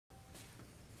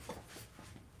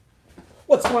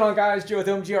What's going on, guys? Joe with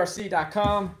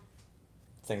OMGRC.com.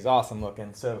 This thing's awesome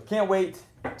looking, so can't wait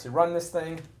to run this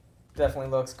thing.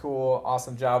 Definitely looks cool.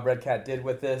 Awesome job Redcat did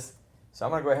with this. So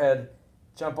I'm gonna go ahead,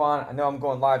 jump on. I know I'm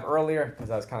going live earlier because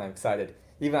I was kind of excited.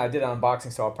 Even I did an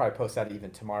unboxing, so I'll probably post that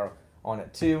even tomorrow on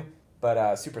it too.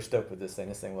 But super stoked with this thing.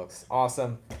 This thing looks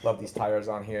awesome. Love these tires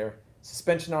on here.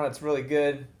 Suspension on it's really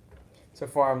good. So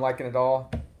far I'm liking it all.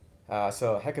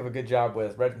 So heck of a good job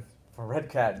with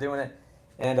Redcat doing it.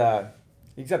 And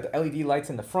you've got the LED lights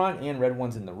in the front and red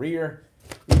ones in the rear.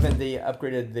 Even they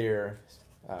upgraded their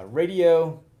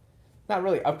radio. Not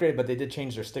really upgraded, but they did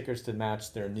change their stickers to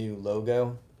match their new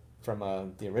logo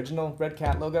from the original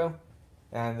Redcat logo.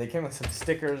 And they came with some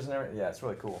stickers and everything. Yeah, it's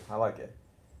really cool. I like it,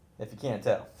 if you can't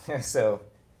tell. So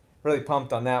really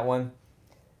pumped on that one.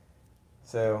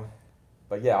 So,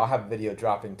 but yeah, I'll have a video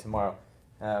dropping tomorrow.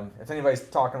 If anybody's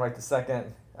talking right this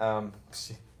second, I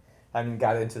haven't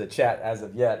got into the chat as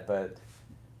of yet, but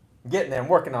I'm getting there. I'm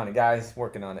working on it, guys.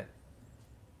 Working on it.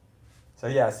 So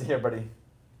yeah, see here, buddy.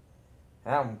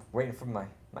 Now I'm waiting for my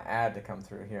ad to come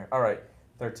through here. All right,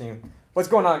 13. What's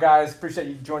going on, guys? Appreciate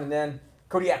you joining in.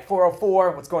 Kodiak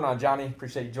 404. What's going on, Johnny?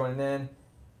 Appreciate you joining in.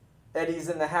 Eddie's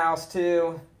in the house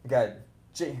too. We got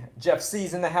Jeff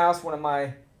C's in the house, one of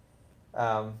my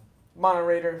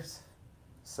moderators.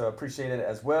 So appreciate it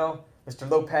as well. Mr.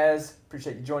 Lopez,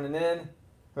 appreciate you joining in.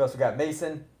 Who else we got?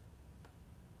 Mason.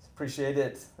 Appreciate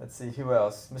it. Let's see, who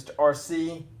else? Mr.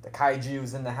 RC, the Kaiju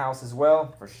is in the house as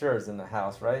well. For sure is in the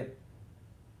house, right?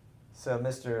 So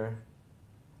Mr.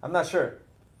 I'm not sure.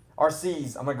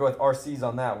 RC's, I'm going to go with RC's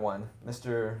on that one.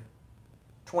 Mr.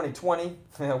 2020,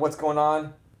 what's going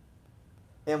on?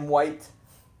 M. White,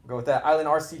 go with that. Island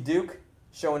RC Duke,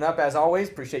 showing up as always.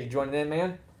 Appreciate you joining in,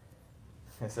 man.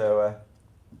 So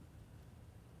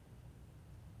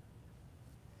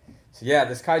yeah,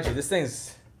 this Kaiju, this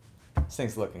thing's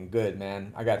looking good,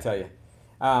 man. I gotta tell you.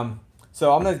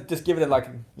 So I'm gonna just give it like,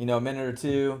 you know, a minute or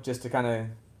two, just to kind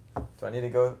of. Do I need to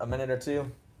go a minute or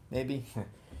two, maybe?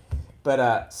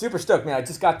 But super stoked, man. I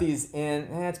just got these in.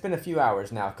 It's been a few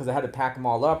hours now because I had to pack them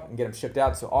all up and get them shipped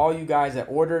out. So all you guys that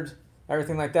ordered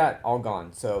everything like that, all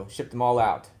gone. So shipped them all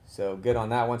out. So good on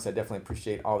that one. So I definitely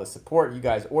appreciate all the support. You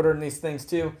guys ordering these things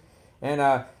too, and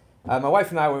my wife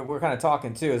and I we're kind of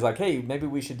talking too. Is like, hey, maybe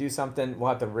we should do something. We'll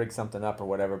have to rig something up or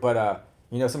whatever. But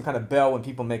you know, some kind of bell when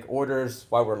people make orders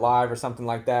while we're live or something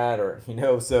like that, or you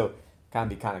know, so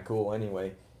kind of be kind of cool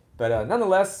anyway. But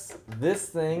nonetheless, this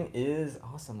thing is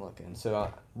awesome looking. So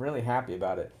I'm really happy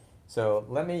about it. So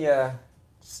let me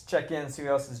just check in, see who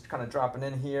else is kind of dropping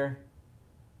in here.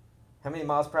 How many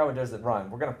miles per hour does it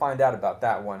run? We're going to find out about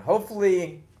that one.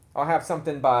 Hopefully, I'll have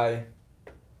something by...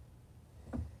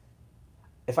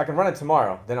 If I can run it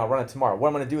tomorrow, then I'll run it tomorrow. What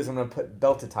I'm going to do is I'm going to put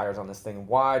belted tires on this thing.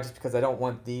 Why? Just because I don't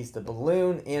want these to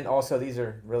balloon, and also these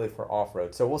are really for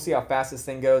off-road. So we'll see how fast this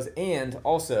thing goes, and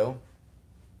also...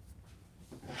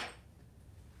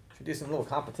 should do some little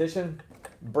competition.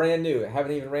 Brand new. I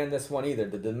haven't even ran this one either.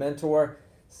 The Dementor.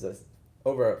 This is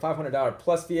over a $500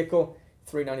 plus vehicle.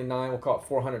 $399. We'll call it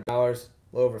 $400. A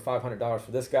little over $500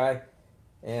 for this guy.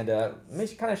 And let me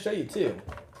kind of show you too.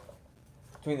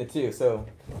 Between the two. So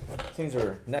things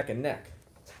are neck and neck.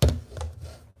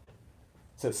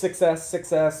 So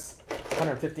 6S,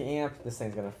 150 amp. This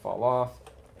thing's gonna fall off.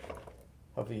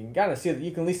 Hopefully you can kind of see.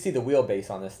 You can at least see the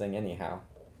wheelbase on this thing anyhow.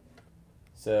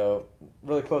 So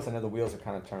really close. I know the wheels are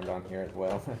kind of turned on here as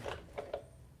well.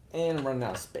 And I'm running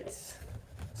out of space.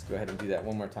 Let's go ahead and do that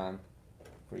one more time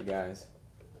for you guys.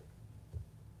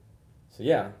 So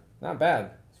yeah, not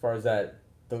bad as far as that,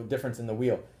 the difference in the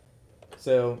wheel.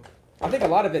 So I think a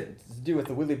lot of it is to do with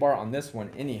the wheelie bar on this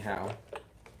one anyhow.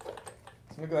 So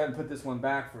I'm gonna go ahead and put this one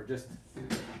back for just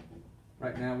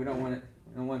right now. We don't want it.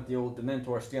 We don't want the old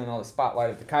Dementor stealing all the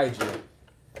spotlight of the Kaiju.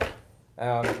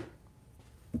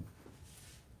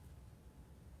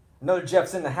 Another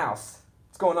Jeff's in the house.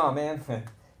 What's going on, man?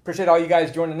 Appreciate all you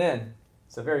guys joining in.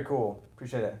 So very cool.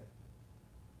 Appreciate it.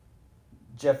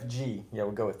 Jeff G. Yeah,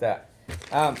 we'll go with that.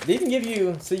 They even give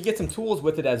you, so you get some tools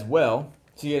with it as well.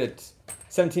 So you get a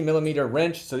 17 millimeter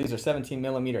wrench. So these are 17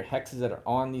 millimeter hexes that are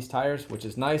on these tires, which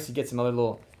is nice. You get some other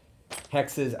little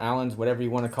hexes, Allens, whatever you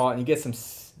want to call it. And you get some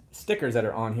stickers that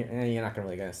are on here. And you're not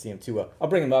really going to see them too well. I'll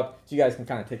bring them up so you guys can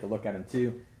kind of take a look at them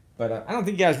too. But I don't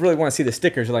think you guys really want to see the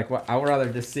stickers. You're like, well, I would rather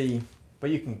just see,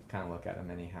 but you can kind of look at them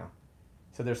anyhow.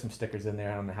 So there's some stickers in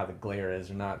there. I don't know how the glare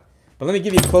is or not. But let me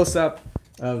give you a close-up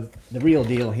of the real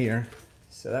deal here,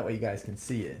 so that way you guys can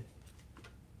see it.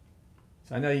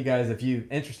 So I know you guys, if you're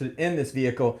interested in this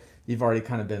vehicle, you've already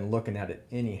kind of been looking at it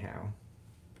anyhow.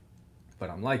 But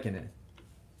I'm liking it.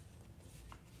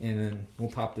 And then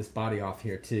we'll pop this body off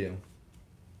here too.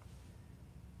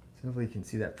 So hopefully you can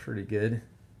see that pretty good.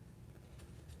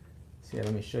 So yeah,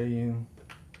 let me show you.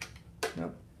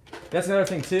 Nope. That's another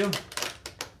thing too.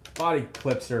 Body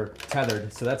clips are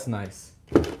tethered, so that's nice.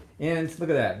 And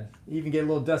look at that. You even get a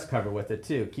little dust cover with it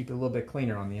too. Keep it a little bit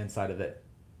cleaner on the inside of it.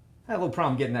 I had a little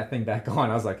problem getting that thing back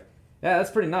on. I was like, yeah, that's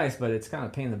pretty nice, but it's kind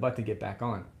of a pain in the butt to get back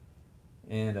on.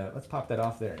 And let's pop that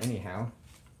off there anyhow.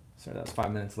 Sorry, that was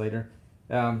 5 minutes later.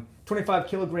 25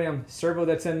 kilogram servo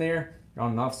that's in there.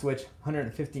 On and off switch,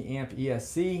 150 amp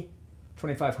ESC,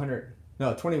 2100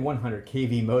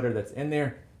 kV motor that's in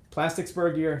there. Plastic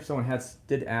spur gear. Someone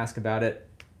did ask about it.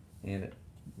 And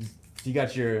you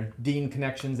got your Dean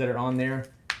connections that are on there.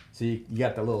 So you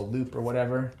got the little loop or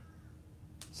whatever.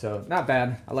 So not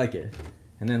bad. I like it.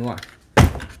 And then look.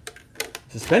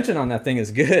 Suspension on that thing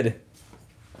is good.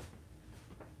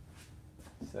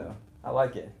 So I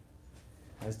like it.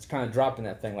 I was kind of dropping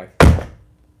that thing like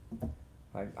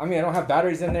I mean, I don't have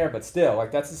batteries in there, but still,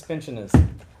 like that suspension is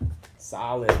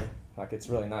solid. Like it's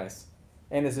really nice.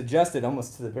 And it's adjusted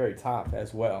almost to the very top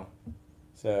as well.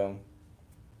 So,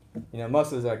 you know,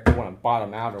 most of those like want to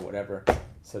bottom out or whatever.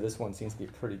 So this one seems to be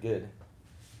pretty good.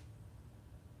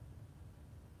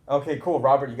 Okay, cool.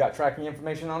 Robert, you got tracking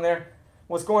information on there?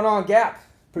 What's going on, Gap?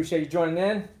 Appreciate you joining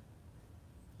in.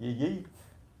 Yee.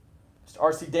 Mr.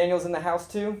 RC Daniels in the house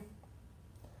too.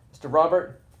 Mr.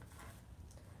 Robert.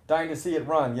 Dying to see it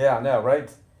run. Yeah, I know,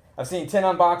 right? I've seen 10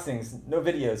 unboxings, no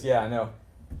videos. Yeah, I know.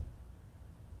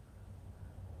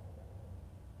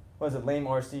 What is it? Lame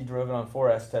RC drove it on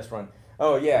 4S test run.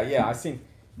 Oh, yeah.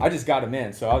 I just got them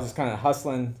in, so I was just kind of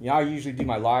hustling. You know, I usually do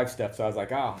my live stuff, so I was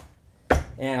like, oh.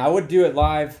 And I would do it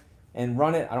live and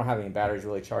run it. I don't have any batteries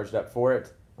really charged up for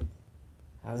it.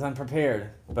 I was unprepared,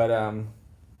 but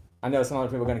I know some other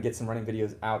people are going to get some running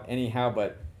videos out anyhow,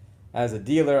 but as a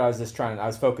dealer, I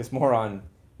was focused more on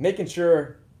making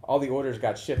sure all the orders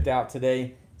got shipped out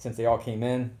today since they all came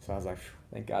in. So I was like,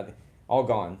 thank God, all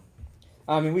gone.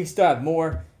 I mean, we still have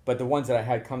more, but the ones that I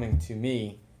had coming to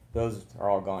me, those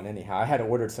are all gone anyhow. I had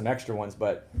ordered some extra ones,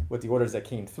 but with the orders that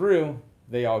came through,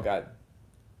 they all got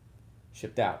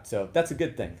shipped out. So that's a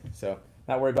good thing. So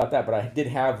not worried about that, but I did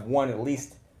have one at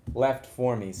least left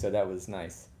for me, so that was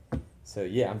nice. So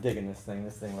yeah, I'm digging this thing.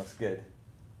 This thing looks good.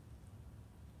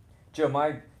 Joe,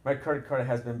 my credit card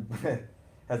has been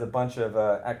has a bunch of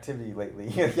activity lately.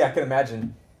 Yeah, I can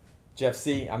imagine. Jeff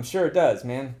C, I'm sure it does,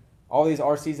 man. All these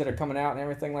RCs that are coming out and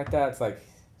everything like that, it's like,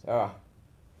 oh,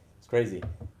 it's crazy.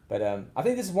 But I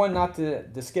think this is one not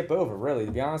to skip over, really,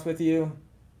 to be honest with you.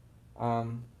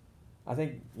 I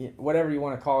think whatever you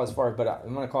want to call it as far as, but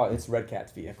I'm going to call it's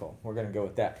Redcat's vehicle. We're going to go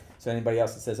with that. So anybody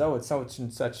else that says, oh, it's such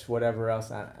and such whatever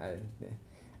else, I'm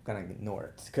going to ignore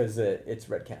it because it's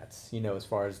Redcat's. You know, as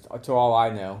far as, to all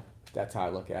I know, that's how I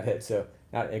look at it. So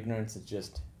not ignorance, it's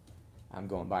just I'm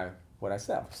going by what I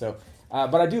sell. So,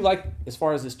 but I do like, as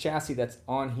far as this chassis that's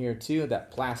on here too,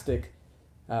 that plastic.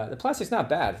 The plastic's not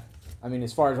bad. I mean,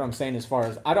 as far as what I'm saying,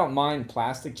 I don't mind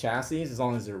plastic chassis as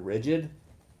long as they're rigid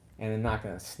and they're not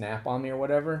going to snap on me or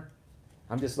whatever.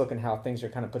 I'm just looking how things are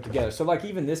kind of put together. So like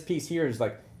even this piece here is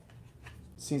like,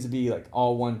 seems to be like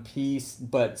all one piece,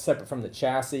 but separate from the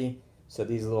chassis. So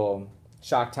these little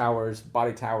shock towers,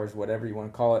 body towers, whatever you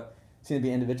want to call it, seem to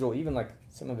be individual, even like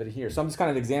some of it here. So I'm just kind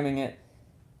of examining it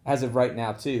as of right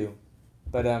now too.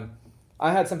 But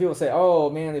I had some people say,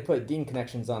 oh man, they put Dean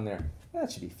connections on there.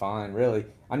 That should be fine, really.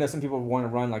 I know some people want to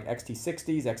run like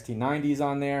XT60s, XT90s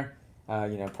on there.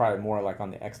 You know, probably more like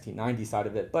on the XT90 side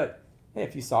of it. But hey,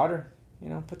 if you solder, you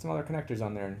know, put some other connectors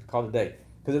on there and call it a day.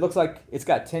 Because it looks like it's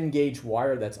got 10 gauge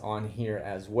wire that's on here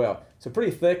as well. So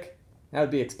pretty thick. That would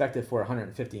be expected for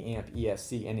 150 amp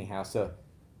ESC anyhow. So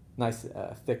nice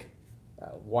thick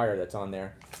wire that's on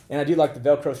there. And I do like the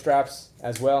Velcro straps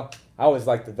as well. I always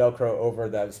like the Velcro over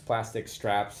those plastic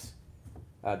straps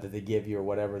that they give you or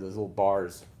whatever, those little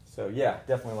bars. So yeah,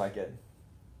 definitely like it.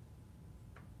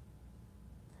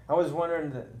 I was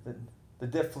wondering the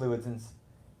diff fluids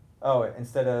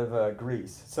instead of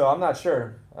grease. So I'm not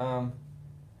sure.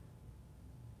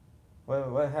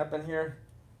 What happened here?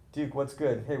 Duke, what's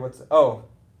good? Hey,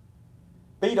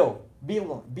 Beetle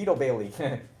Bailey.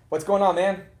 What's going on,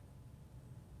 man?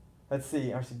 Let's see.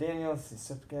 RC Daniel, let's see.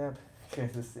 Sip Gap. Okay,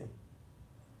 let's see.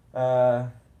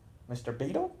 Mr.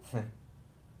 Beetle?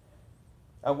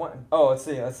 Let's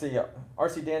see.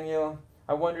 RC Daniel,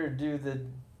 I wonder,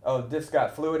 diffs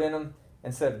got fluid in them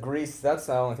instead of grease? That's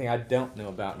the only thing I don't know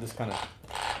about. Just kind of,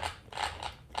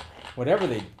 whatever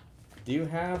they do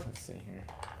have. Let's see here.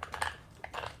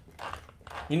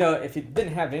 You know, if you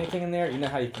didn't have anything in there, you know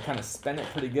how you can kind of spin it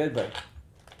pretty good, but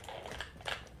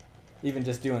even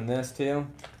just doing this too,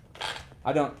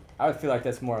 I would feel like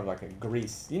that's more of like a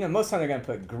grease. You know, most time they're gonna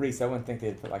put grease. I wouldn't think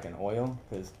they'd put like an oil,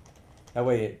 because that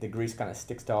way the grease kind of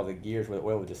sticks to all the gears, where the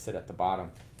oil would just sit at the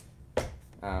bottom.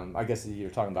 I guess you're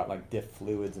talking about like diff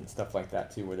fluids and stuff like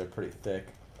that too, where they're pretty thick.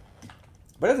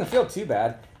 But it doesn't feel too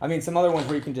bad. I mean, some other ones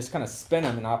where you can just kind of spin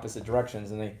them in opposite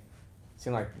directions, and they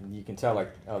seem like you can tell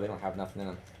like, oh, they don't have nothing in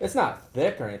them. It's not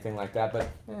thick or anything like that, but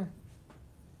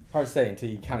hard to say until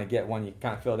you kind of get one you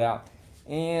kind of filled out.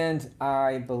 And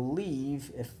I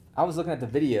believe, if I was looking at the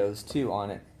videos too on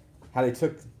it, how they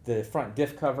took the front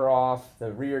diff cover off,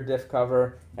 the rear diff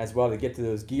cover as well to get to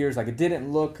those gears. Like, it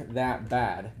didn't look that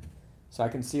bad. So I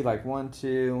can see like 1,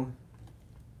 2,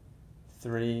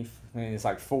 3, I mean, it's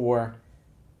like 4.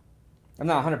 I'm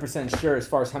not 100% sure as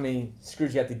far as how many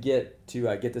screws you have to get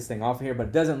this thing off of here, but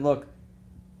it doesn't look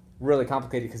really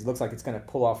complicated because it looks like it's going to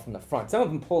pull off from the front. Some of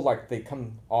them pull like they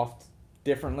come off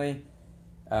differently,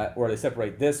 or they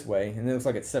separate this way, and it looks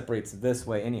like it separates this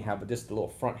way anyhow, but just the little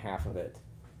front half of it.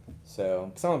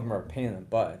 So some of them are a pain in the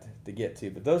butt to get to,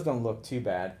 but those don't look too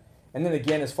bad. And then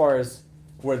again, as far as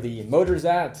where the motor's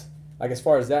at, like as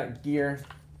far as that gear,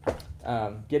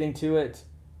 getting to it,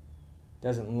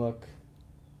 doesn't look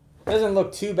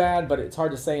too bad, but it's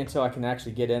hard to say until I can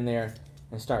actually get in there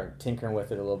and start tinkering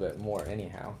with it a little bit more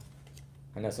anyhow.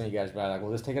 I know some of you guys are like, well,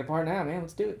 let's take it apart now, man.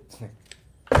 Let's do it.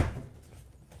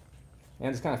 And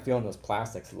I'm just kind of feeling those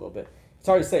plastics a little bit. It's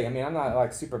hard to say. I mean, I'm not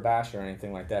like super basher or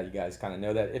anything like that. You guys kind of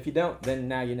know that. If you don't, then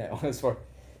now you know.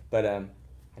 But I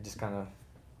just kind of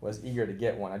was eager to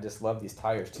get one. I just love these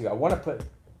tires too. I want to put...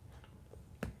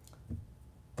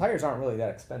 Tires aren't really that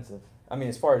expensive. I mean,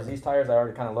 as far as these tires, I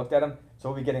already kind of looked at them. So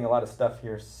we'll be getting a lot of stuff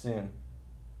here soon.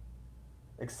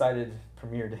 Excited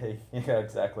premiere day. Yeah,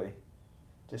 exactly.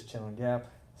 Just chilling gap.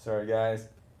 Sorry, guys.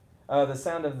 The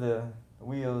sound of the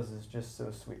wheels is just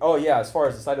so sweet. Oh, yeah, as far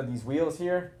as the side of these wheels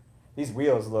here, these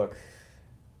wheels look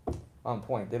on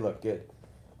point. They look good.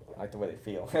 I like the way they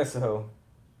feel. So,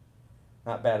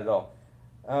 not bad at all.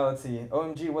 Let's see.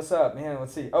 OMG, what's up, man?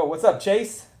 Let's see. Oh, what's up,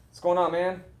 Chase? What's going on,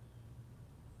 man?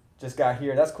 Just got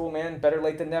here. That's cool, man. Better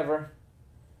late than never.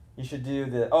 You should do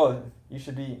the, you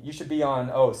should be on,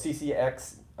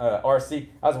 CCX, RC.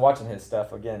 I was watching his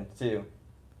stuff again, too.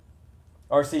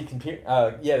 RC,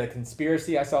 yeah, the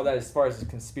conspiracy. I saw that as far as the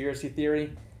conspiracy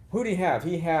theory. Who did he have?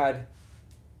 He had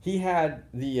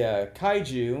the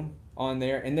Kaiju on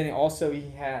there, and then he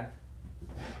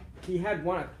had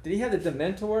one. Did he have the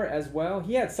Dementor as well?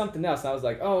 He had something else. And I was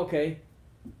like, oh, okay.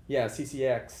 Yeah,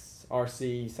 CCX,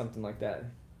 RC, something like that.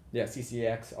 Yeah,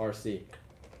 CCX, RC.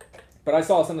 But I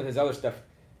saw some of his other stuff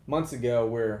months ago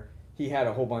where he had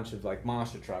a whole bunch of like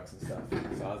monster trucks and stuff.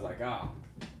 So I was like, oh,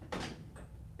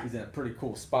 he's in a pretty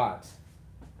cool spot.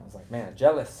 I was like, man,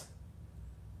 jealous.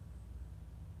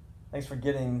 Thanks for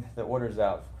getting the orders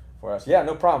out for us. Yeah,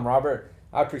 no problem, Robert.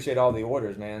 I appreciate all the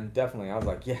orders, man. Definitely. I was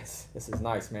like, yes, this is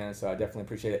nice, man. So I definitely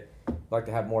appreciate it. I'd like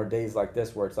to have more days like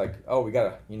this where it's like, oh, we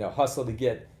got to, hustle to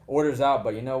get orders out.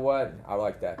 But you know what? I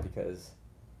like that because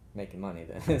making money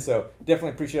then. So definitely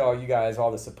appreciate all you guys, all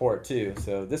the support too.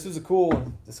 So this was a cool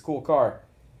car,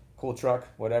 cool truck,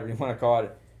 whatever you want to call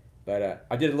it. But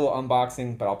I did a little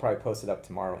unboxing, but I'll probably post it up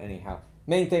tomorrow anyhow.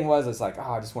 Main thing was, it's like,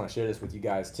 I just want to share this with you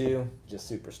guys too. Just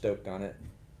super stoked on it.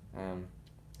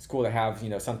 It's cool to have,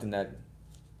 something that,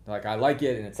 like, I like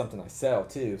it and it's something I sell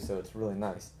too. So it's really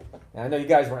nice. And I know you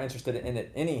guys were interested in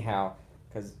it anyhow,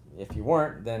 because if you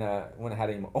weren't, then I wouldn't have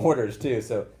had any orders too.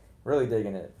 So really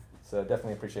digging it. So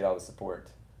definitely appreciate all the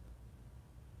support.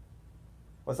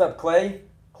 What's up, Clay?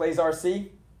 Clay's RC?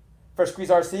 Fresh Squeeze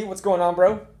RC? What's going on,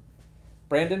 bro?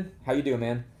 Brandon, how you doing,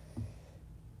 man?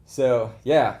 So,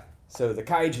 yeah. So the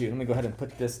Kaiju, let me go ahead and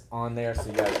put this on there so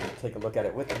you guys can take a look at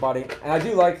it with the body. And I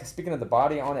do like, speaking of the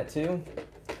body on it too,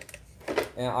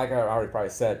 and like I already probably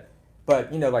said,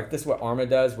 but like this is what Arma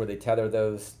does, where they tether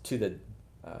those to the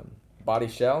body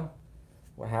shell,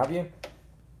 what have you.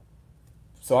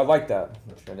 So I like that.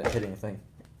 Make sure I didn't hit anything.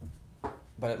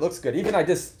 But it looks good. Even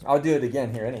I'll do it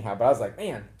again here anyhow, but I was like,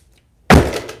 man,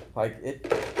 like it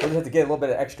doesn't have to get a little bit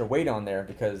of extra weight on there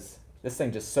because this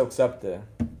thing just soaks up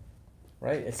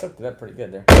right? It soaked it up pretty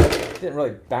good there. It didn't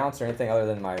really bounce or anything other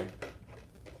than I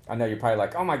know you're probably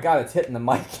like, oh my God, it's hitting the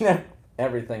mic and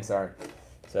everything, sorry.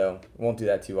 So won't do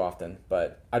that too often,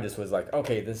 but I just was like,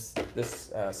 okay, this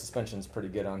suspension's pretty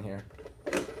good on here.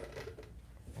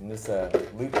 And this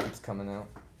loop keeps coming out.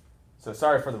 So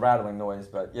sorry for the rattling noise,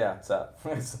 but yeah, it's up.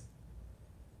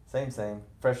 Same.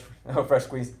 Fresh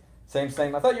squeeze.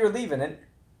 Same. I thought you were leaving it.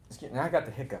 Now I got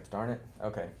the hiccups, darn it.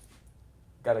 Okay.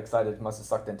 Got excited. Must have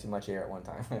sucked in too much air at one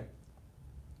time.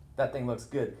 That thing looks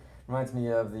good. Reminds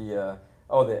me of the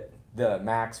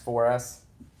Max 4S.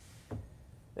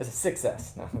 It's a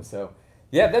 6S. No, so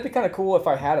yeah, that'd be kind of cool if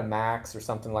I had a Max or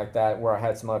something like that, where I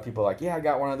had some other people like, yeah, I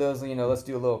got one of those. You know, let's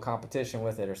do a little competition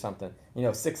with it or something. You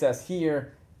know, 6S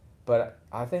here. But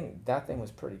I think that thing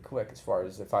was pretty quick as far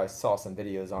as if I saw some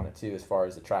videos on it too, as far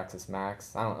as the Traxxas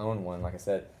Max. I don't own one, like I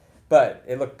said. But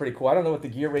it looked pretty cool. I don't know what the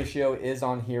gear ratio is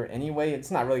on here anyway. It's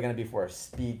not really going to be for a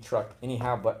speed truck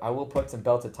anyhow, but I will put some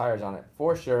belted tires on it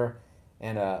for sure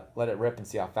and let it rip and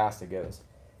see how fast it goes.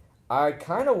 I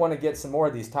kind of want to get some more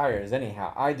of these tires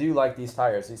anyhow. I do like these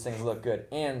tires. These things look good,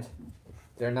 and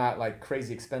they're not like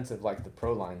crazy expensive like the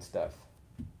Proline stuff.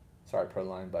 Sorry,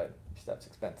 Proline, but stuff's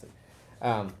expensive.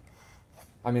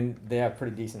 I mean, they have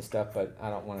pretty decent stuff, but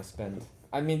I don't want to spend...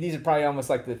 I mean, these are probably almost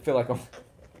like they feel like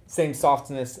same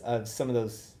softness of some of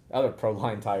those other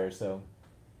Proline tires, so...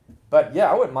 But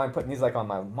yeah, I wouldn't mind putting these like on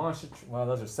my monster... Well,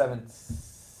 those are 7...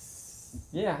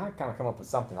 Yeah, I kind of come up with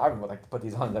something. I would like to put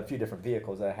these on a few different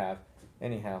vehicles that I have.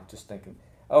 Anyhow, just thinking.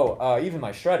 Oh, even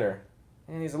my shredder.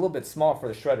 And he's a little bit small for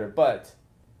the shredder, but...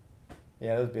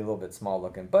 Yeah, those would be a little bit small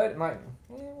looking. But it might...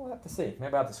 we'll have to see.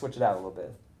 Maybe I'll have to switch it out a little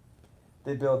bit.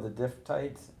 They build the diff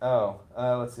tights. Oh,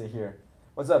 let's see here.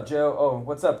 What's up, Joe? Oh,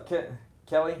 what's up,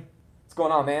 Kelly? What's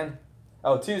going on, man?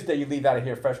 Oh, Tuesday you leave out of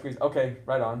here, fresh grease. Okay,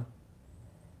 right on.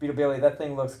 Beetle Bailey, that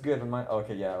thing looks good.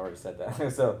 Okay, yeah, I already said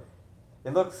that. So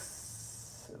it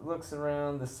looks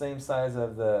around the same size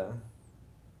of the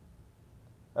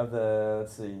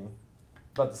let's see,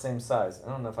 about the same size. I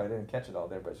don't know if I didn't catch it all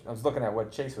there, but I was looking at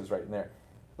what Chase was right in there.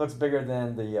 Looks bigger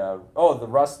than the the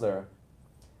Rustler,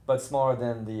 but smaller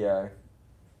than the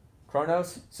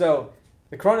Chronos. So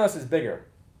the Chronos is bigger.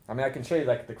 I mean, I can show you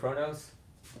like the Chronos.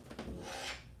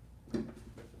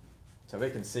 So we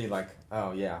can see like,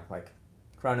 oh yeah, like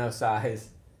Chrono size.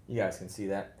 You guys can see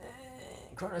that.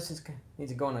 Chronos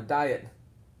needs to go on a diet.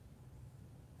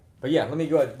 But yeah, let me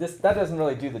go ahead. That doesn't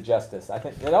really do the justice. I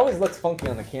think it always looks funky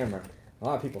on the camera. A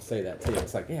lot of people say that too.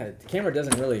 It's like, yeah, the camera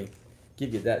doesn't really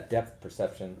give you that depth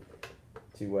perception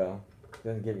too well.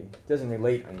 Doesn't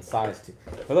relate in size to.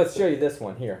 But let's show you this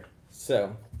one here.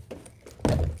 So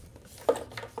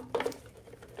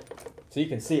you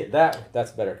can see it.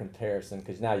 That's a better comparison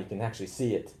because now you can actually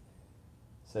see it.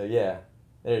 So yeah,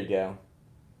 there you go.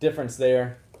 Difference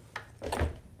there.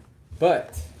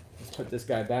 But let's put this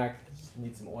guy back. Just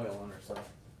need some oil on her, so.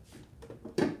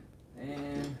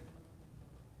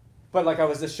 But like I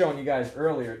was just showing you guys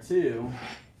earlier too.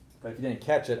 But if you didn't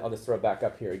catch it, I'll just throw it back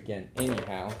up here again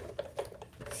anyhow.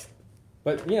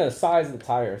 But, you know, the size of the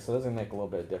tire, so those are going to make a little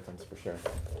bit of difference for sure.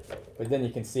 But then you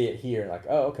can see it here, like,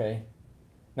 oh, okay.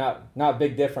 Not a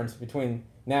big difference between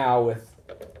now with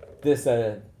this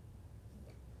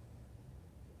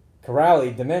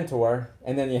Corrali Dementor,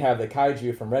 and then you have the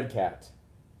Kaiju from Redcat.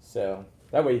 So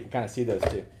that way you can kind of see those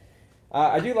two.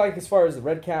 I do like as far as the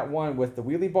Redcat one with the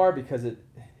wheelie bar because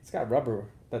it's got rubber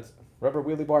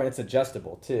wheelie bar, and it's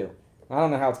adjustable too. I don't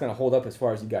know how it's going to hold up as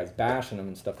far as you guys bashing them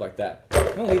and stuff like that. I'm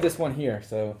going to leave this one here,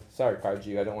 so sorry,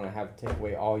 Kaiju. I don't want to have to take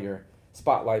away all your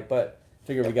spotlight, but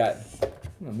figure I'm going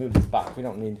to move this box. We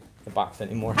don't need the box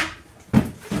anymore.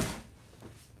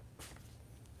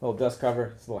 Little dust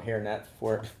cover, it's a little hair net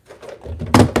for it.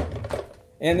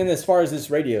 And then as far as this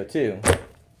radio too.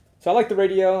 So I like the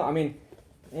radio. I mean,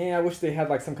 yeah, I wish they had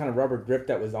like some kind of rubber grip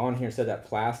that was on here instead of that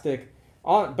plastic.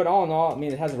 But all in all, I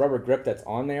mean, it has a rubber grip that's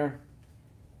on there.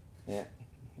 Yeah,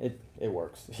 it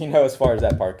works, you know, as far as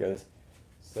that part goes.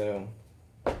 So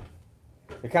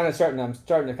I'm starting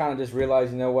to kind of just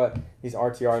realize, you know what, these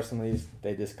RTRs, some of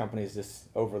these companies just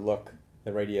overlook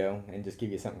the radio and just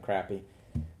give you something crappy.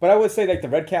 But I would say like the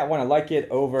Redcat one, I like it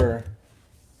over.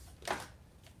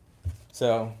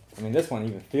 So I mean, this one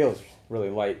even feels really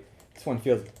light. This one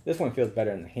feels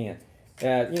better in the hand.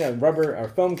 You know, rubber or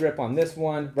foam grip on this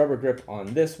one, rubber grip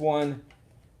on this one.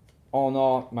 All in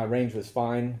all, my range was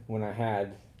fine when I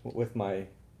had with my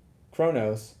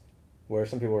Chronos, where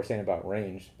some people were saying about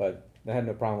range, but I had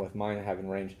no problem with mine having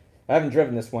range. I haven't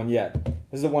driven this one yet.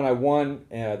 This is the one I won,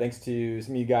 thanks to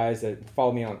some of you guys that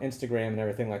follow me on Instagram and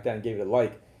everything like that and gave it a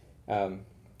like. I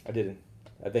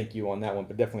thank you on that one,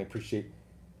 but definitely appreciate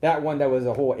that one. That was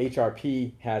a whole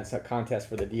HRP had a contest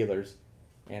for the dealers,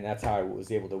 and that's how I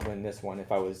was able to win this one.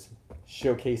 If I was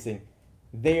showcasing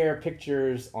their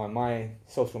pictures on my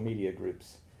social media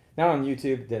groups. Not on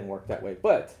YouTube, it didn't work that way,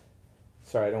 but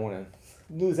sorry, I don't want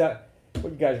to lose out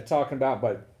what you guys are talking about,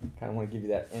 but kind of want to give you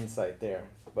that insight there.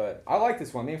 But I like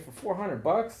this one. I mean, for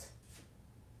 $400,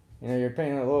 you know, you're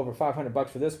paying a little over $500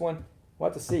 for this one. We'll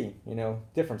have to see, you know,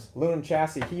 difference. Aluminum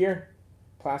chassis here,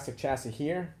 plastic chassis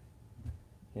here.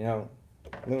 You know,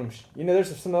 aluminum. You know,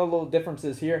 there's some other little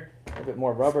differences here. A bit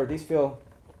more rubber. These feel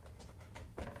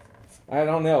I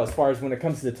don't know, as far as when it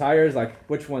comes to the tires, like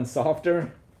which one's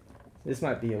softer. This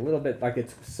might be a little bit like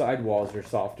its sidewalls are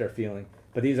softer feeling,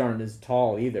 but these aren't as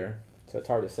tall either, so it's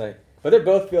hard to say. But they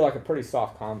both feel like a pretty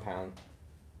soft compound.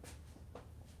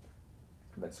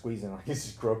 But squeezing like it's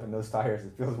just groping those tires,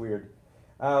 it feels weird.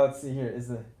 Let's see here.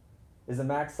 Is the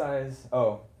max size?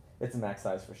 Oh, it's a max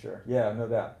size for sure. Yeah, no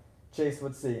doubt. Chase,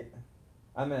 let's see.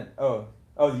 I meant the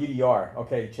UDR.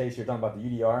 Okay, Chase, you're talking about the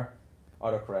UDR.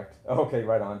 Autocorrect. Oh, okay,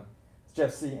 right on.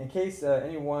 Jeff C. In case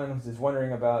anyone is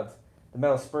wondering about the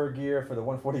metal spur gear for the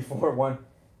 144 one,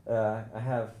 I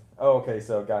have. Oh, okay,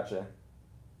 so gotcha.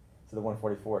 So the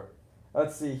 144.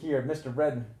 Let's see here, Mr.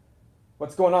 Red.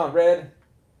 What's going on, Red?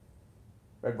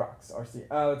 Red Rocks RC.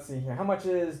 Let's see here. How much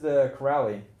is the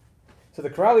Corrali? So the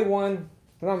Corrali one,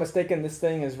 if I'm not mistaken, this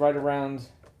thing is right around.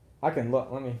 I can look.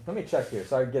 Let me check here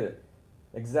so I can get it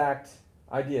exact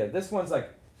idea. This one's like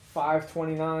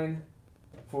 $529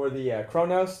 for the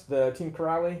Kronos, the Team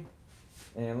Corrali.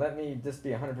 And let me just be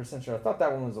 100% sure. I thought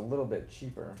that one was a little bit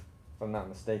cheaper, if I'm not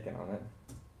mistaken on it.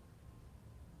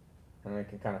 And we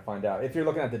can kind of find out if you're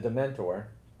looking at the Dementor.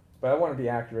 But I want to be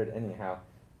accurate anyhow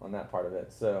on that part of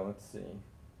it. So let's see.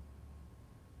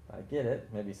 I get it.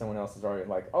 Maybe someone else is already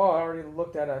like, oh, I already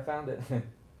looked at it, I found it.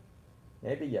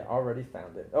 Maybe you already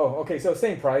found it. Oh, okay, so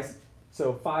same price.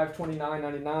 So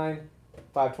 $529.99,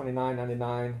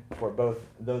 $529.99 for both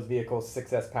those vehicles,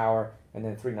 6S power, and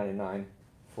then $399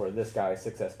 for this guy,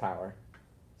 6S power.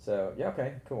 So yeah,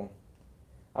 okay, cool.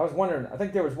 I was wondering, I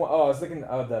think there was one, oh, I was thinking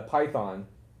of the Python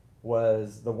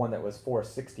was the one that was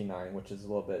 $469, which is a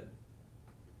little bit,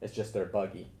 it's just their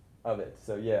buggy of it.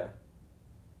 So yeah.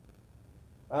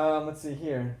 Let's see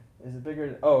here. Is it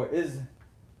bigger? Oh,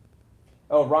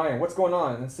 Ryan, what's going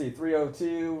on? Let's see,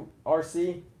 302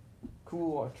 RC.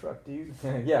 Cool truck, dude.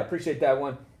 Yeah, appreciate that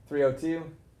one. 302.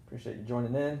 Appreciate you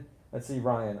joining in. Let's see,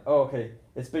 Ryan. Oh, okay.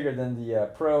 It's bigger than the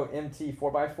Pro MT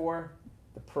 4x4.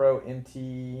 The Pro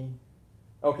MT.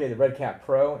 Okay, the Redcat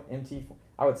Pro MT.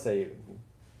 I would say.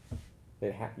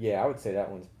 Yeah, I would say that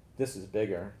one's. This is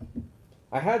bigger.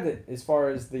 I had it as far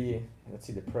as the. Let's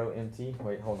see, the Pro MT.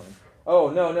 Wait, hold on. Oh,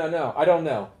 no. I don't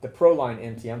know. The Pro Line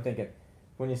MT. I'm thinking.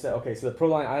 When you said, okay, so the Pro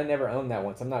Line, I never owned that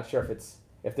one, so I'm not sure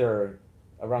if they're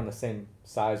around the same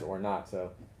size or not,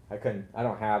 so I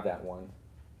don't have that one.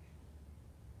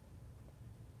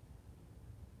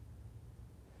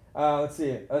 Let's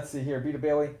see here, Vita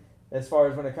Bailey, as far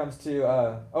as when it comes to,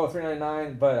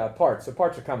 $399, but parts, so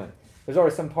parts are coming. There's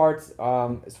already some parts,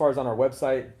 as far as on our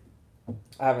website,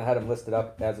 I haven't had them listed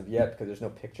up as of yet because there's no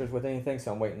pictures with anything,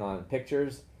 so I'm waiting on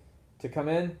pictures to come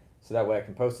in. So that way I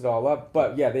can post it all up.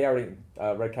 But yeah, they already,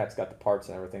 Redcat's got the parts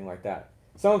and everything like that.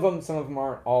 Some of them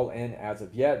aren't all in as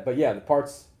of yet. But yeah, the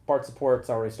part support's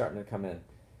already starting to come in.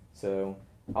 So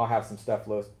I'll have some stuff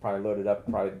probably loaded up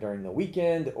probably during the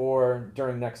weekend or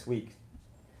during next week.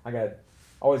 I got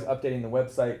always updating the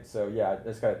website. So yeah, I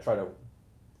just got to try to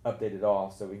update it all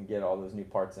so we can get all those new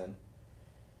parts in.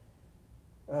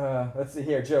 Let's see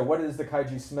here, Joe. What does the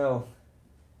Kaiju smell?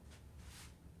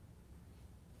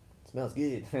 Smells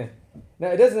good. Now,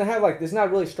 it doesn't have, there's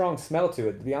not really strong smell to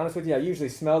it. To be honest with you, I usually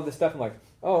smell this stuff and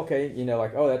oh, okay,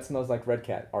 that smells like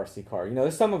Redcat RC car.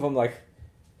 There's some of them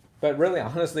but really,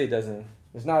 honestly, it doesn't.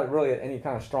 There's not really any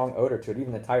kind of strong odor to it.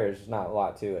 Even the tires, there's not a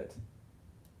lot to it.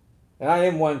 And I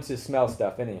am one to smell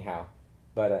stuff anyhow.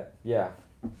 But, yeah.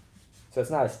 So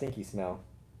it's not a stinky smell,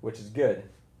 which is good.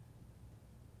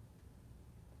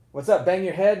 What's up, Bang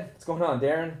Your Head? What's going on,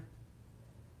 Darren?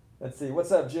 Let's see.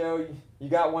 What's up, Joe? You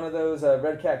got one of those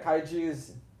Redcat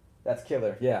Kaijus? That's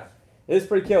killer. Yeah. It is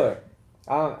pretty killer.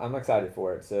 I'm excited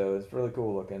for it. So it's really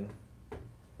cool looking.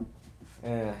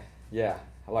 Yeah,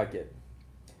 I like it.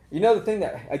 The thing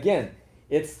that, again,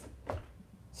 it's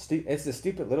the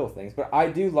stupid little things. But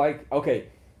I do like, okay,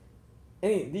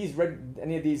 any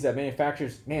of these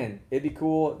manufacturers, man, it'd be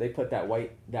cool. They put that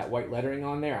white lettering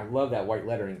on there. I love that white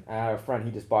lettering. I have a friend, he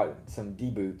just bought some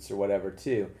D-boots or whatever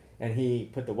too. And he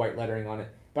put the white lettering on it.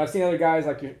 But I've seen other guys,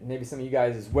 maybe some of you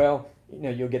guys as well,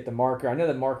 you'll get the marker. I know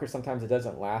the marker, sometimes it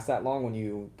doesn't last that long when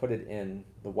you put it in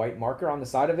the white marker on the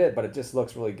side of it, but it just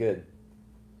looks really good.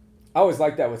 I always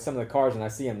like that with some of the cars, and I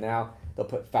see them now. They'll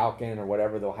put Falcon or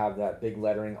whatever. They'll have that big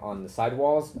lettering on the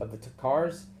sidewalls of the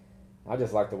cars. I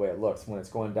just like the way it looks when it's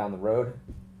going down the road.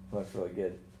 It looks really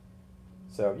good.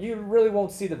 So you really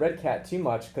won't see the Redcat too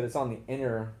much because it's on the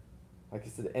inner,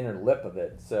 the inner lip of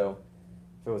it. So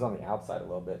if it was on the outside a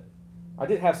little bit. I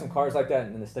did have some cars like that,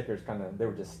 and the stickers they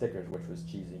were just stickers, which was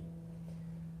cheesy.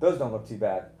 Those don't look too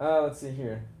bad. Let's see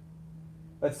here.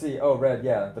 Let's see. Oh, red,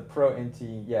 yeah. The Pro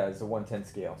NT, yeah, is a 1/10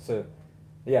 scale. So,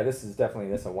 yeah, this is a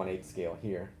 1/8 scale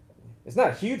here. It's not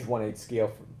a huge 1/8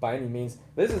 scale by any means.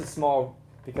 This is a small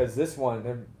because this one,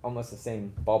 they're almost the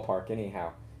same ballpark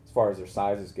anyhow as far as their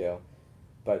sizes go.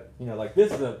 But, you know, like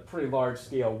this is a pretty large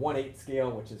scale, 1/8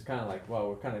 scale, which is kind of like, well,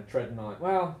 we're kind of treading on,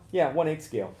 well, yeah, 1/8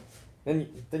 scale. Then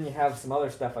you have some other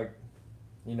stuff like,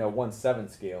 you know, 1/7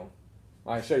 scale.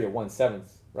 I'll show you 1/7,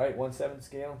 right? 1/7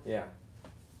 scale? Yeah.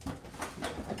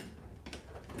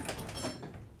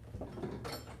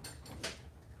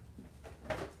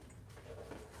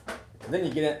 Then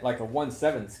you get it like a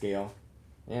 1/7 scale.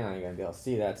 Yeah, you're going to be able to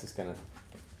see that. It's just going to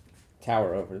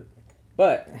tower over.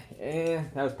 But,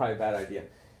 that was probably a bad idea.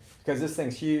 Because this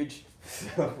thing's huge.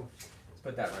 So, let's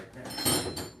put that right there.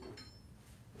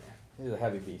 Yeah, he's a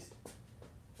heavy beast.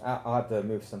 I'll have to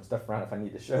move some stuff around if I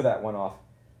need to show that one off.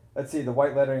 Let's see, the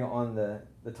white lettering on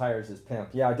the tires is pimp.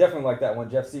 Yeah, I definitely like that one,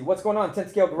 Jeff C. What's going on, 10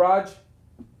 Scale Garage?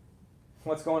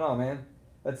 What's going on, man?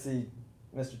 Let's see,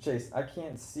 Mr. Chase. I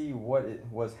can't see what it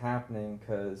was happening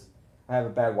because I have a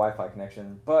bad Wi-Fi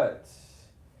connection. But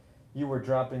you were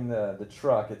dropping the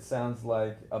truck. It sounds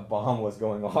like a bomb was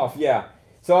going off. Yeah.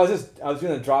 So I was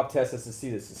doing a drop test just to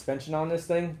see the suspension on this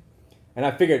thing. And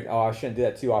I figured, oh, I shouldn't do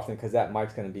that too often because that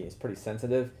mic's going to be, it's pretty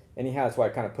sensitive. Anyhow, that's why I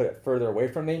kind of put it further away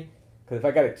from me. Because if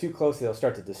I got it too close, it'll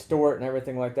start to distort and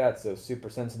everything like that. So super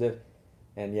sensitive.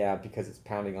 And yeah, because it's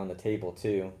pounding on the table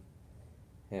too.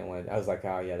 And when I was like,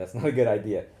 oh yeah, that's not a good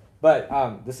idea. But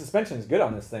the suspension is good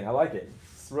on this thing. I like it.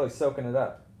 It's really soaking it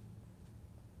up.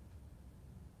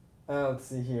 Let's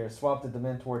see here. Swap the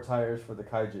Dementor tires for the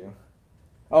Kaiju.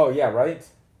 Oh yeah, right?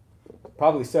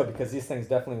 Probably so because these things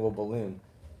definitely will balloon.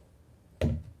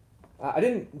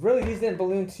 These didn't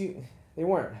balloon too, they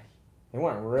weren't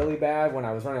really bad when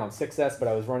I was running on 6S, but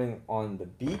I was running on the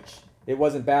beach. It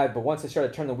wasn't bad, but once I started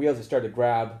to turn the wheels, it started to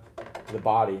grab the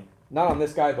body. Not on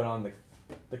this guy, but on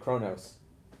the Kronos.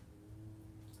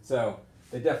 So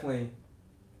they definitely,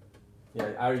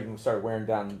 yeah, I even started wearing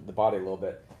down the body a little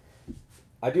bit.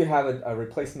 I do have a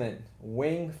replacement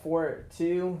wing for it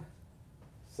too.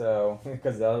 So,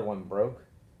 because the other one broke.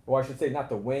 Well, I should say not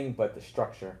the wing, but the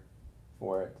structure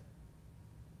for it.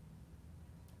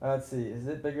 Let's see, is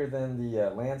it bigger than the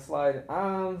landslide?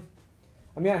 I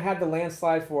mean, I had the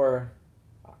landslide for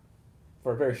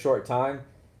a very short time,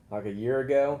 like a year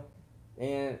ago,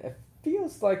 and it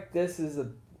feels like this is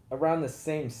around the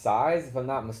same size, if I'm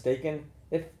not mistaken.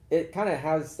 It kind of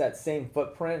has that same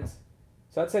footprint,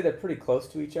 so I'd say they're pretty close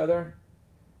to each other,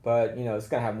 but you know, it's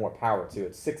gonna have more power too.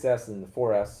 It's 6S than the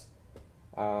 4S,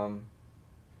 and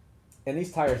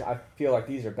these tires, I feel like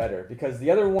these are better because the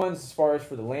other ones, as far as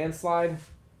for the landslide,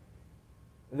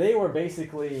 they were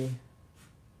basically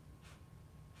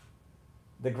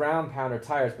the ground pounder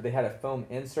tires, but they had a foam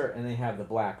insert and they have the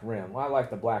black rim. Well, I like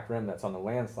the black rim that's on the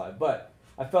landslide, but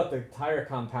I felt the tire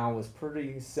compound was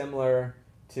pretty similar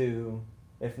to,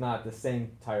 if not the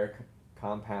same tire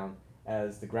compound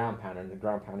as the ground pounder. And the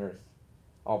ground pounder is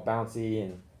all bouncy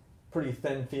and pretty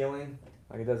thin feeling,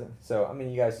 like it doesn't. So I mean,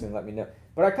 you guys can let me know.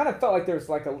 But I kind of felt like there was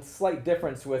like a slight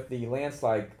difference with the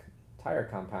landslide tire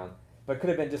compound, but it could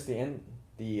have been just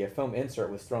the foam insert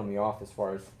was throwing me off as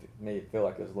far as made it feel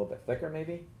like it was a little bit thicker,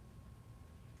 maybe.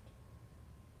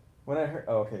 When I heard,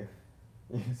 oh, okay,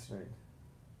 yes, right.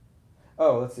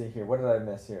 Oh, let's see here. What did I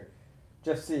miss here?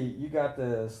 Jeff C, you got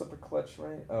the slipper clutch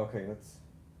right? Oh, okay,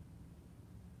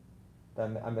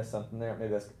 I missed something there.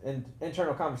 Maybe that's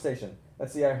internal conversation.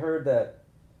 Let's see. I heard that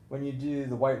when you do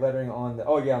the white lettering on the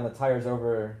on the tires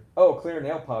over clear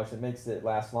nail polish, it makes it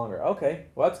last longer. Okay,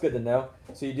 well that's good to know.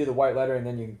 So you do the white lettering and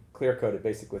then you clear coat it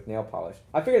basically with nail polish.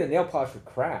 I figured the nail polish would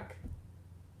crack.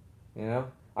 You know,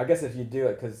 I guess if you do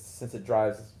it, because since it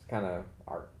dries, it's kind of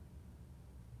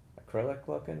acrylic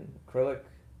looking.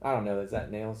 I don't know. Is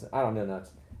that nails? I don't know.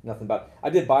 Nothing about it. I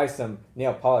did buy some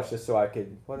nail polish just so I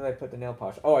could. What did I put the nail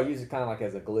polish? Oh, I use it kind of like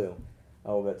as a glue.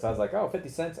 Oh, but so I was like, 50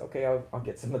 cents. Okay, I'll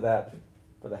get some of that.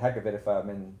 For the heck of it, if I'm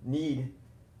in need,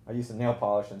 I use some nail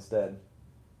polish instead.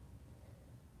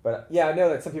 But yeah, I know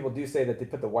that some people do say that they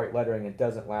put the white lettering and it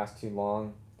doesn't last too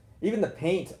long. Even the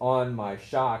paint on my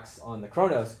shocks on the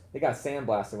Kronos, they got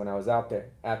sandblasted when I was out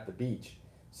there at the beach.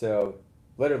 So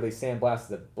literally sandblasted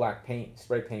the black paint,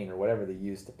 spray paint or whatever they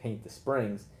used to paint the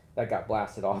springs, that got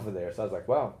blasted off of there. So I was like,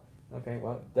 wow, okay,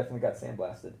 well, definitely got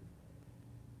sandblasted.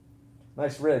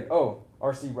 Nice rig. Oh,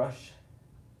 RC Rush.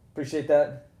 Appreciate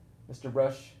that, Mr.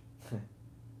 Rush.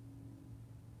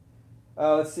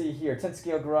 Let's see here. 10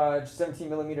 scale garage, 17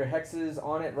 millimeter hexes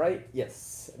on it, right?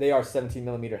 Yes, they are 17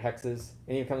 millimeter hexes.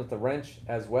 And it comes with a wrench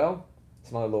as well.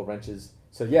 Some other little wrenches.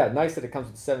 So yeah, nice that it comes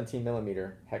with 17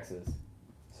 millimeter hexes.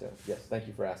 So yes, thank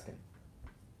you for asking.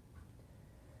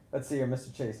 Let's see here,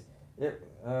 Mr. Chase.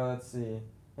 Let's see.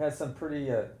 It has some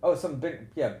pretty, some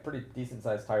big, pretty decent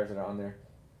sized tires that are on there.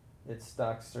 It's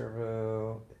stock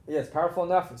servo. Yeah, it's powerful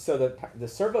enough. So the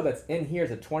servo that's in here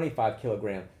is a 25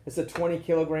 kilogram. It's a 20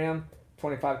 kilogram,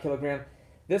 25 kilogram.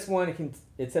 This one,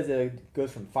 it says it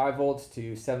goes from 5 volts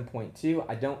to 7.2.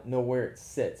 I don't know where it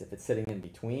sits, if it's sitting in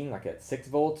between, like at 6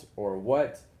 volts or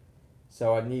what.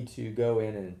 So I need to go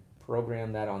in and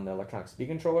program that on the electronic speed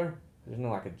controller. There's no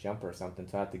like a jumper or something,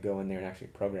 so I have to go in there and actually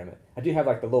program it. I do have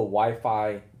like the little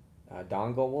Wi-Fi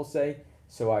dongle, we'll say,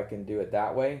 so I can do it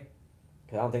that way.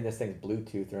 Because I don't think this thing's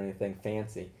Bluetooth or anything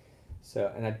fancy.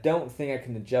 So, and I don't think I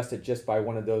can adjust it just by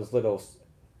one of those little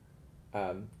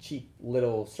cheap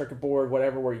little circuit board,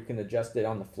 whatever, where you can adjust it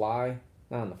on the fly.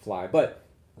 Not on the fly, but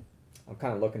I'm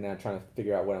kind of looking at it, trying to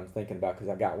figure out what I'm thinking about because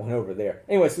I got one over there.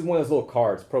 Anyway, this is one of those little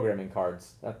cards, programming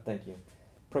cards. Thank you.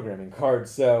 Programming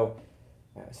cards. So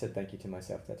I said thank you to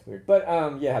myself. That's weird. But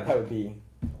yeah, that would be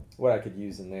what I could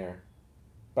use in there.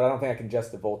 But I don't think I can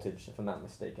adjust the voltage, if I'm not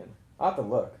mistaken. I'll have to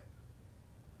look.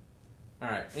 All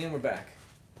right, and we're back.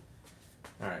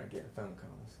 All right, getting phone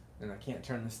calls. And I can't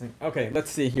turn this thing. Okay,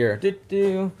 let's see here.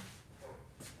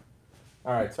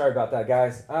 All right, sorry about that,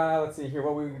 guys. Let's see here.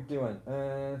 What were we doing?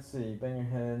 Let's see. Bang your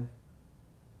head.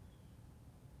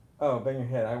 Oh, bang your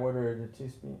head. I ordered a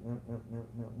 2-speed. No.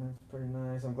 That's pretty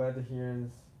nice. I'm glad to hear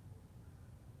this.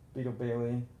 Beetle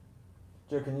Bailey.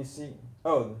 Joe, can you see?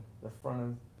 Oh, the front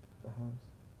of the house.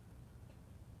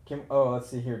 Let's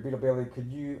see here. Beetle Bailey, could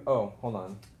you? Oh, hold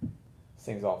on. This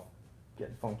thing's all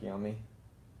getting funky on me.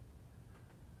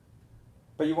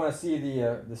 But you want to see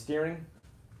the steering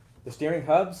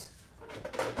hubs?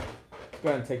 Go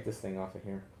ahead and take this thing off of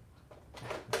here.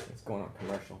 It's going on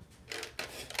commercial.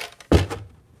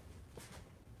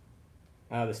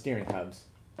 The steering hubs.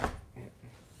 Let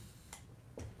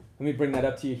me bring that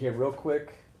up to you here real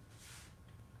quick.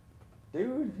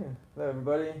 Dude, hello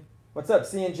everybody. What's up,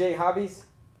 C&J Hobbies?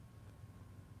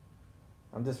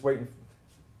 I'm just waiting.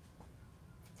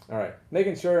 All right,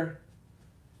 making sure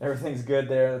everything's good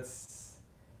there.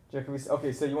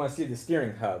 Okay, so you want to see the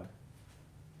steering hub.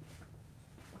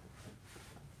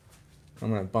 I'm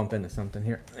going to bump into something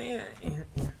here. I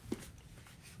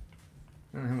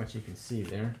don't know how much you can see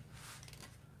there.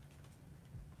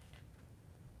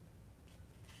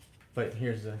 But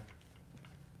here's the,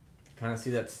 kind of see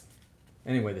that's,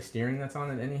 anyway, the steering that's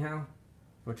on it anyhow.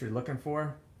 What you're looking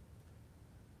for.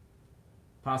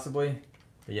 Possibly,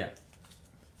 but yeah.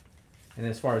 And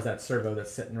as far as that servo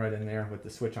that's sitting right in there with the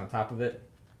switch on top of it.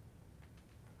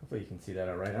 Hopefully you can see that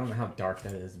all right. I don't know how dark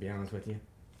that is, to be honest with you.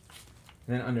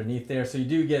 And then underneath there, so you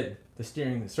do get the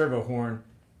servo horn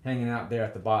hanging out there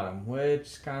at the bottom, which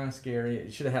is kind of scary.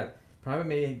 It should have had,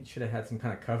 maybe should have had some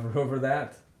kind of cover over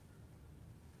that.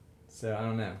 So I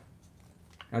don't know.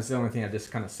 That's the only thing I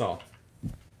just kind of saw.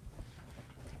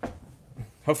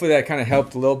 Hopefully that kind of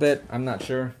helped a little bit. I'm not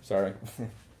sure. Sorry.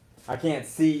 I can't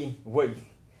see what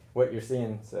you're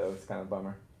seeing, so it's kind of a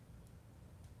bummer.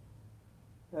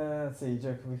 Let's see,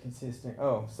 Joe, we can see a steering.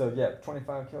 Oh, so yeah,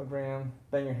 25 kilogram.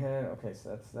 Bang your head. Okay, so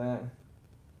that's that.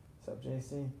 What's up,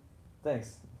 JC?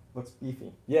 Thanks. Looks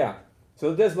beefy. Yeah.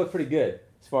 So it does look pretty good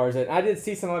as far as it. I did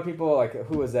see some other people, like,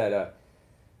 who was that?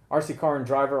 RC Car and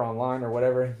Driver Online or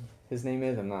whatever his name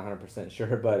is. I'm not 100%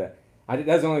 sure, but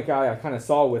that's the only guy I kind of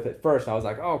saw with it first. I was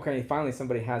like, oh, okay, finally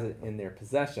somebody has it in their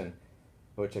possession,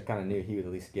 which I kind of knew he would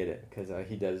at least get it because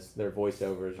he does their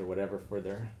voiceovers or whatever for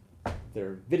their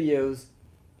videos.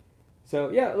 So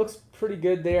yeah, it looks pretty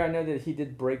good there. I know that he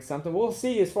did break something. We'll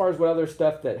see as far as what other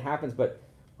stuff that happens, but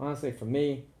honestly, for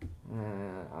me,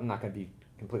 I'm not going to be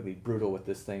completely brutal with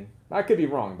this thing. I could be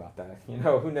wrong about that. You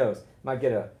know, who knows? Might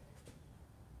get a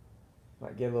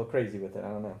little crazy with it. I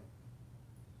don't know.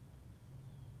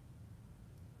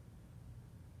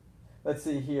 Let's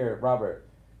see here, Robert.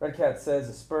 Redcat says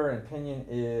the spur and pinion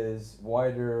is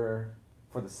wider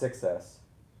for the 6S.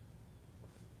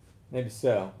 Maybe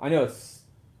so. I know it's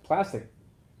plastic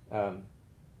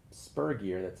spur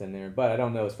gear that's in there, but I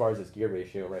don't know as far as its gear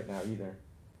ratio right now either.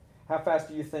 How fast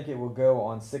do you think it will go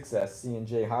on 6S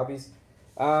C&J Hobbies?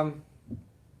 I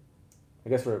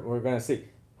guess we're going to see.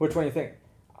 Which one do you think?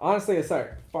 Honestly, as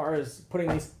far as putting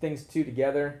these things two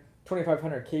together,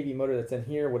 2500 kV motor that's in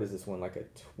here, what is this one, like a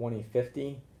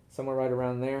 2050? Somewhere right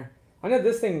around there. I know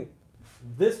this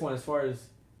one, as far as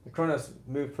the Kronos,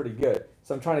 moved pretty good.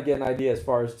 So I'm trying to get an idea as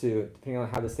far as to, depending on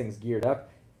how this thing's geared up.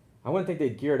 I wouldn't think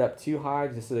they'd gear it up too high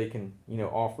just so they can,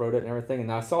 off-road it and everything.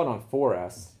 And I saw it on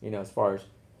 4S, as far as,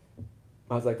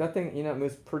 I was like, that thing, it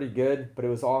moves pretty good, but it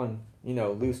was all in,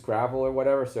 loose gravel or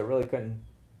whatever, so I really couldn't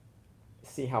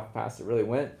see how fast it really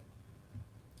went.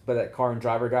 But that car and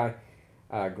driver guy,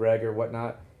 Greg or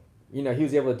whatnot, he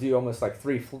was able to do almost like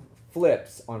 3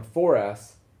 flips on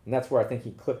 4S, and that's where I think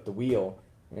he clipped the wheel,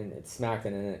 and it smacked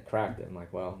it and then it cracked it. I'm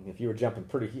like, well, if you were jumping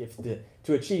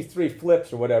to achieve 3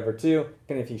 flips or whatever too,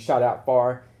 and if he shot out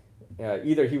far,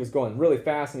 either he was going really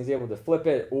fast and he's able to flip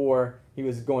it, or he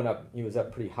was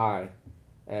up pretty high,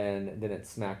 and then it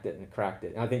smacked it and it cracked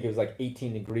it. And I think it was like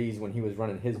 18 degrees when he was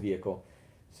running his vehicle.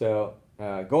 So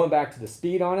going back to the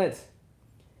speed on it,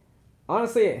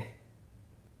 honestly,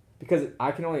 because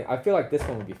I feel like this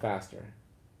one would be faster.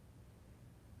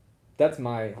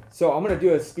 So I'm going to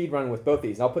do a speed run with both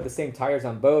these. I'll put the same tires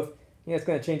on both. You know, it's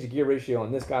going to change the gear ratio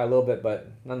on this guy a little bit, but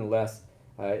nonetheless,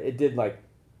 it did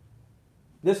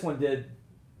this one did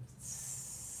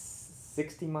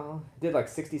 60 miles, did like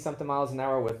 60 something miles an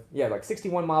hour with, like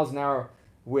 61 miles an hour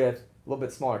with a little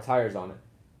bit smaller tires on it.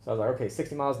 So I was like, okay,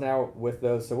 60 miles an hour with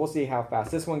those. So we'll see how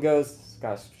fast this one goes. It's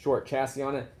got a short chassis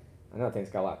on it. Another thing's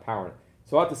got a lot of power in it.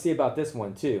 So we'll have to see about this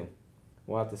one too.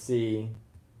 We'll have to see.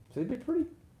 So it'd be pretty.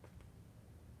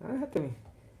 I have to.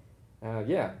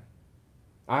 Yeah.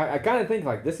 I kind of think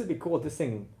like this would be cool if this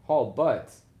thing hauled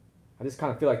butts. I just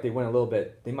kind of feel like they went a little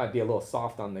bit. They might be a little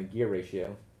soft on the gear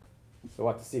ratio. So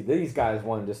we'll have to see. These guys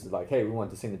wanted just like, hey, we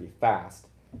want this thing to be fast.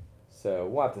 So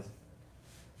we'll have to.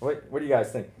 What do you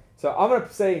guys think? So I'm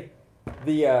gonna say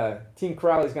the Team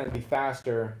Crowley is gonna be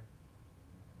faster,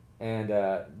 and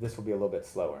this will be a little bit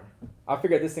slower. I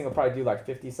figure this thing will probably do like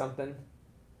 50 something.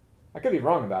 I could be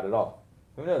wrong about it all.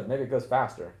 Who knows? Maybe it goes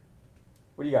faster.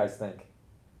 What do you guys think?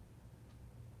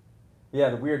 Yeah,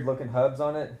 the weird looking hubs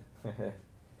on it.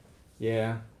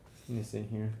 Yeah. Let me see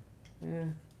here. Yeah.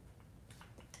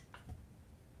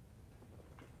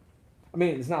 I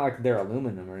mean, it's not like they're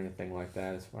aluminum or anything like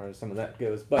that as far as some of that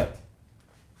goes, but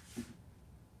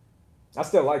I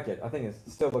still like it. I think it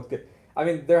still looks good. I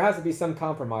mean, there has to be some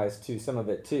compromise to some of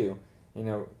it too. You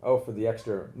know, for the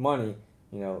extra money,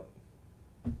 you know,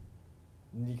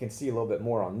 you can see a little bit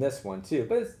more on this one too.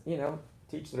 But it's, you know,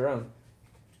 to each their own.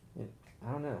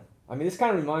 I don't know. I mean, this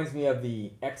kind of reminds me of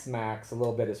the X-Max a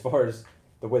little bit as far as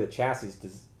the way the chassis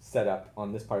is set up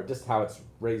on this part, just how it's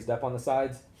raised up on the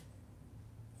sides.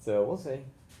 So we'll see.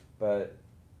 But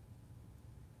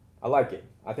I like it.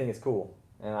 I think it's cool.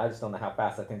 And I just don't know how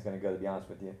fast that thing's going to go, to be honest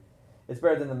with you. It's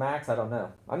better than the Max. I don't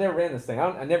know. I never ran this thing.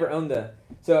 I never owned the...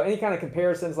 So any kind of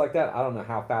comparisons like that, I don't know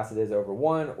how fast it is over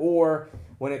one, or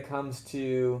when it comes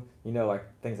to, you know, like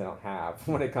things I don't have.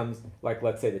 When it comes, like,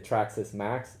 let's say the Traxxas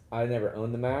Max. I never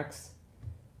owned the Max.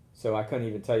 So I couldn't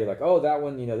even tell you, like, oh, that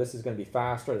one, you know, this is going to be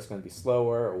faster, it's going to be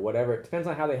slower, or whatever. It depends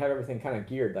on how they have everything kind of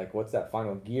geared. Like, what's that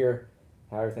final gear?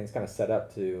 How everything's kind of set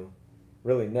up to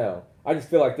really know. I just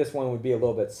feel like this one would be a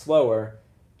little bit slower,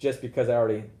 just because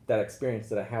that experience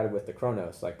that I had with the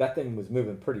Kronos. Like, that thing was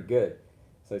moving pretty good.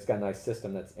 So it's got a nice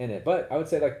system that's in it. But I would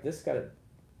say, like, this got a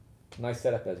nice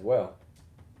setup as well.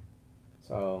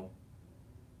 So,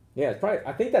 yeah, it's probably,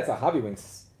 I think that's a Hobbywing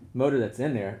motor that's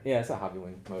in there. Yeah, it's a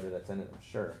Hobbywing motor that's in it, I'm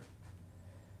sure.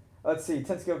 Let's see,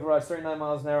 10 scale garage, 39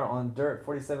 miles an hour on dirt,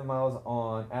 47 miles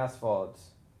on asphalt.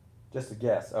 Just a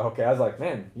guess. Okay, I was like,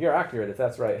 man, you're accurate if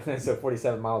that's right. So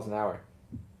 47 miles an hour.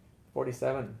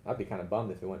 47? I'd be kind of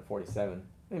bummed if it went 47.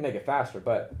 Let me make it faster,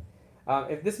 but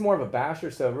if this is more of a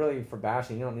basher, so really for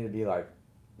bashing, you don't need to be like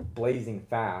blazing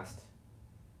fast,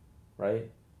 right?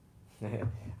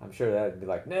 I'm sure that would be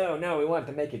like, no, we want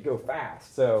to make it go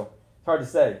fast. So it's hard to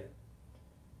say.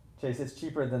 Chase, it's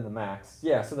cheaper than the Max.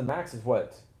 Yeah, so the Max is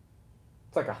what?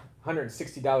 It's like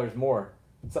 $160 more.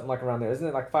 Something like around there. Isn't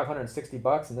it like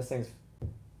 $560? And this thing's,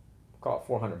 call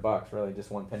it $400, really, just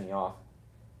 1 penny off.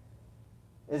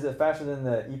 Is it faster than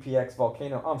the EPX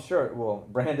Volcano? I'm sure it will.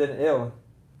 Brandon,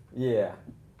 yeah.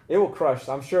 It will crush.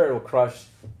 I'm sure it will crush.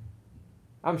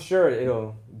 I'm sure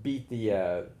it'll beat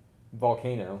the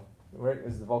Volcano. Where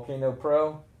is the Volcano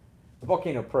Pro? The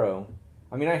Volcano Pro.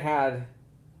 I mean,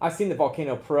 I've seen the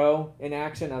Volcano Pro in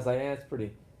action. I was like, it's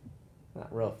pretty,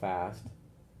 not real fast.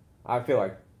 I feel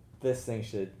like this thing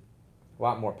should a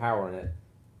lot more power in it.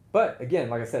 But again,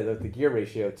 like I said, the gear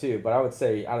ratio too. But I would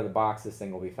say out of the box, this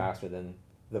thing will be faster than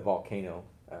the Volcano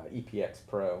EPX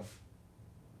Pro.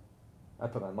 I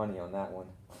put my money on that one.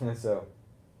 So,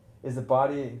 is the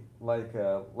body like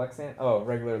Lexan? Oh,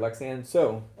 regular Lexan.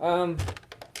 So,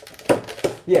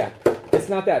 yeah, it's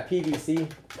not that PVC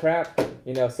crap,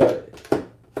 you know. So,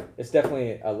 it's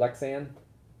definitely a Lexan.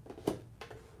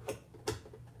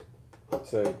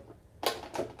 So,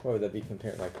 what would that be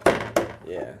compared? Like,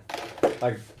 yeah,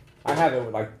 like I have it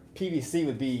with like PVC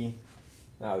would be.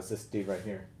 No, it's this dude right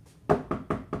here.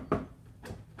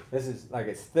 This is like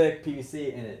it's thick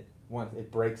PVC and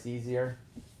it breaks easier.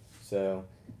 So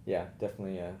yeah,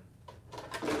 definitely.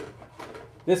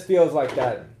 This feels like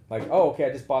that. Like, oh, okay,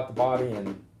 I just bought the body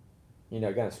and you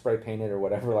know, gonna spray paint it or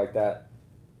whatever like that.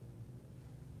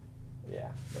 Yeah,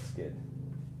 that's good.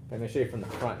 I'm gonna show you from the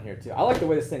front here too. I like the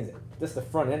way this thing's, this the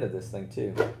front end of this thing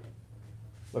too.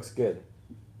 Looks good.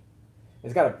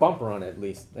 It's got a bumper on it at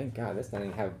least. Thank God this doesn't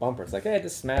even have a bumper. It's like, hey,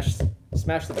 just smash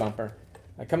the bumper.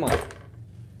 Like, come on.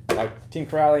 Like Team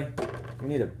Corrali, we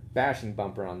need a bashing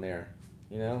bumper on there.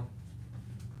 You know?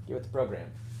 Give it the program.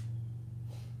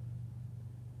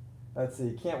 Let's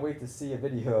see. Can't wait to see a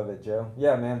video of it, Joe.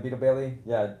 Yeah, man. Beetle Bailey.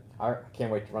 Yeah, I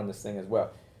can't wait to run this thing as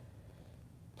well.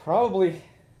 Probably,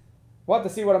 we'll have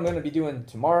to see what I'm going to be doing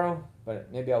tomorrow,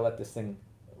 but maybe I'll let this thing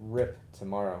rip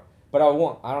tomorrow. But I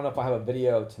won't. I don't know if I'll have a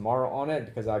video tomorrow on it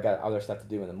because I got other stuff to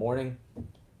do in the morning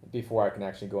before I can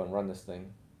actually go and run this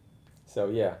thing. So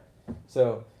yeah.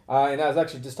 So and I was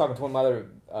actually just talking to one of my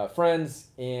other friends,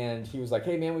 and he was like,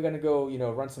 "Hey man, we're gonna go, you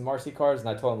know, run some RC cars." And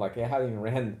I told him like, "Hey, I haven't even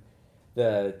ran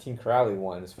the Team Corrali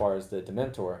one as far as the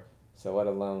Dementor, so let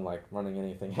alone like running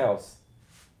anything else."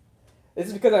 This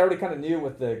is because I already kind of knew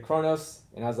with the Chronos,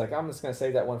 and I was like, I'm just going to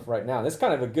save that one for right now. And it's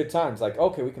kind of a good time. It's like,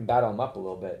 okay, we can battle them up a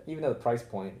little bit. Even though the price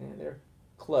point, they're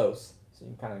close, so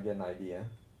you can kind of get an idea.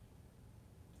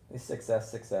 It's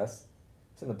 6S.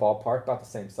 It's in the ballpark, about the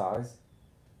same size.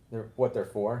 They're what they're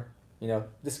for. You know,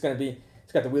 this is going to be,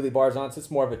 it's got the wheelie bars on it, so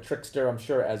it's more of a trickster, I'm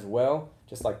sure, as well.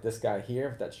 Just like this guy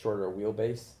here, with that shorter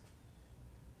wheelbase.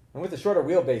 And with the shorter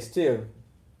wheelbase, too,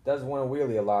 it does want to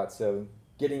wheelie a lot, so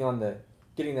getting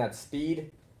that speed,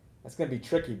 that's going to be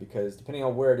tricky because depending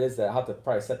on where it is, I'll have to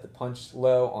probably set the punch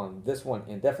low on this one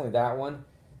and definitely that one,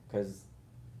 because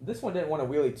this one didn't want to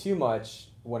wheelie too much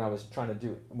when I was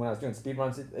doing speed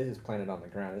runs. It just planted on the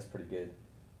ground. It's pretty good.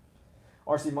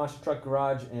 RC Monster Truck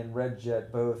Garage and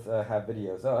Redcat both have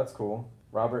videos. Oh, that's cool.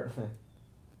 Robert.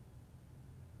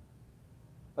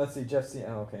 Let's see, Jeff C.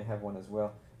 Oh, okay, have one as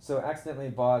well. So accidentally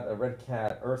bought a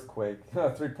Redcat Earthquake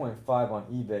 3.5 on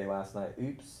eBay last night.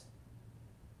 Oops.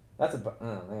 That's a,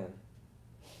 oh man.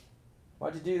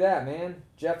 Why'd you do that, man?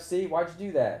 Jeff C, why'd you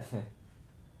do that?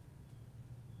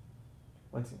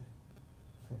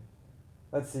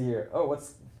 Let's see here. Oh,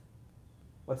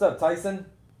 what's up, Tyson?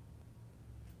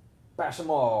 Bash them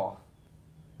all.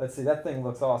 Let's see, that thing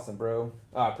looks awesome, bro.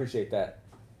 Oh, I appreciate that.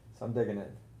 So I'm digging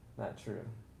it. Not true.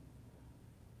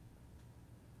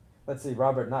 Let's see,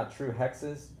 Robert, not true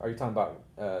hexes. Are you talking about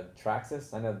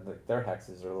Traxxas? I know their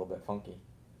hexes are a little bit funky.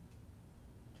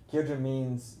 Kaiju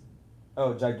means,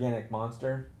 oh, gigantic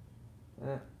monster.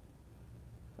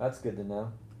 That's good to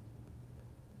know.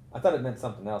 I thought it meant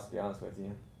something else, to be honest with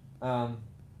you.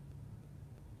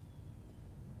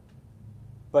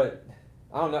 But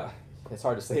I don't know. It's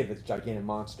hard to say if it's gigantic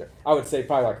monster. I would say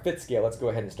probably like fifth scale. Let's go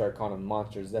ahead and start calling them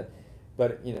monsters then.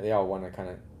 But you know, they all want to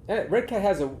kind of. Redcat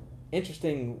has a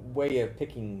interesting way of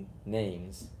picking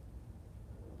names.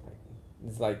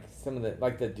 It's like some of the,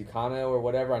 like the Ducano or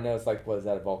whatever. I know it's like, what is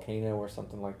that, a volcano or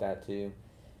something like that too.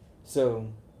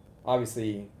 So,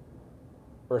 obviously,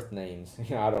 Earth names.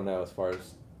 You know, I don't know as far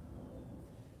as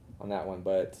on that one,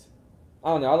 but I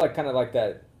don't know. I like kind of like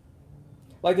that,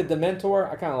 like the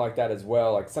Dementor. I kind of like that as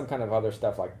well. Like some kind of other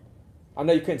stuff. Like I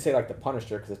know you couldn't say like the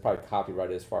Punisher because it's probably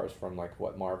copyrighted as far as from like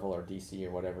what Marvel or DC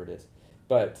or whatever it is.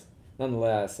 But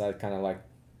nonetheless, I kind of like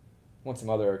want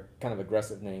some other kind of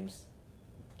aggressive names.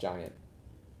 Giant.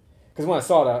 Because when I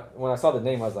saw the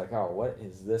name, I was like, oh, what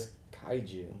is this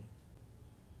Kaiju?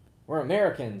 We're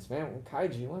Americans, man.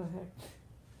 Kaiju, what the heck?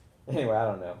 Anyway, I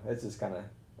don't know. It's just kind of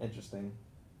interesting.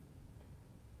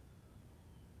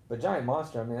 But giant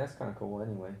monster, I mean, that's kind of cool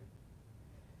anyway.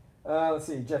 Let's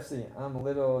see, Jeff C. I'm a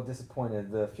little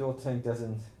disappointed. The fuel tank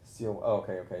doesn't seal. Oh,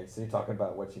 okay. So you're talking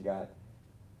about what you got.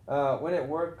 When it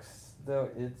works, though,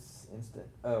 it's instant.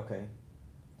 Oh, okay.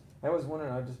 I was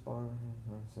wondering, I just bought.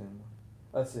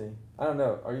 Let's see. I don't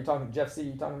know. Are you talking, Jeff C?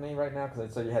 You talking to me right now? Because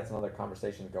I saw you had some other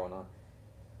conversations going on.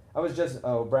 I was just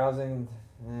browsing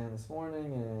this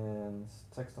morning and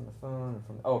text on the phone and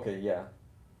from. Oh, okay, yeah.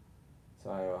 So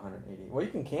I owe 180. Well, you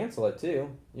can cancel it too.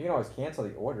 You can always cancel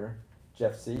the order,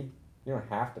 Jeff C. You don't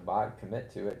have to buy it.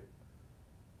 Commit to it.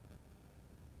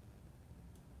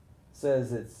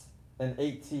 Says it's an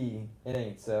 8T. It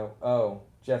ain't so. Oh,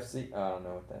 Jeff C. Oh, I don't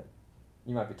know what that.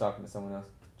 You might be talking to someone else.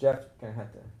 Jeff, gonna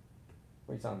have to.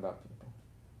 What are you talking about, people?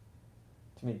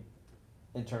 To me,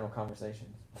 internal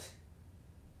conversations.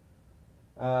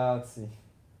 Let's see.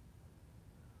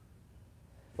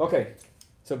 Okay,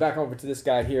 so back over to this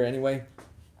guy here anyway.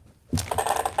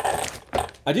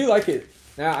 I do like it.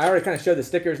 Now, I already kind of showed the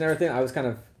stickers and everything. I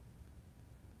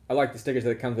like the stickers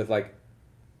that it comes with, like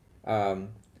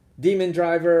Demon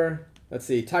Driver. Let's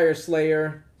see, Tire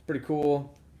Slayer. It's pretty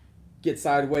cool. Get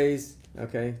Sideways.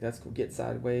 Okay, that's cool. Get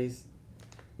Sideways.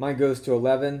 Mine goes to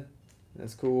 11.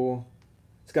 That's cool.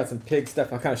 It's got some pig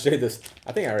stuff. I'll kind of show you this.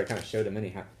 I think I already kind of showed them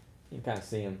anyhow. You can kind of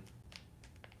see them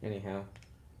anyhow.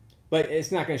 But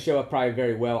it's not going to show up probably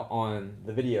very well on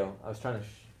the video. I was trying to...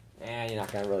 you're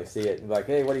not going to really see it. Like,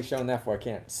 hey, what are you showing that for? I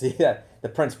can't see that. The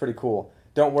print's pretty cool.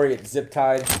 Don't worry, it's zip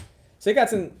tied. So you got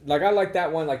some... Like, I like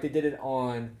that one. Like, they did it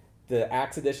on the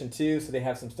Axe Edition too. So they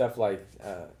have some stuff like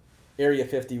Area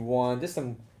 51. Just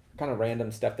some kind of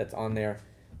random stuff that's on there.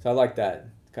 So I like that.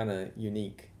 It's kind of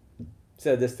unique.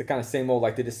 So this the kind of same old,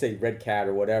 like they just say Redcat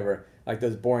or whatever. Like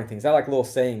those boring things. I like little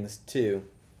sayings too.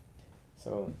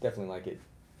 So definitely like it.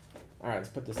 All right, let's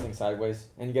put this thing sideways.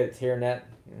 And you get its hair net.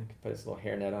 You can put this little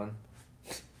hair net on.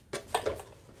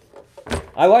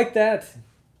 I like that,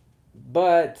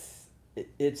 but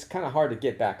it's kind of hard to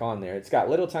get back on there. It's got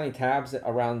little tiny tabs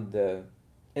around the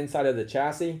inside of the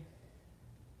chassis,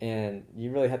 and you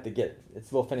really have to get,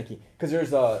 it's a little finicky. Because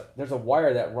there's a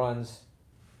wire that runs,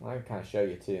 well, I can kind of show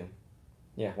you too.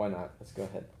 Yeah, why not? Let's go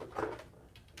ahead.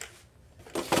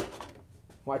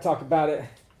 Why talk about it?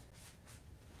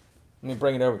 Let me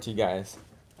bring it over to you guys.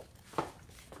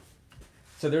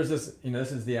 So there's this,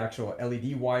 this is the actual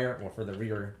LED wire for the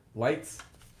rear lights.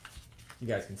 You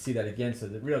guys can see that again. So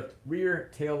the rear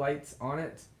tail lights on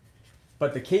it,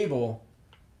 but the cable,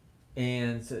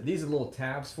 and so these are little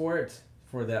tabs for it,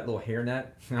 for that little hairnet.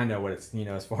 I know what it's,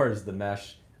 as far as the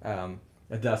mesh,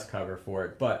 a dust cover for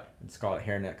it, but it's called a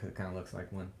hairnet because it kind of looks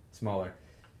like one smaller.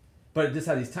 But it just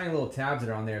has these tiny little tabs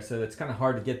that are on there, so it's kind of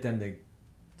hard to get them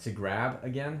to grab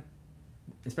again.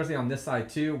 Especially on this side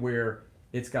too, where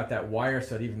it's got that wire,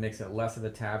 so it even makes it less of a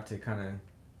tab to kind of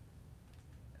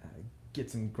get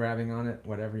some grabbing on it,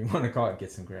 whatever you want to call it.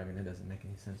 Get some grabbing, that doesn't make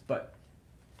any sense. But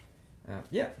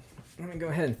yeah, let me go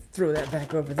ahead and throw that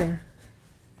back over there.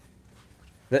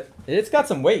 It's got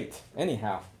some weight,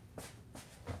 anyhow.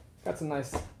 It's got some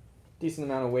nice, decent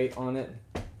amount of weight on it.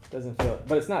 Doesn't feel it,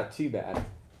 but it's not too bad.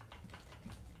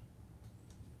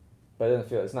 But it doesn't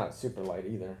feel, it's not super light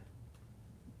either.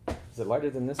 Is it lighter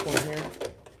than this one here?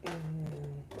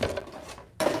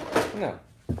 No.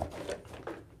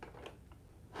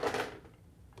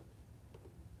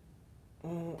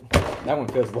 That one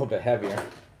feels a little bit heavier.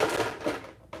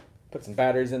 Put some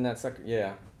batteries in that sucker.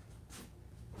 Yeah.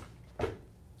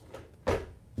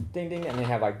 Ding ding, and they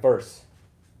have like bursts.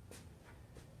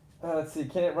 Let's see,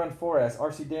 can it run 4S?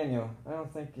 RC Daniel, I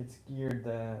don't think it's geared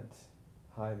that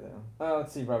high though.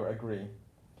 Let's see, Robert, agree.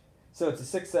 So it's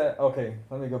a 6S. Okay,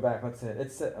 let me go back. Let's see.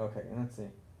 Okay, let's see.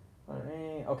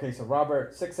 Okay, so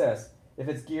Robert, 6S. If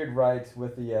it's geared right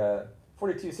with the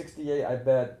 4268, I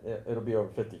bet it'll be over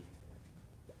 50.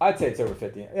 I'd say it's over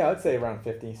 50. Yeah, I'd say around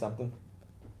 50 something.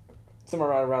 Somewhere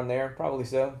right around there, probably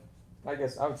so. I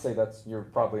guess I would say you're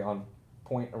probably on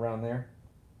point around there.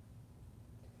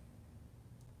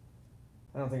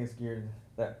 I don't think it's geared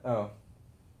that. Oh.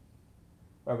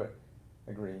 Robert,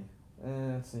 agree.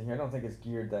 Let's see here. I don't think it's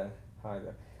geared that high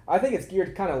though. I think it's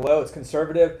geared kind of low. It's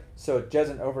conservative, so it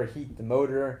doesn't overheat the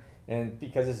motor. And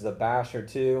because this is a basher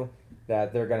too,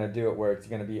 that they're going to do it where it's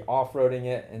going to be off-roading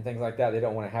it and things like that. They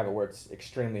don't want to have it where it's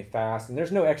extremely fast. And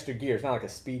there's no extra gear. It's not like a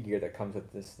speed gear that comes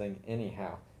with this thing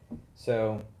anyhow.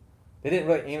 So they didn't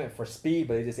really aim it for speed,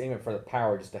 but they just aim it for the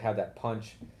power, just to have that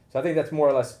punch. So I think that's more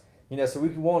or less, so we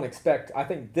won't expect. I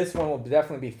think this one will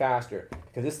definitely be faster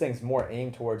because this thing's more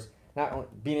aimed towards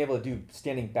not being able to do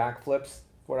standing backflips,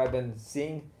 what I've been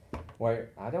seeing.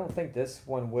 Where I don't think this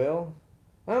one will.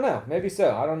 I don't know. Maybe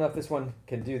so. I don't know if this one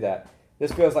can do that.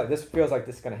 This feels like this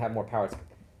is going to have more power.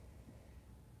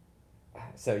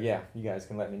 So yeah, you guys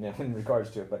can let me know in regards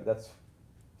to it. But I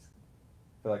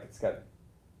feel like it's got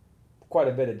quite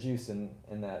a bit of juice in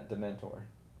that Dementor.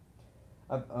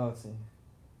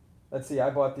 Let's see.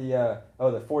 I bought the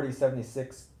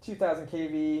 4076 2000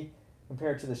 kV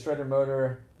compared to the shredder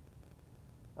motor.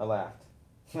 I laughed.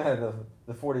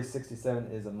 The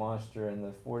 4067 is a monster, and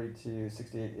the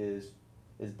 4268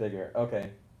 is bigger. Okay.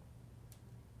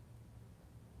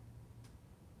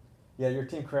 Yeah, your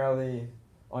Team Crowley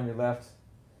on your left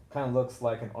kind of looks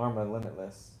like an Arma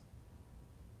Limitless.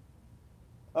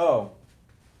 Oh.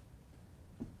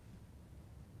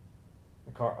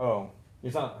 The car. Oh,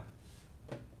 you're talking.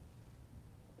 I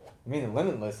mean, the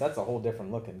Limitless. That's a whole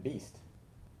different looking beast.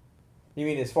 You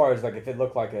mean as far as like if it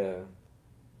looked like a.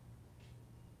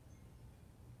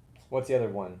 What's the other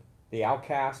one? The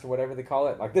Outcast or whatever they call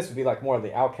it. Like this would be like more of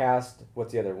the Outcast.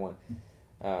 What's the other one?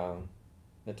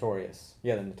 Notorious.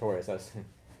 Yeah, the Notorious.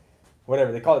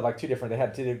 Whatever they call it, like two different. They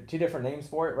had two different names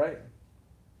for it, right?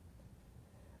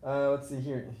 Let's see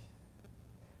here.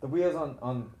 The wheels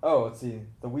on. Oh, let's see.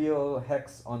 The wheel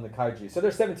hex on the Kaiju. So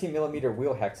there's 17mm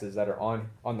wheel hexes that are on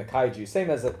the Kaiju. Same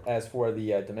as for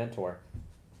the Dementor.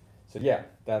 So yeah,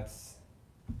 that's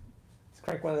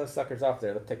Let's crank one of those suckers off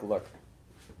there. Let's take a look.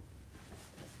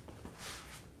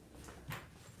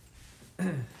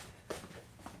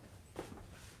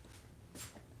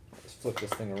 Just flip this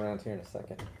thing around here in a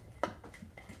second.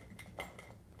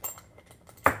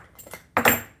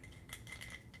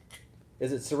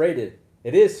 Is it serrated?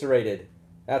 It is serrated.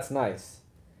 That's nice.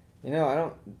 You know, I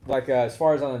don't like as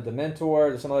far as on a Dementor.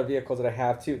 There's some other vehicles that I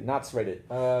have too, not serrated.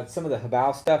 Some of the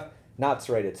Habao stuff, not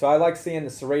serrated. So I like seeing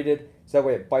the serrated, so that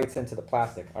way it bites into the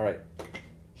plastic. All right,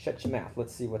 shut your mouth.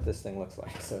 Let's see what this thing looks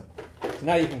like. So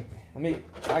now you can. Let me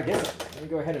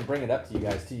go ahead and bring it up to you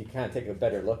guys so you kind of take a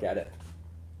better look at it.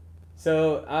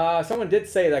 So someone did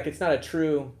say like it's not a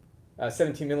true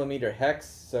 17 millimeter hex.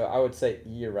 So I would say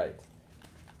you're right.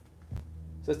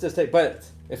 So let's just take. But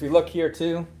if we look here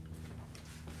too.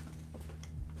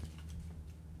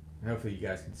 Hopefully you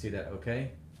guys can see that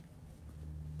okay.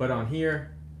 But on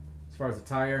here, as far as the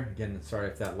tire, again, sorry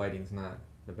if that lighting's not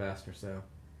the best or so.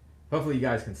 Hopefully you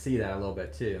guys can see that a little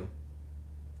bit too.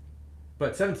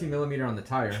 But 17 millimeter on the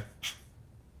tire.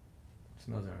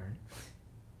 Smells alright.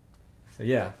 So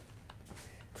yeah,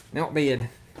 not bad.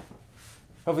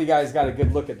 Hopefully you guys got a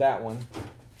good look at that one.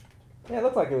 Yeah, it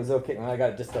looked like it was okay. When I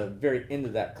got just the very end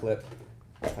of that clip,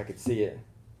 I could see it.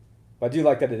 But I do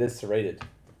like that it is serrated.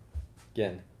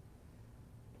 Again.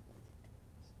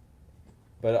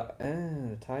 But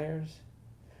the tires.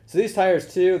 So these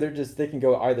tires too, they can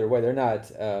go either way. They're not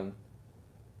what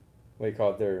do you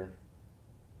call it?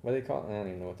 What do they call it? I don't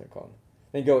even know what they're called.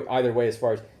 They go either way as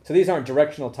far as. So these aren't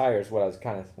directional tires. What I was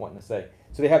kind of wanting to say.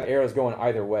 So they have arrows going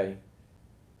either way.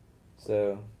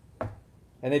 So,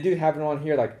 and they do have it on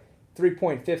here like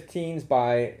 3.15s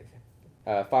by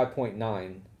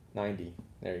 5.990.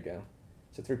 There you go.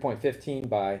 So 3.15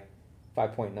 by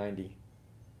 5.90.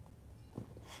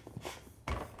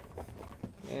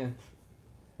 Yeah,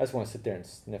 I just want to sit there and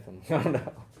sniff them. I don't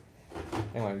know.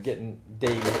 Anyway, I'm getting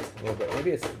dazed a little bit.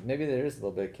 Maybe there is a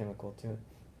little bit of chemical to it.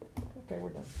 Okay, we're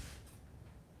done.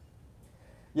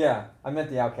 Yeah, I meant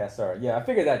the Outcast. Sorry. Yeah, I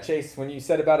figured that, Chase. When you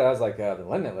said about it, I was like, the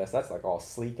Limitless. That's like all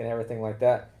sleek and everything like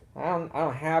that. I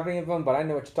don't have any of them, but I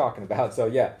know what you're talking about. So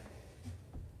yeah,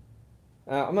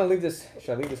 I'm gonna leave this.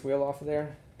 Should I leave this wheel off of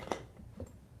there?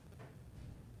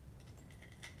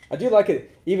 I do like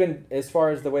it, even as far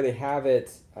as the way they have it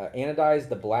anodized,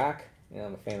 the black. Yeah,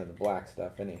 I'm a fan of the black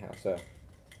stuff anyhow, so.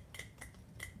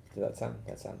 Did that sound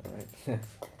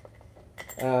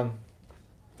right?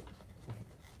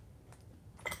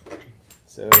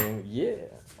 So, yeah.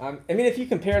 I mean, if you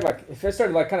compare, like, if I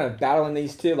started, like, kind of battling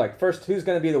these two, like, first, who's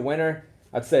going to be the winner?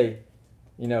 I'd say,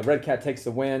 you know, Redcat takes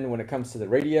the win when it comes to the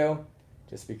radio,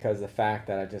 just because of the fact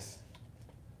that I just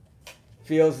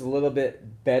feels a little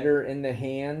bit better in the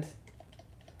hand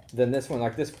than this one.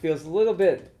 Like this feels a little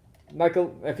bit like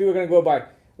if you were going to go by a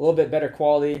little bit better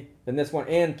quality than this one.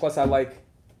 And plus I like,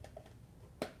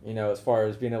 you know, as far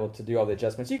as being able to do all the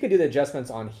adjustments. You can do the adjustments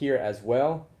on here as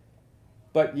well,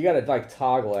 but you got to like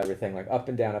toggle everything like up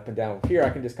and down, up and down. Here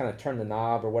I can just kind of turn the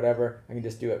knob or whatever. I can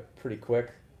just do it pretty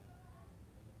quick.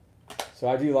 So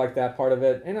I do like that part of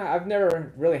it. And I've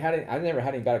never had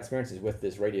any bad experiences with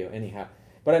this radio anyhow.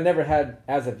 But I never had,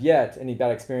 as of yet, any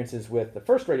bad experiences with the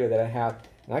first radio that I have.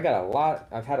 And I've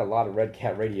had a lot of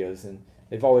Redcat radios, and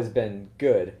they've always been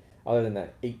good, other than the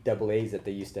 8AAs that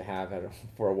they used to have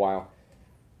for a while.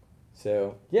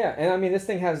 So, yeah, and I mean, this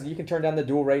thing has, you can turn down the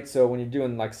dual rate, so when you're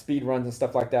doing like speed runs and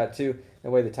stuff like that too,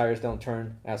 that way the tires don't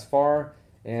turn as far.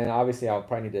 And obviously I'll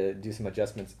probably need to do some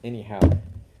adjustments anyhow.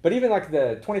 But even like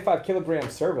the 25 kilogram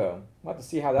servo, I'll have to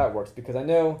see how that works, because I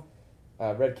know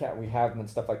Redcat, we have them and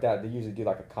stuff like that. They usually do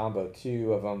like a combo,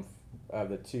 two of them, a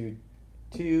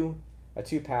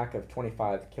 2-pack of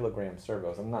 25 kilogram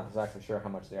servos. I'm not exactly sure how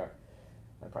much they are.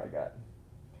 I probably got.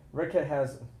 Redcat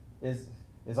is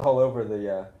all over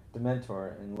the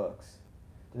Dementor in looks.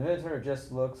 The Dementor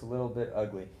just looks a little bit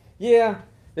ugly. Yeah,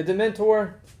 the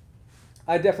Dementor.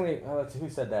 I definitely. Let's see, who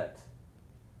said that?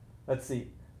 Let's see.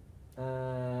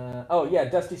 Oh yeah,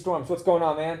 Dusty Storms. What's going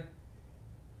on, man?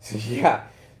 Yeah.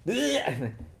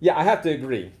 Yeah, I have to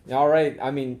agree. All right.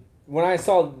 I mean, when I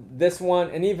saw this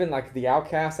one, and even like the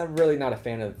Outcast, I'm really not a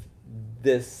fan of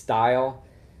this style.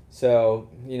 So,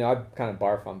 you know, I kind of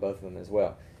barf on both of them as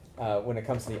well. When it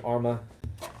comes to the Arma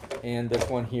and this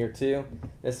one here too,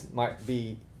 this might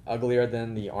be uglier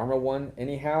than the Arma one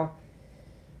anyhow.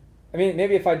 I mean,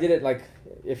 maybe if I did it like,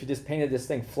 if you just painted this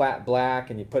thing flat black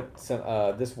and you put some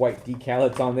this white decal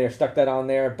that's on there, stuck that on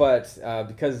there, but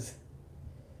because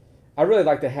I really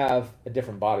like to have a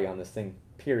different body on this thing,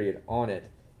 period, on it,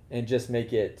 and just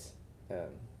make it, I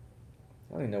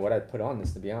don't even know what I'd put on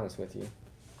this, to be honest with you.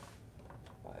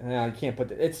 No, you can't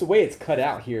put it's the way it's cut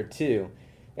out here too.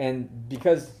 And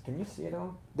because, can you see it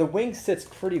all? The wing sits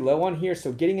pretty low on here,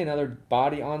 so getting another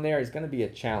body on there is going to be a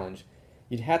challenge.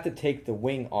 You'd have to take the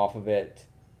wing off of it,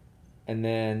 and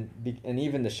then, and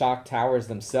even the shock towers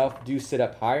themselves do sit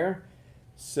up higher.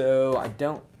 So I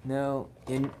don't know,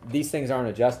 these things aren't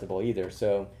adjustable either,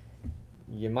 so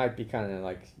you might be kind of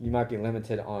like, you might be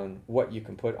limited on what you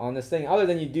can put on this thing, other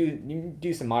than you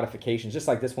do some modifications, just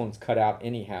like this one's cut out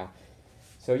anyhow.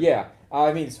 So yeah,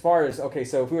 I mean, as far as, okay,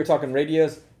 so if we were talking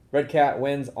radios, Redcat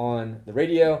wins on the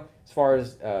radio. As far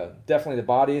as definitely the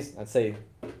bodies, I'd say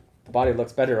the body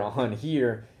looks better on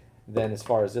here than as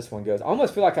far as this one goes. I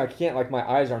almost feel like I can't, like my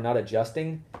eyes are not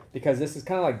adjusting because this is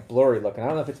kind of like blurry looking. I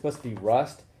don't know if it's supposed to be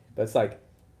rust, but it's like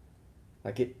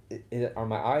are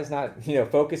my eyes not, you know,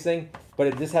 focusing?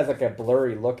 But this has like a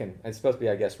blurry looking. It's supposed to be,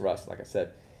 I guess, rust, like I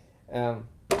said.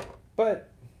 But,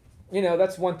 you know,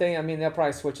 that's one thing. I mean, they'll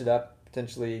probably switch it up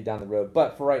potentially down the road.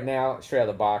 But for right now, straight out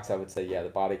of the box, I would say, yeah, the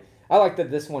body. I like that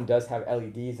this one does have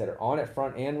LEDs that are on it,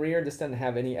 front and rear. This doesn't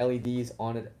have any LEDs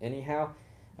on it anyhow.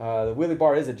 The wheelie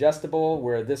bar is adjustable,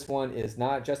 where this one is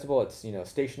not adjustable. It's, you know,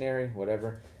 stationary,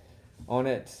 whatever, on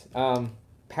it.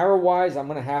 Power-wise, I'm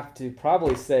going to have to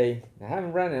probably say, I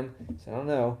haven't run him, so I don't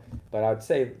know, but I would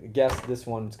say, guess this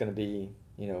one's going to be,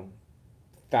 you know,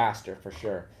 faster for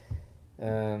sure.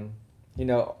 You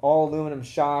know, all aluminum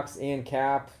shocks and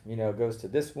cap, you know, goes to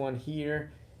this one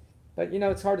here. But, you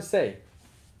know, it's hard to say.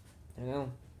 You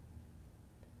know,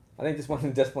 I think this one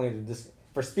definitely, just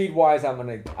for speed-wise, I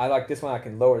like this one. I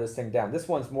can lower this thing down. This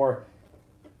one's more,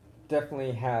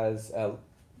 definitely has,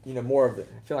 you know, more of the,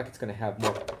 I feel like it's going to have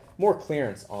more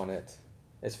clearance on it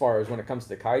as far as when it comes to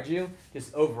the Kaiju.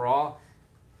 Just overall,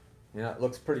 you know, it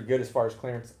looks pretty good as far as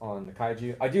clearance on the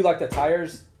Kaiju. I do like the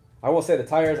tires. I will say the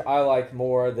tires I like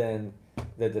more than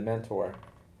the Dementor.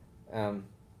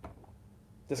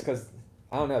 Just because,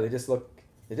 I don't know, they just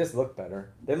look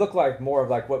better. They look like more of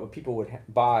like what people would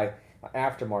buy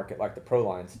aftermarket, like the Pro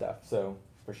Line stuff. So,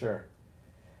 for sure.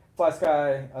 Fly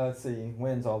Sky, let's see,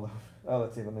 wins all the, oh,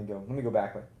 let's see, let me go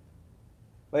back.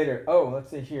 Later. Oh,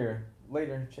 let's see here.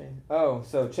 Later, Chase. Oh,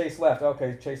 so Chase left.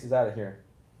 Okay, Chase is out of here.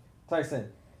 Tyson,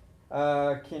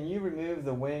 can you remove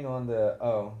the wing on the...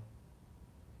 Oh.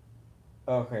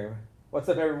 Okay. What's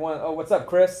up, everyone? Oh, what's up,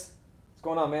 Chris? What's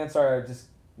going on, man? Sorry, I just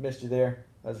missed you there.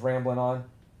 I was rambling on.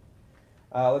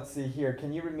 Let's see here.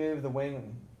 Can you remove the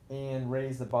wing and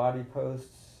raise the body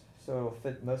posts so it'll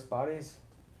fit most bodies?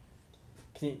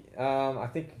 Can you, I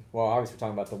think... Well, obviously we're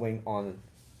talking about the wing on...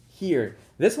 Here,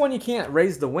 this one you can't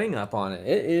raise the wing up on it.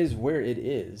 It is where it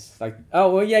is. Like, oh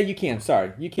well, yeah, you can.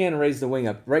 Sorry, you can raise the wing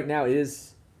up. Right now, it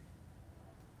is.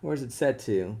 Where's it set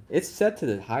to? It's set to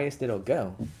the highest it'll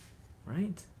go.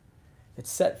 Right? It's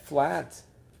set flat.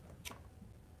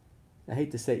 I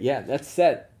hate to say, yeah, that's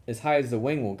set as high as the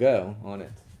wing will go on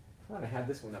it. I want to have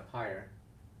this one up higher.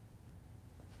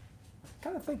 I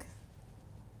kind of think.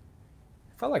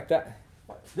 I felt like that.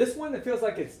 This one, it feels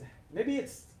like it's maybe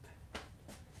it's.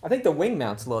 I think the wing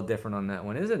mount's a little different on that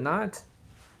one. Is it not?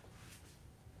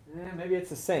 Yeah, maybe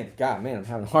it's the same. God, man, I'm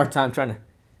having a hard time trying to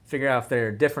figure out if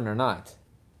they're different or not.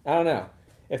 I don't know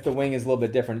if the wing is a little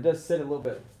bit different. It does sit a little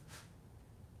bit.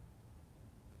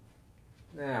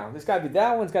 Now,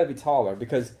 that one's got to be taller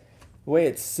because the way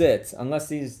it sits, unless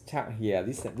these,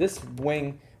 this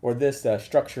wing or this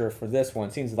structure for this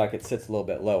one seems like it sits a little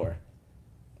bit lower.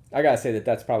 I got to say that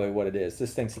that's probably what it is.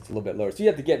 This thing sits a little bit lower. So you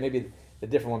have to get maybe the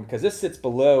different one because this sits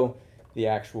below the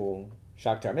actual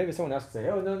shock tower. Maybe someone else could say,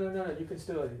 oh, no, you can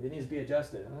still, it needs to be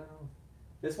adjusted. Oh.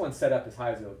 This one's set up as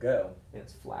high as it'll go, and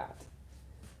it's flat.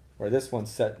 Or this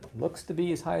one's set, looks to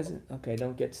be as high as it, okay,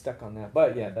 don't get stuck on that.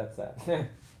 But yeah, that's that.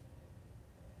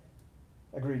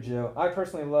 Agreed, Joe. I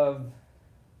personally love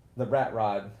the rat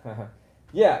rod.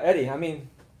 Yeah, Eddie, I mean,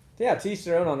 yeah, to each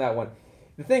their own on that one.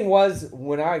 The thing was,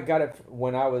 when I got it,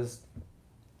 when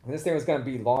this thing was going to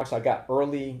be launched, I got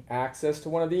early access to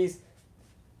one of these.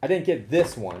 I didn't get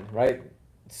this one, right?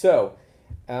 So,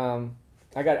 I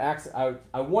got access.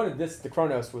 I wanted this. The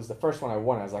Kronos was the first one I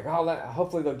wanted. I was like, oh,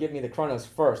 hopefully they'll give me the Kronos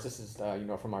first. This is, you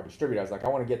know, from our distributor. I was like, I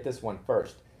want to get this one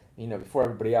first. You know, before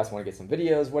everybody else. I want to get some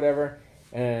videos, whatever.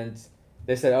 And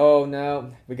they said, oh,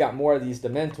 no, we got more of these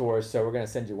Dementors, so we're going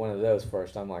to send you one of those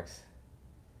first. I'm like,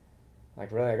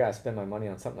 really, I got to spend my money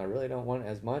on something I really don't want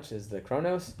as much as the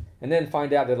Kronos? And then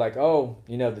find out they're like, oh,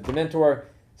 you know, the Dementor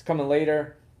is coming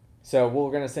later, so we're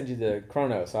going to send you the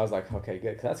Kronos. So I was like, okay,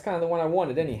 good, because that's kind of the one I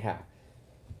wanted anyhow.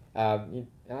 And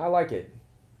I like it.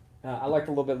 I like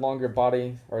the little bit longer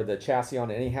body, or the chassis on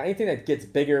it anyhow. Anything that gets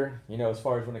bigger, you know, as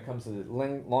far as when it comes to the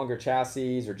longer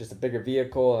chassis or just a bigger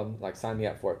vehicle, like, sign me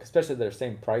up for it, especially they're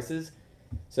same prices.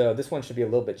 So this one should be a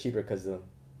little bit cheaper because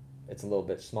it's a little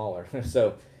bit smaller.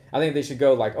 So I think they should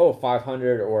go like, oh,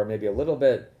 500 or maybe a little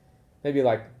bit, maybe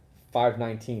like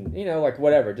 519. You know, like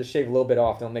whatever. Just shave a little bit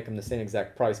off. Don't make them the same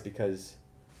exact price because,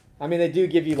 I mean, they do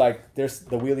give you like, there's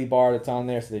the wheelie bar that's on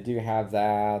there, so they do have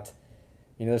that.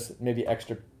 You know, there's maybe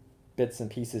extra bits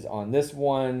and pieces on this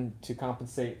one to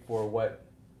compensate for what,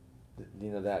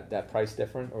 you know, that price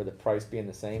different or the price being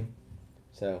the same.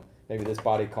 So maybe this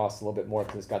body costs a little bit more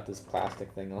because it's got this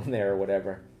plastic thing on there or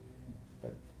whatever.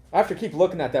 But I have to keep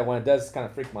looking at that one. It does kind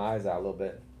of freak my eyes out a little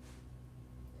bit.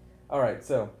 All right,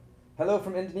 so hello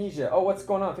from Indonesia. Oh, what's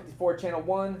going on? 54 channel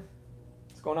 1.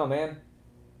 What's going on, man?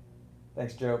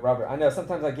 Thanks, Joe. Robert. I know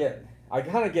sometimes I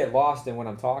kind of get lost in when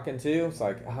I'm talking too. It's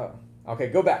like, oh, okay,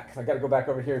 go back. I got to go back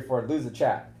over here before I lose the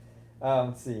chat.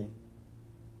 Let's see.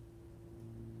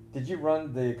 Did you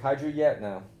run the Kaiju yet?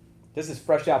 No. This is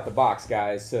fresh out the box,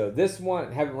 guys. So this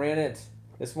one, haven't ran it.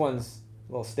 This one's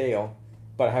a little stale,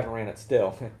 but I haven't ran it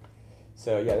still.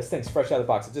 So yeah, this thing's fresh out of the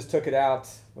box. I just took it out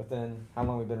within, how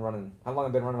long I've been running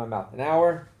my mouth? An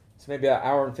hour? So maybe an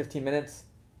hour and 15 minutes.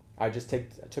 I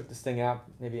took this thing out,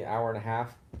 maybe an hour and a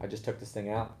half. I just took this thing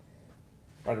out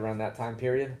right around that time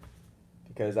period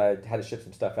because I had to ship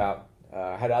some stuff out.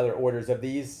 I had other orders of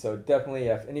these, so definitely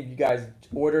if any of you guys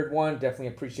ordered one, definitely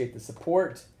appreciate the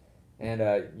support. And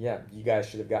yeah, you guys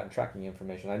should have gotten tracking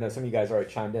information. I know some of you guys already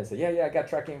chimed in and said, yeah, I got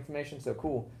tracking information, so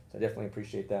cool. So I definitely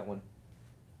appreciate that one.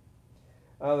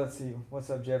 Let's see, what's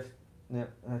up, Jeff? No,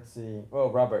 let's see. Oh,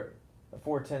 Robert, a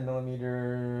 410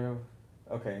 millimeter,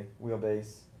 okay,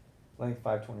 wheelbase, length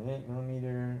 528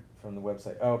 millimeter from the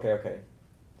website. Oh, okay.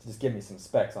 Just give me some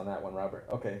specs on that one, Robert.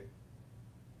 Okay,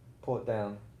 pull it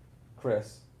down.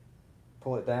 Chris,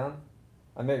 pull it down.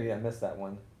 Maybe I missed that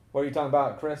one. What are you talking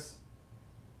about, Chris?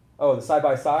 Oh, the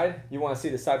side-by-side? You want to see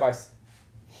the side-by-side?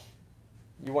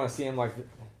 You want to see him like...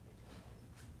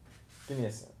 Give me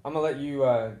a... I'm going to let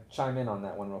you chime in on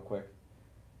that one real quick.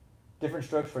 Different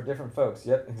strokes for different folks.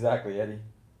 Yep, exactly, Eddie.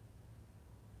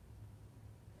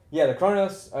 Yeah, the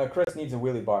Kronos, Chris needs a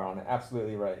wheelie bar on it.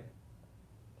 Absolutely right.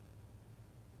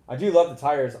 I do love the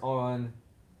tires on...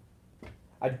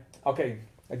 Okay,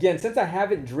 again, since I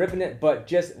haven't driven it, but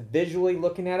just visually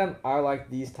looking at them, I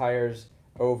like these tires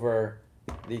over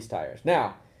these tires.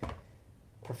 Now,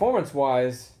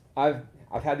 performance-wise, I've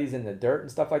had these in the dirt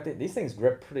and stuff like that. These things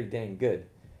grip pretty dang good.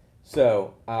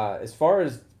 So, as far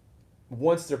as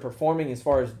once they're performing, as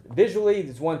far as visually,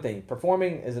 it's one thing.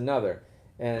 Performing is another.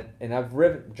 And I've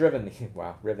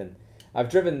I've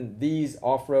driven these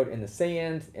off-road in the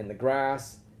sand, in the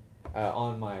grass,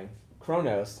 on my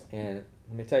Kronos, and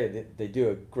let me tell you, they do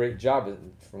a great job.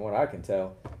 From what I can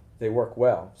tell, they work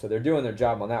well. So they're doing their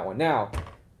job on that one. Now,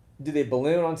 do they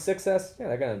balloon on 6S?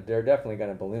 Yeah, they're definitely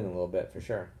gonna balloon a little bit for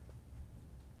sure.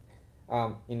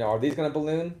 You know, are these gonna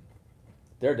balloon?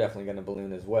 They're definitely gonna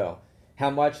balloon as well. How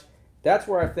much? That's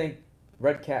where I think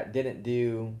Redcat didn't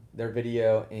do their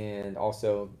video, and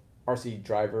also RC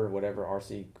Driver, whatever,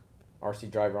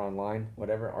 RC Driver Online,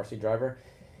 whatever, RC Driver.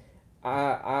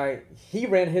 He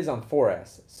ran his on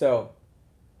 4S. So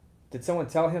did someone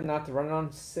tell him not to run it on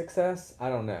 6S? I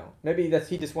don't know. Maybe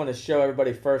he just wanted to show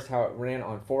everybody first how it ran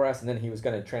on 4S, and then he was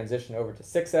going to transition over to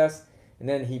 6S, and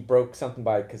then he broke something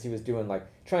because he was doing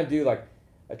trying to do like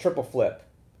a triple flip,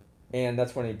 and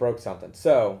that's when he broke something.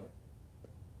 So,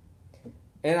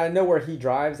 and I know where he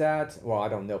drives at. Well, I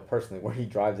don't know personally where he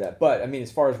drives at, but I mean,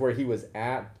 as far as where he was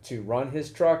at to run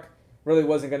his truck, really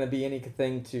wasn't going to be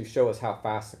anything to show us how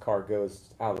fast the car goes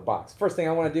out of the box. First thing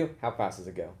I want to do, how fast does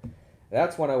it go?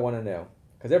 That's what I want to know.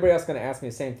 Because everybody else is going to ask me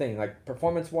the same thing. Like,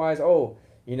 performance-wise, oh,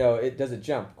 you know, does it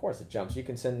jump? Of course it jumps. You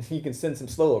can send some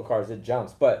slow little cars, it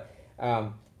jumps. But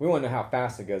we want to know how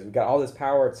fast it goes. We've got all this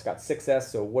power. It's got 6S,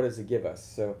 so what does it give us?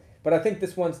 So, but I think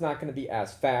this one's not going to be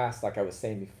as fast, like I was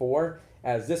saying before,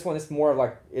 as this one. It's more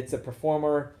like it's a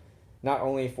performer, not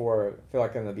only for, I feel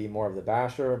like I'm going to be more of the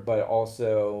basher, but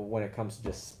also when it comes to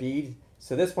just speed.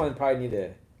 So this one probably need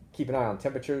to keep an eye on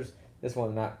temperatures. This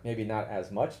one maybe not as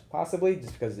much, possibly,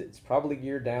 just because it's probably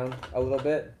geared down a little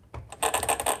bit.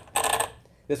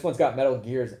 This one's got metal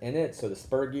gears in it, so the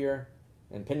spur gear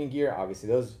and pinion gear, obviously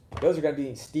those are going to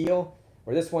be steel,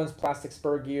 where this one's plastic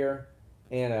spur gear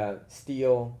and a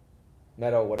steel,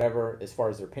 metal, whatever, as far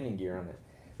as their pinion gear on it.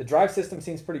 The drive system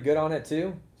seems pretty good on it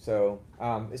too. So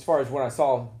as far as when I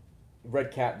saw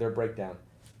Redcat, their breakdown.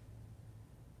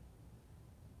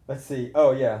 Let's see.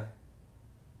 Oh yeah.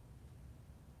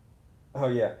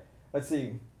 Let's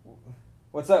see.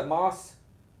 What's up, Moss?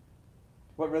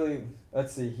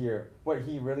 Let's see here. What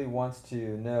he really wants to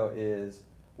know is,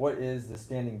 what is the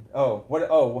standing, what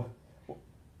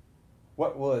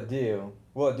will it do?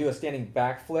 Will it do a standing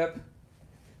backflip?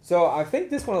 So I think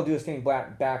this one will do a standing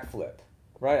backflip,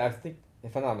 right? I think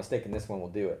if I'm not mistaken, this one will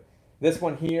do it. This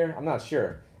one here, I'm not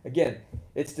sure. Again,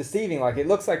 it's deceiving. Like, it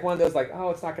looks like one of those, like,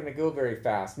 oh, it's not going to go very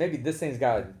fast. Maybe this thing's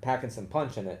got packing some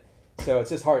punch in it. So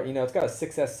it's just hard. You know, it's got a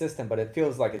 6S system, but it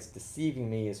feels like it's deceiving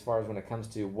me as far as when it comes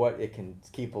to what it can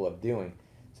capable of doing.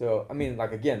 So, I mean,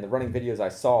 like, again, the running videos I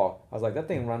saw, I was like, that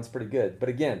thing runs pretty good. But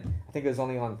again, I think it was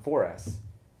only on 4S.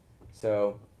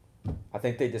 So I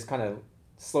think they just kind of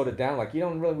slowed it down. Like, we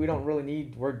don't really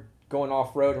need, we're going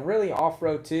off-road. And really,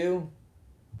 off-road too,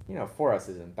 you know, 4S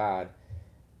isn't bad.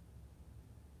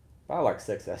 I like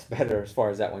 6S better as far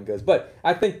as that one goes. But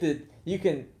I think that you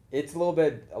can, it's a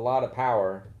lot of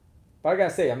power. But I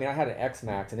gotta say, I mean, I had an X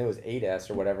Max and it was 8S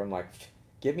or whatever. I'm like,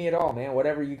 give me it all, man,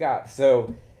 whatever you got.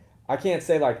 So I can't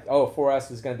say like, oh,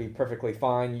 4S is gonna be perfectly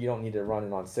fine. You don't need to run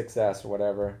it on 6S or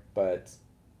whatever. But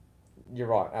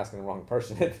you're asking the wrong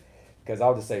person. Because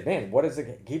I'll just say, man, what is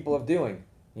it capable of doing?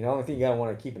 You know, the only thing you gotta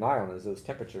want to keep an eye on is those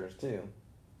temperatures too.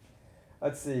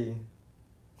 Let's see.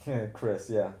 Chris,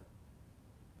 yeah.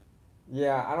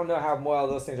 Yeah, I don't know how well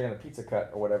those things are going to pizza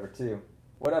cut or whatever, too.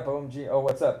 What up, OMG? Oh,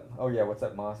 what's up? Oh, yeah, what's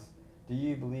up, Moss? Do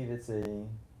you believe it's a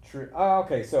true... Oh,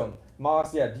 okay, so,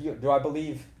 Moss, yeah, do I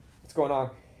believe... What's going on?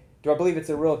 Do I believe it's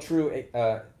a real true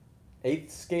 8th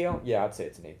scale? Yeah, I'd say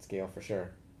it's an 8th scale for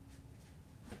sure.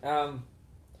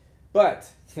 But,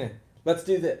 let's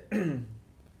do the...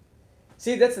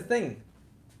 See, that's the thing.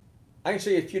 I can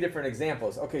show you a few different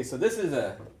examples. Okay, so this is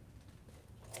a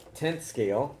 10th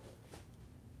scale.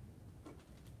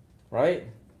 Right?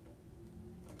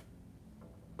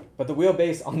 But the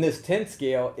wheelbase on this 10th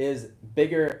scale is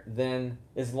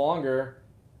longer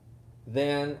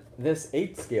than this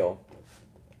 8th scale.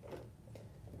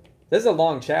 This is a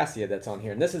long chassis that's on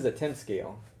here, and this is a 10th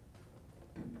scale.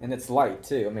 And it's light,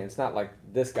 too. I mean, it's not like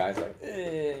this guy's like,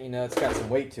 you know, it's got some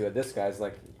weight to it. This guy's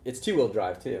like, it's two-wheel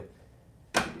drive, too.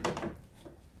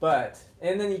 But,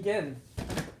 and then again,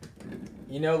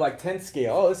 you know, like 10th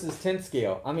scale. Oh, this is 10th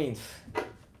scale. I mean...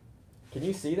 Can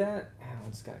you see that? Oh, I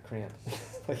just got a cramp.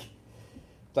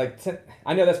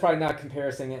 I know that's probably not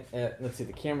comparison it. Let's see,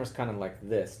 the camera's kind of like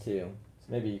this too, so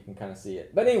maybe you can kind of see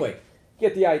it. But anyway,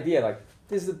 get the idea. Like,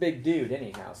 this is a big dude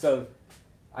anyhow. So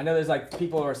I know there's like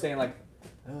people who are saying like,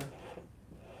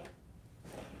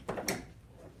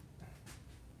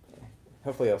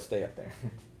 hopefully it'll stay up there.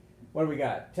 What do we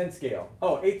got? 10th scale.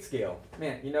 Oh, 8th scale.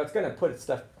 Man, you know, it's gonna put its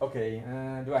stuff. Okay.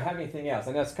 Do I have anything else?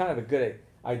 I know it's kind of a good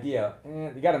idea.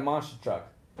 You got a monster truck,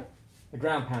 the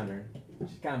ground pounder.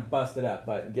 She's kind of busted up,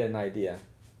 but get an idea.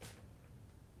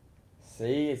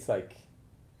 See, it's like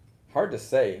hard to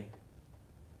say.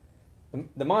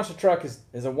 The monster truck is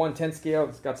a 1/10 scale.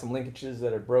 It's got some linkages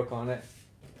that are broke on it.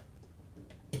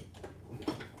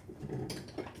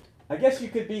 I guess you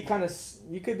could be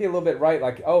a little bit right.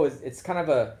 Like, oh, it's kind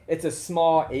of it's a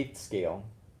small 8th scale.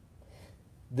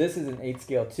 This is an 8th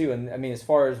scale too, and I mean, as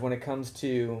far as when it comes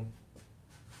to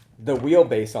the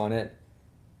wheelbase on it,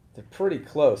 they're pretty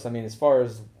close. I mean, as far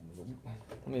as,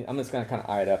 I'm just going to kind of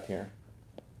eye it up here.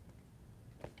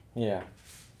 Yeah.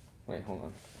 Wait, hold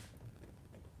on.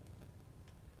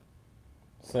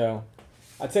 So,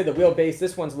 I'd say the wheelbase,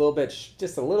 this one's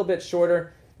just a little bit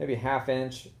shorter, maybe 1/2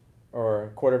 inch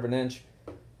or 1/4 of an inch.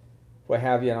 What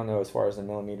have you, I don't know as far as the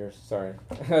millimeters, sorry.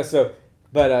 So,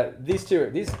 but these are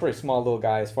pretty small little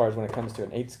guys as far as when it comes to an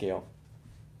 8th scale.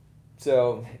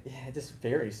 So, yeah, it just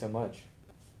varies so much.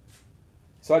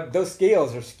 So those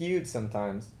scales are skewed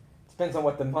sometimes. Depends on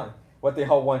what they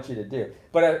all want you to do.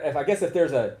 But I guess if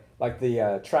there's the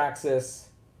Traxxas,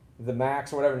 the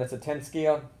Max or whatever, and it's a 10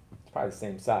 scale, it's probably the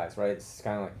same size, right? It's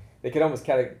kind of like, they could almost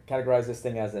categorize this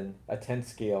thing as a 10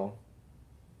 scale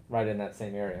right in that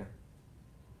same area.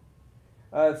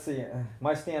 Let's see.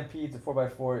 My Stampede's a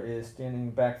 4x4 is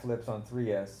standing backflips on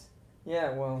 3S.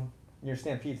 Yeah, well, your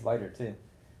Stampede's lighter too.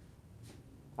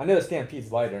 I know the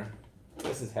Stampede's lighter.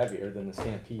 This is heavier than the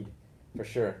Stampede, for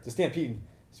sure. The Stampede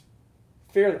is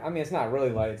fairly, I mean, it's not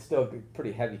really light. It's still a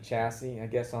pretty heavy chassis, I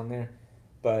guess, on there.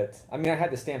 But, I mean, I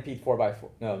had the Stampede 4x4.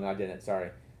 No, I didn't.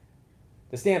 Sorry.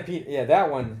 The Stampede, yeah,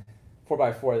 that one,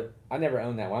 4x4, I never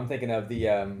owned that one. I'm thinking of the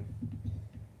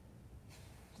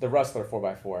Rustler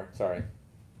 4x4. Sorry.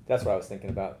 That's what I was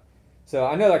thinking about. So,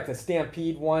 I know, like, the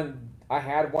Stampede one, I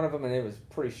had one of them, and it was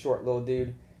pretty short little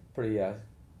dude. Pretty,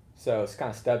 so it's kind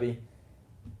of stubby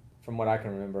from what I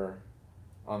can remember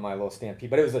on my little Stampede.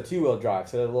 But it was a 2-wheel drive,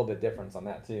 so there's a little bit difference on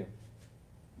that too.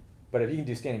 But if you can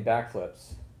do standing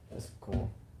backflips, that's cool.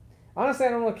 Honestly, I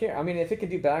don't really care. I mean, if it can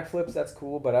do backflips, that's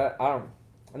cool, but I'm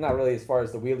not really as far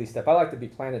as the wheelie stuff. I like to be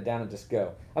planted down and just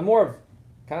go. I'm more of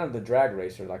kind of the drag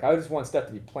racer. Like, I just want stuff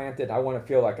to be planted. I want to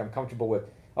feel like I'm comfortable with,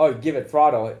 oh, you give it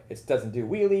throttle, it doesn't do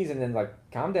wheelies, and then, like,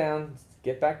 calm down,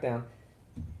 get back down.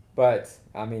 But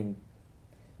I mean,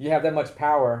 you have that much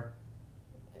power,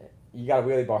 you got a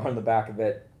wheelie bar on the back of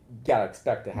it. You gotta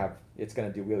expect to have it's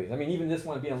gonna do wheelies. I mean, even this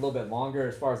one being a little bit longer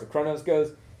as far as the Chronos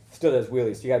goes, still does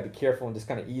wheelies. So you gotta be careful and just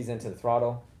kind of ease into the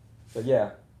throttle. But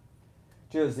yeah,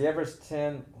 Jules, the Everest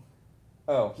 10.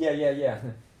 Oh yeah.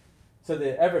 So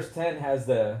the Everest 10 has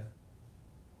the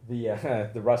the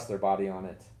Rustler body on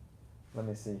it. Let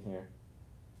me see here.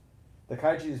 The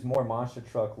Kaiju's more monster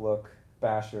truck look,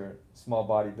 basher, small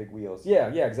body, big wheels. Yeah,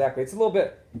 exactly. It's a little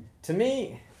bit, to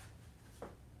me,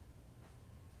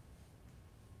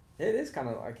 it is kind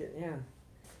of like it, yeah.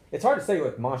 It's hard to say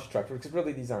with monster trucks because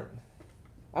really these aren't,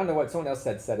 I don't know what someone else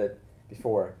said it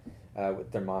before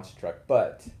with their monster truck,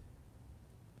 but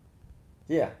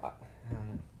yeah,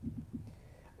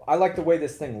 I like the way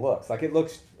this thing looks. Like it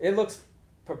looks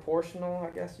proportional, I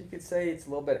guess you could say. It's a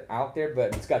little bit out there,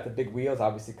 but it's got the big wheels,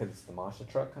 obviously, because it's the monster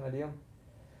truck kind of deal.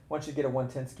 Once you get a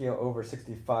 110 scale over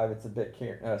 65, it's a bit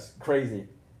crazy.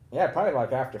 Yeah, probably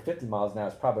like after 50 miles an hour,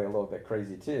 it's probably a little bit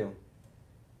crazy too.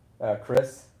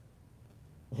 Chris?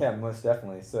 Yeah, most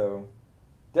definitely. So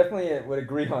definitely would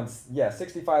agree on,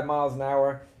 65 miles an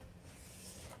hour.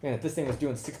 Man, if this thing was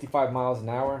doing 65 miles an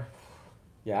hour,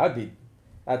 yeah, I'd be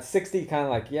at 60, kind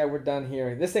of like, yeah, we're done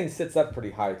here. This thing sits up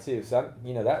pretty high too, so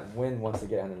that wind wants to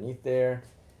get underneath there.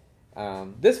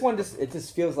 This one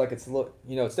just feels like it's a little,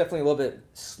 it's definitely a little bit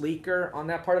sleeker on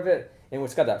that part of it, and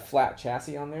it's got that flat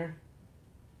chassis on there.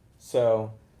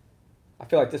 So I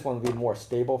feel like this one will be more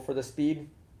stable for the speed,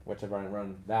 which I've already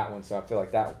run that one, so I feel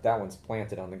like that one's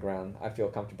planted on the ground. I feel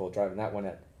comfortable driving that one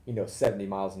at 70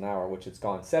 miles an hour, which it's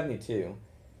gone 72.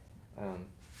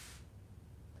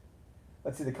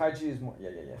 Let's see, the Kaiju is more,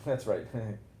 yeah, that's right.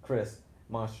 Chris,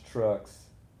 monster trucks,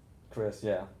 Chris,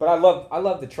 yeah. But I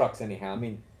love the trucks anyhow. I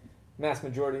mean, mass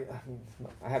majority,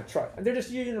 I have trucks. They're just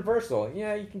universal.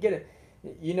 Yeah, you can get it.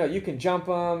 You can jump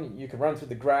them, you can run through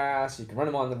the grass, you can run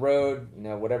them on the road,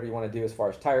 whatever you want to do as far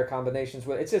as tire combinations.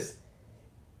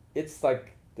 It's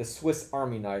like the Swiss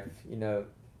Army knife,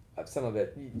 some of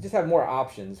it. You just have more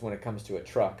options when it comes to a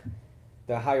truck.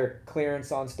 The higher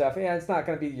clearance on stuff, yeah, it's not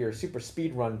going to be your super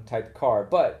speed run type car,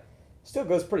 but still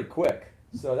goes pretty quick.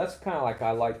 So that's kind of like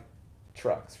I like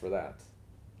trucks for that.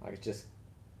 Like it's just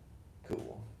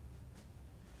cool.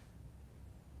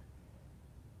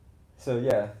 So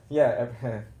yeah,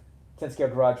 10 scale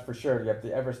garage for sure. Yep,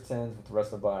 the Everest 10s with the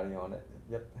rest of the body on it.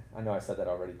 Yep, I know I said that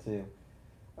already too.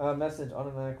 Message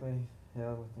automatically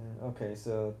held within. Okay,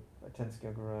 so a 10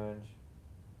 scale garage.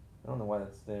 I don't know why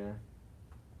that's there.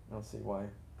 I don't see why.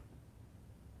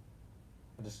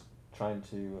 I'm just trying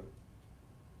to.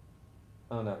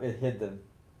 Oh no, it hid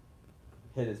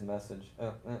his message.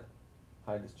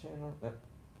 Hide his channel.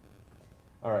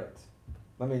 All right,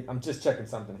 I'm just checking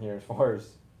something here as far as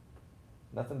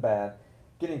nothing bad.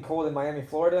 Getting cold in Miami,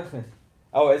 Florida.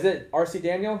 Oh, is it RC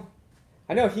Daniel?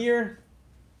 I know here.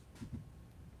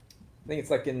 I think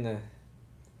it's like in the.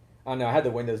 Oh no, I had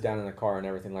the windows down in the car and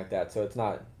everything like that, so it's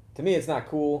not. To me, it's not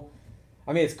cool.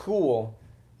 I mean, it's cool,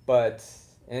 but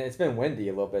and it's been windy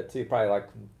a little bit too. Probably like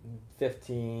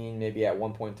 15, maybe at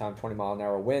one point in time, 20 mile an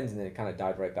hour winds, and then it kind of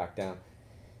died right back down.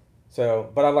 So,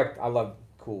 but I love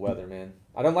cool weather, man.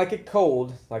 I don't like it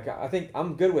cold. Like I think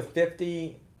I'm good with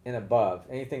 50 and above.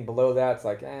 Anything below that, it's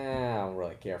like, I don't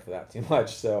really care for that too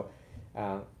much. So,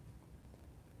 I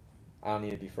don't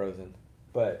need to be frozen.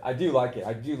 But I do like it.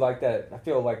 I do like that. I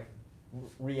feel like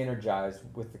re-energized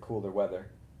with the cooler weather.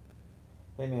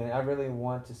 Hey man, I really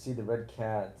want to see the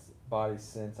Redcat body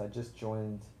since I just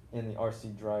joined in the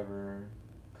RC driver,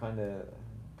 kind of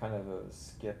a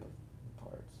skip of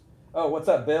parts. Oh, what's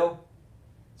up, Bill?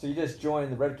 So you just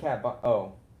joined the Redcat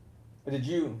oh, but did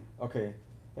you? Okay.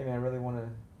 Hey man, I really want to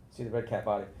see the Redcat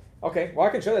body. Okay, well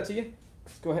I can show that to you.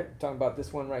 Let's go ahead and talk about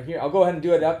this one right here. I'll go ahead and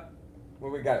do it up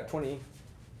where we got it,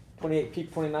 28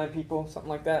 people, 29 people, something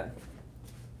like that.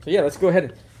 So yeah, let's go ahead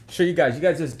and show you guys. You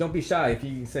guys just don't be shy. If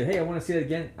you say, hey, I want to see it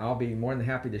again, I'll be more than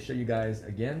happy to show you guys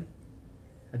again.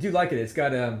 I do like it. It's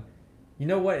got you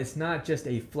know what? It's not just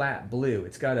a flat blue.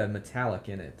 It's got a metallic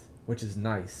in it, which is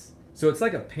nice. So it's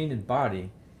like a painted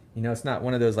body. It's not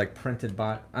one of those like printed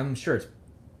I'm sure it's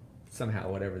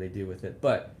somehow whatever they do with it,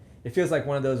 but it feels like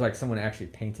one of those like someone actually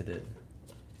painted it.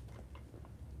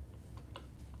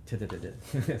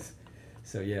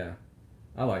 So yeah,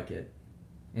 I like it.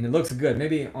 And it looks good.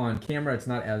 Maybe on camera it's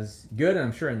not as good, and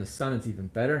I'm sure in the sun it's even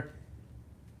better.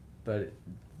 But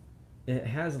it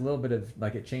has a little bit of,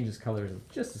 like, it changes colors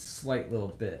just a slight little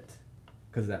bit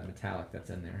because of that metallic that's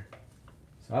in there.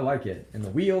 So I like it. And the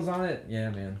wheels on it, yeah,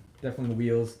 man. Definitely the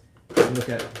wheels. Look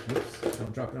at, whoops,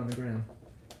 don't drop it on the ground.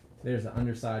 There's the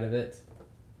underside of it.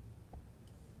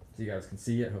 So you guys can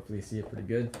see it. Hopefully you see it pretty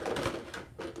good.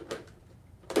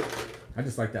 I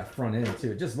just like that front end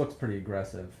too. It just looks pretty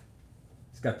aggressive.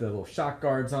 It's got the little shock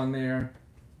guards on there.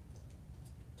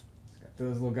 It's got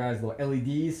those little guys, little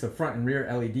LEDs, so front and rear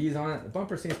LEDs on it. The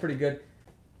bumper seems pretty good.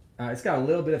 It's got a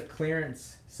little bit of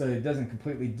clearance, so it doesn't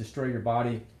completely destroy your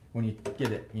body when you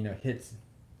get it, you know, hits,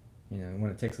 you know, when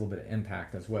it takes a little bit of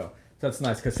impact as well. So that's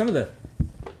nice, because some of the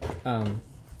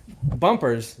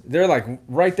bumpers, they're like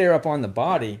right there up on the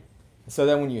body. So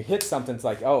then when you hit something, it's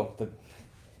like, oh, the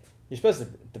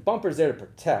bumper's there to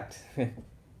protect. And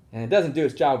it doesn't do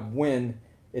its job when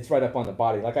it's right up on the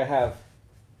body. Like I have,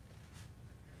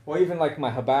 well, even like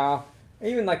my Habao,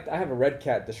 even like I have a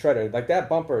Redcat, the shredder, like that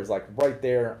bumper is like right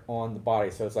there on the body.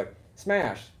 So it's like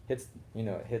smash, hits, you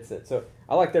know, it hits it. So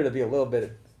I like there to be a little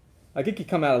bit, like it could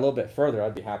come out a little bit further,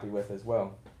 I'd be happy with as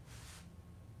well.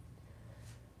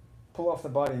 Pull off the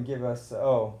body and give us,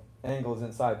 oh, angles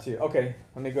inside too. Okay,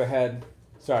 let me go ahead.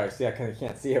 Sorry, see, I kind of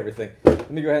can't see everything.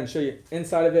 Let me go ahead and show you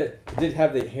inside of it. It did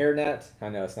have the hairnet. I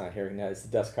know it's not a hairnet, it's the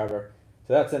dust cover.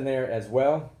 So that's in there as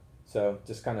well. So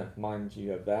just kind of mind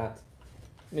you of that.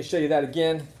 Let me show you that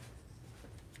again.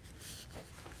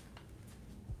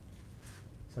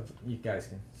 So you guys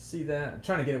can see that. I'm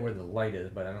trying to get it where the light is,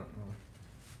 but I don't know.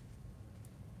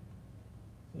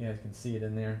 You guys can see it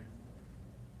in there.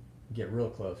 Get real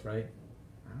close, right?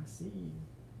 I see.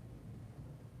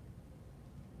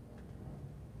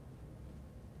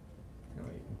 Oh,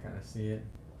 you can kind of see it.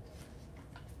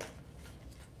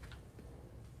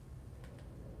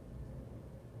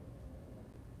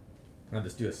 I'll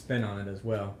just do a spin on it as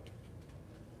well.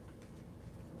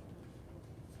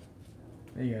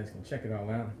 And you guys can check it all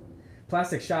out.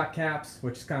 Plastic shock caps,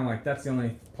 which is kind of like, that's the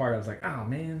only part I was like, oh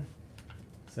man.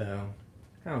 So,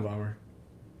 kind of a bummer.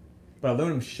 But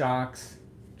aluminum shocks,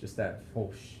 just that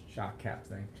whole shock cap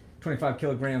thing. 25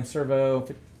 kilogram servo,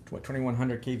 what,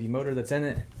 2100 kV motor that's in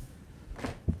it.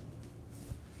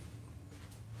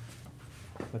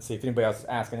 Let's see if anybody else is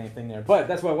asking anything there. But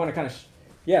that's what I want to kind of,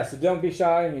 yeah, so don't be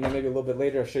shy. You know, maybe a little bit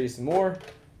later I'll show you some more.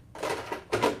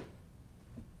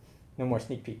 No more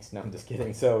sneak peeks. No, I'm just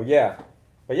kidding. So yeah,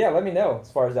 but yeah, let me know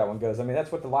as far as that one goes. I mean,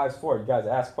 that's what the live's for. You guys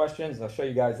ask questions, and I'll show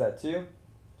you guys that too.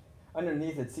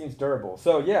 Underneath, it seems durable.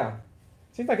 So yeah,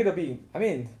 seems like it'll be, I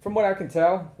mean, from what I can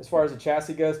tell, as far as the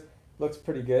chassis goes, looks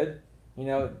pretty good. You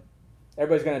know,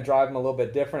 everybody's going to drive them a little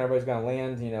bit different. Everybody's going to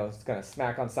land, you know, it's going to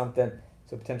smack on something.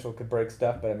 So potential could break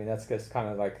stuff, but I mean, that's just kind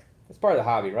of like, it's part of the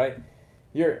hobby, right?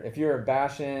 If you're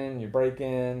bashing, you're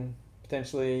breaking,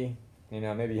 potentially, you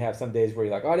know, maybe you have some days where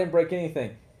you're like, oh, I didn't break anything.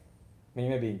 I mean,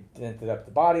 you maybe dented up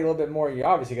the body a little bit more. You're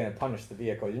obviously going to punish the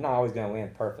vehicle. You're not always going to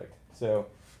land perfect. So,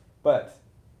 but,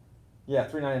 yeah,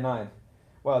 $3.99.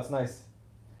 Wow, it's nice.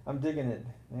 I'm digging it.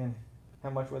 Man, how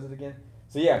much was it again?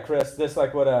 So, yeah, Chris, this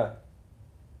like what a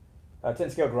 10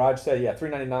 Scale Garage said. Yeah,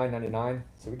 $399.99.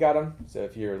 So we got them. So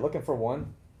if you're looking for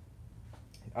one,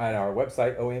 at our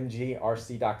website,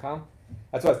 OMGRC.com.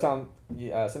 That's what I was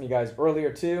telling some of you guys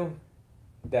earlier too,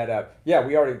 that yeah,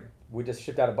 we just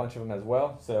shipped out a bunch of them as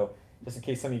well. So just in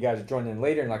case some of you guys are joining in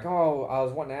later and like, oh, I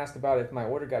was wanting to ask about if my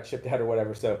order got shipped out or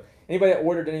whatever. So anybody that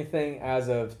ordered anything as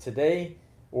of today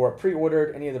or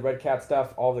pre-ordered any of the Redcat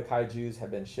stuff, all the Kaijus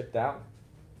have been shipped out.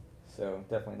 So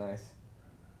definitely nice.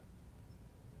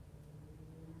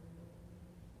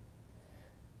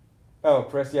 Oh,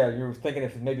 Chris, yeah, you were thinking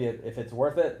if maybe if it's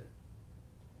worth it.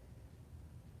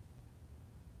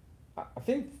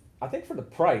 I think for the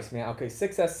price, man. Okay,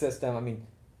 6S system. I mean,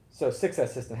 so 6S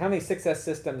system. How many 6S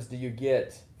systems do you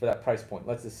get for that price point?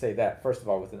 Let's just say that first of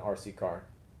all with an RC car.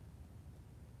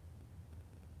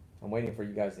 I'm waiting for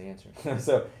you guys to answer.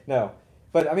 So no,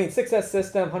 but I mean 6S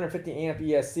system, 150 amp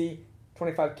ESC,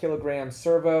 25 kilogram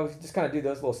servo. Just kind of do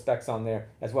those little specs on there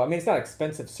as well. I mean, it's not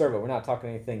expensive servo. We're not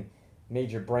talking anything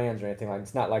major brands or anything like.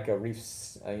 It's not like a Reef,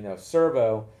 you know,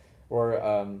 servo or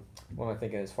what am I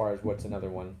thinking as far as what's another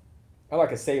one? I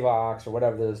like a Savox or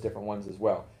whatever those different ones as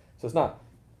well. So it's not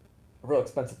a real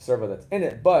expensive servo that's in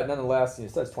it, but nonetheless, it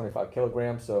says 25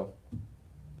 kilograms. So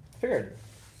I figured.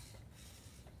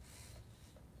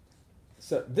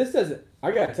 So this doesn't.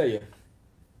 I gotta tell you.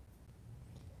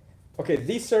 Okay,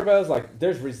 these servos, like,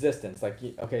 there's resistance. Like,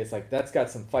 okay, it's like that's got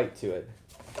some fight to it.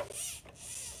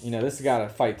 You know, this has got a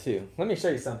fight too. Let me show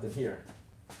you something here.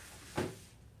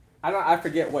 I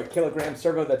forget what kilogram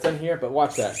servo that's in here, but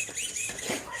watch that.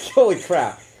 Holy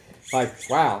crap. Like,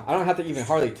 wow. I don't have to even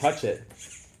hardly touch it.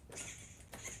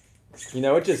 You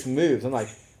know, it just moves. I'm like,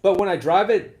 but when I drive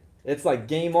it, it's like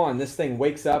game on. This thing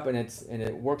wakes up and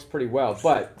it works pretty well.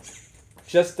 But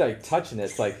just like touching it,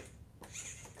 it's like,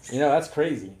 you know, that's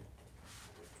crazy.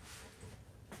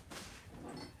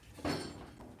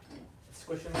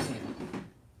 Squish in my hand.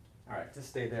 All right, just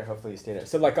stay there. Hopefully you stay there.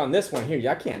 So like on this one here,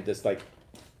 I can't just like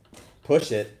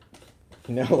push it,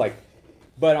 you know, like.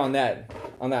 But on that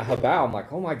Habao, I'm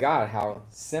like, oh my god, how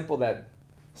simple that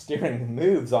steering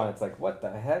moves on. It's like, what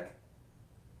the heck?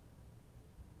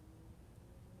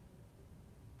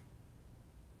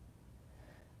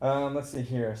 Let's see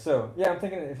here. So yeah, I'm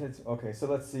thinking if it's okay. So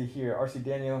let's see here. RC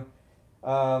Daniel,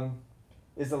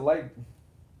 is the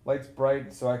lights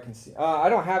bright so I can see? I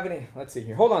don't have any. Let's see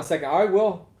here. Hold on a second. I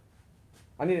will.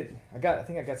 I need it. I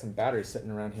think I got some batteries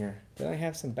sitting around here. Did I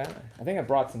have some batteries? I think I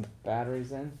brought some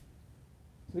batteries in.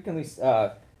 So we can at least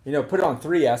you know, put it on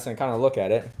 3S and kind of look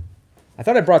at it. I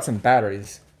thought I brought some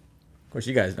batteries. Of course,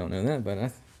 you guys don't know that, but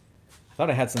I thought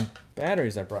I had some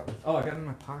batteries I brought. Oh, I got it in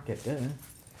my pocket. Duh.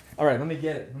 All right, let me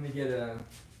get it. Let me get a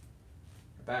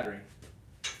battery.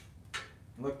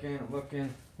 I'm looking.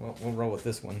 Well, we'll roll with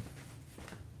this one.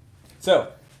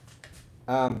 So,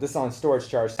 this is on storage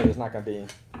charge, so there's not going to be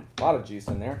a lot of juice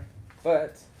in there,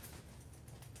 but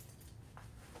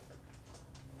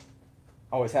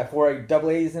I always have 4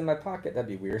 AA's in my pocket. That'd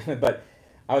be weird, but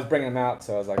I was bringing them out,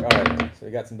 so I was like, all right. So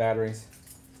we got some batteries.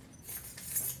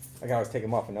 I can always take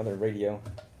them off another radio.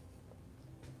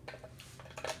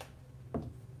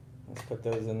 Let's put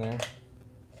those in there.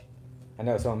 I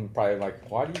know some probably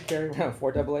like, why do you carry around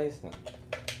 4 AA's? No,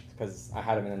 it's because I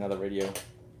had them in another radio.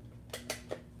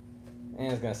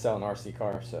 And it's going to sell an RC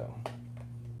car, so.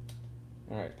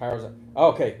 Alright, power's up.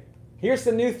 Okay, here's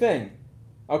the new thing.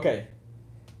 Okay,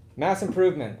 mass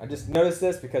improvement. I just noticed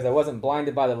this because I wasn't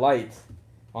blinded by the light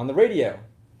on the radio.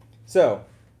 So,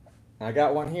 I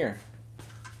got one here.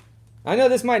 I know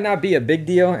this might not be a big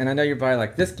deal, and I know you're probably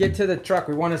like, just get to the truck.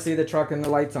 We want to see the truck and the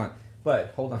lights on.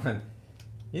 But, hold on.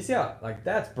 You see how, like,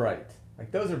 that's bright.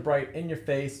 Like, those are bright in your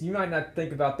face. You might not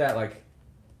think about that, like,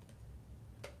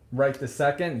 right this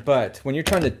second. But when you're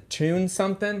trying to tune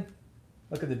something,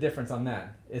 look at the difference on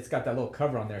that. It's got that little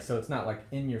cover on there, so it's not, like,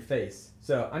 in your face.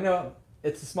 So, I know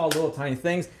it's a small, little, tiny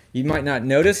things you might not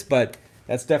notice, but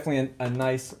that's definitely a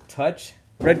nice touch,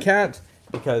 Redcat,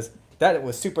 because that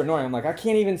was super annoying. I'm like, I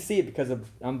can't even see it because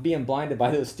I'm being blinded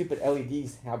by those stupid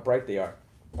LEDs, how bright they are.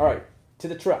 All right, to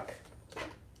the truck.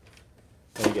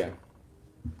 There you go.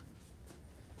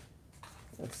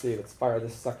 Let's see, let's fire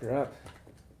this sucker up.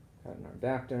 Got an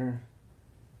adapter.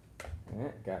 Yeah,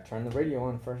 gotta turn the radio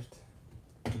on first.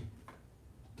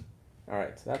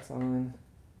 Alright, so that's on.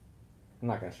 I'm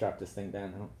not gonna strap this thing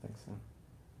down, I don't think so.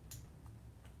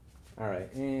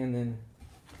 Alright, and then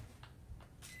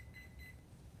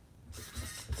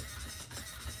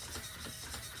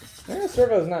the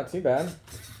servo's not too bad.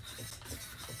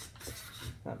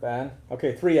 Not bad.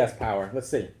 Okay, 3S power. Let's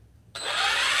see.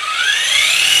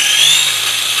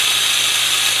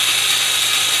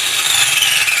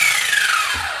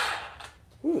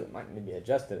 Ooh, it might need to be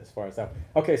adjusted as far as that.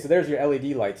 Okay, so there's your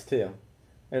LED lights too.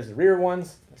 There's the rear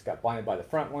ones. Just got blinded by the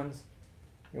front ones.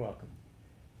 You're welcome.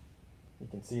 You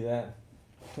can see that.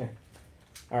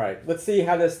 All right, let's see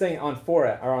how this thing on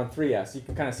 4S or on 3S. You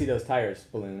can kind of see those tires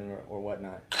ballooning or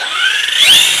whatnot.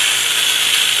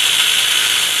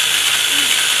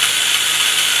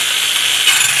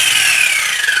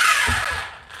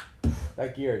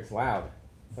 That gear is loud,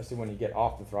 especially when you get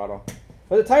off the throttle.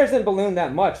 But the tires didn't balloon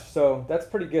that much, so that's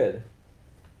pretty good.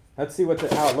 Let's see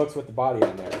how it looks with the body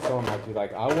on there. Someone might be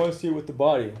like, I want to see it with the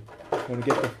body. I want to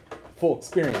get the full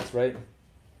experience, right?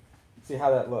 See how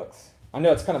that looks. I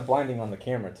know it's kind of blinding on the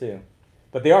camera too,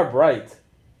 but they are bright.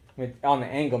 I mean, on the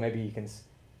angle, maybe you can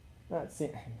not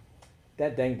see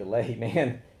that dang delay,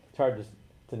 man. It's hard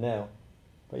to know.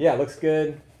 But yeah, it looks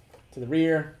good. To the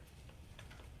rear.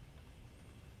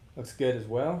 Looks good as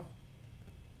well.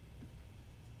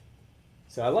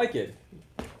 So I like it.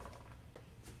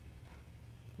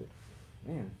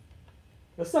 Man,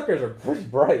 those suckers are pretty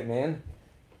bright, man.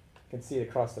 You can see it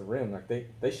across the room. Like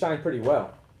they shine pretty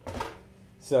well.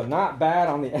 So not bad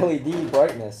on the LED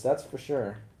brightness, that's for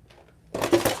sure.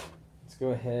 Let's go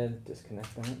ahead,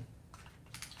 disconnect that.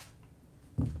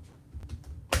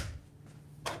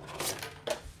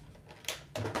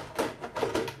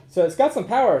 So it's got some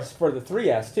powers for the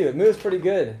 3S too. It moves pretty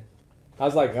good. I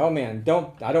was like, oh man,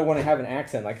 I don't want to have an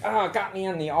accident. Like, oh, it got me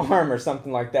on the arm or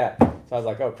something like that. So I was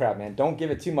like, oh crap, man, don't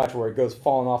give it too much where it goes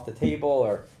falling off the table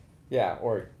or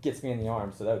it gets me in the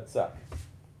arm. So that would suck.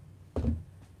 So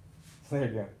there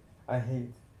you go. I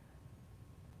hate.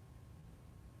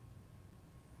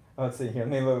 Oh, let's see here.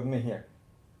 Let me here.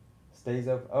 Stays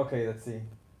up. Okay, let's see.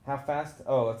 How fast?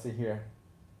 Oh, let's see here.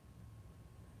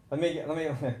 Let me.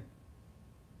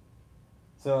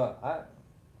 So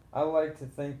I like to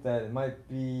think that it might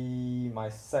be my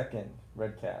second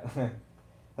Redcat.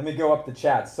 Let Let me go up the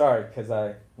chat. Sorry, because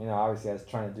obviously I was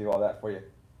trying to do all that for you.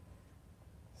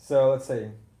 So let's see.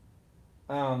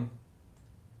 I'm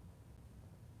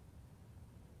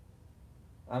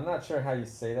not sure how you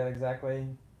say that exactly.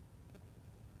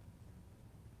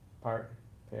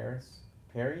 Paris?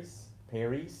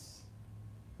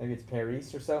 Maybe it's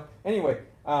Paris or so. Anyway,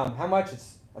 how much?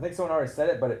 I think someone already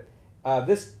said it, but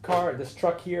this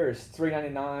truck here is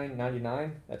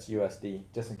 $399.99. That's USD,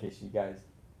 just in case you guys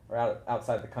are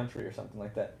outside the country or something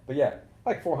like that. But yeah,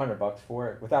 like $400 for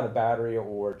it without a battery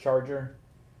or charger.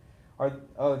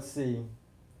 Let's see.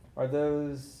 Are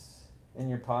those in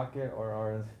your pocket or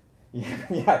are?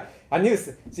 Yeah, I knew.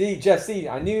 See, Jeff,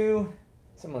 I knew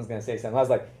someone's gonna say something. I was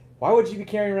like, why would you be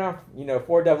carrying around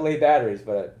 4 AA batteries?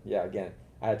 But yeah, again,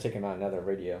 I had to check him out another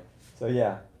radio. So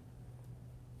yeah,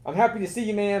 I'm happy to see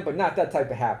you, man, but not that type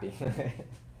of happy.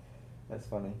 That's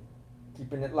funny.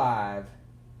 Keeping it live.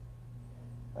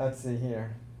 Let's see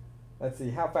here. Let's see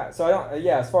how fast. So I don't.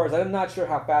 Yeah, as far as I'm not sure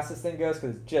how fast this thing goes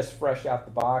because it's just fresh out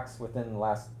the box within the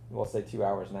last, we'll say 2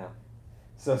 hours now.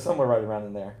 So somewhere right around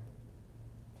in there.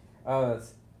 Oh, it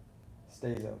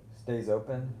stays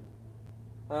open.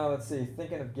 Oh, let's see.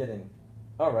 Thinking of getting.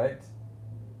 All right.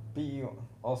 BU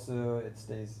also it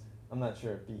stays. I'm not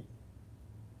sure.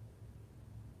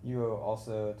 UO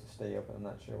also to stay open. I'm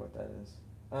not sure what that is.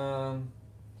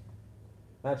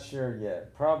 Not sure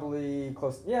yet. Probably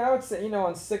close. Yeah, I would say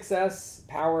on 6S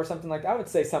power or something like that. I would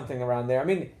say something around there. I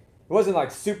mean, it wasn't like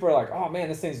super like oh man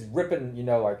this thing's ripping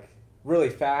like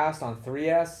really fast on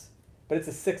 3S, but it's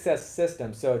a 6S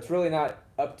system, so it's really not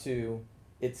up to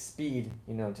its speed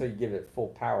until you give it full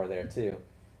power there too.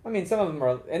 I mean some of them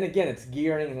are, and again it's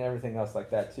gearing and everything else like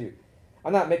that too.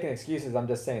 I'm not making excuses. I'm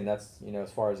just saying that's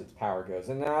as far as its power goes.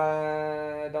 And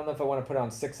I don't know if I want to put it on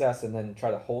 6S and then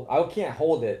try to hold. I can't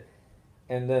hold it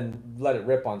and then let it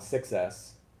rip on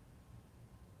 6S.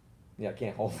 Yeah, I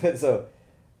can't hold it. So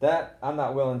that I'm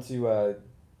not willing to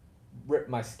rip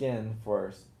my skin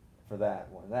for that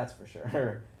one. That's for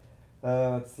sure.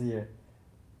 Let's see here.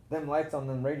 Them lights on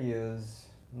them radios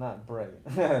not bright.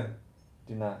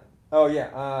 Do not. Oh yeah,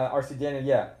 RC Daniel.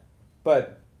 Yeah,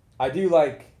 but I do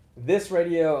like this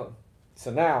radio.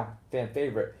 So now fan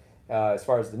favorite. As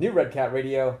far as the new Redcat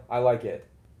radio, I like it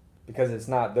because it's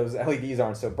not, those LEDs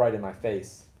aren't so bright in my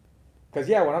face. Because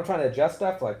yeah, when I'm trying to adjust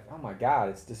stuff, like oh my god,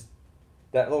 it's just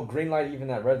that little green light, even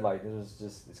that red light,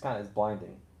 it's kind of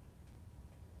blinding.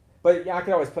 But yeah, I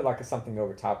could always put like something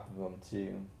over top of them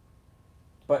too.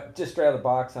 But just straight out of the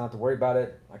box, I don't have to worry about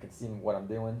it. I can see what I'm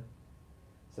doing.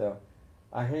 So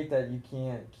I hate that you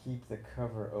can't keep the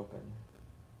cover open.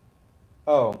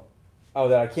 Oh,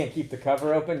 that I can't keep the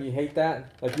cover open? You hate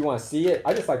that? Like you want to see it?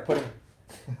 I just like putting,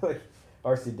 like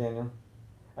RC Daniel.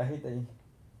 I hate that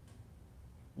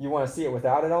you want to see it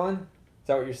without it on? Is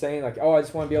that what you're saying? Like, oh, I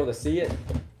just want to be able to see it?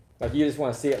 Like you just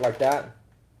want to see it like that?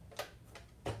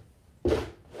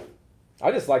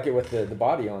 I just like it with the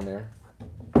body on there.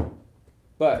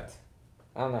 But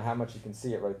I don't know how much you can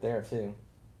see it right there too.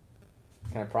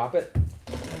 Can I prop it?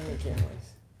 Can't really.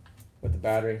 With the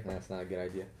battery? No, that's not a good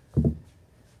idea.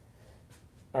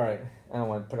 Alright, I don't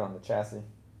want to put it on the chassis.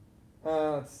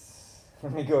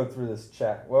 Let me go through this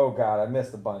chat. Whoa, God, I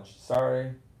missed a bunch.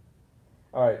 Sorry.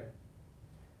 Alright.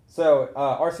 So,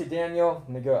 RC Daniel, let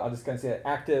me go. I'm just going to say that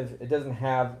active, it doesn't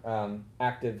have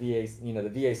active VAC, the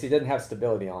VAC doesn't have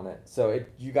stability on it. So,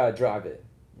 you got to drive it,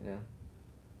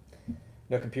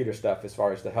 No computer stuff as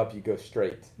far as to help you go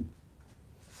straight.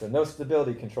 So, no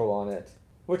stability control on it,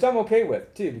 which I'm okay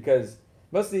with, too, because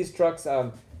most of these trucks,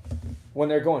 when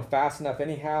they're going fast enough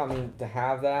anyhow, I mean, to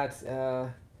have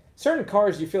that, certain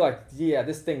cars you feel like, yeah,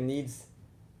 this thing needs,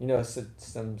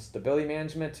 some stability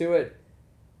management to it.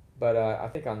 But I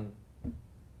think I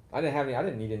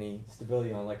didn't need any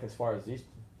stability on, like, as far as these.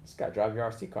 Just gotta drive your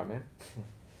RC car, man.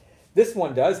 This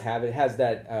one does have, it has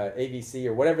that AVC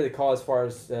or whatever they call as far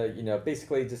as,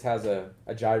 basically it just has a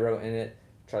gyro in it.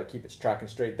 Try to keep it tracking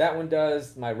straight. That one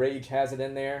does. My Rage has it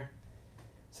in there.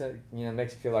 So, it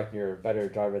makes you feel like you're a better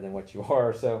driver than what you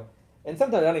are. So, and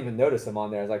sometimes I don't even notice them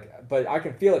on there. It's like, but I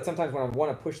can feel it sometimes when I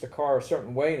want to push the car a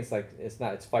certain way, and it's like,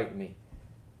 it's fighting me.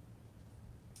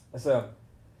 So,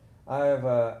 I have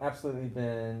absolutely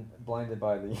been blinded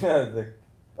by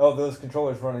those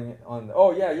controllers running on.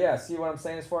 Oh yeah. See what I'm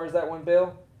saying as far as that one,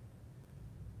 Bill?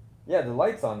 Yeah, the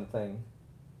lights on the thing.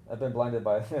 I've been blinded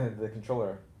by the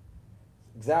controller.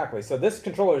 Exactly. So this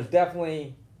controller is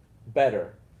definitely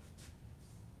better.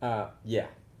 Yeah,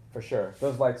 for sure.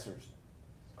 Those lights are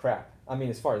crap. I mean,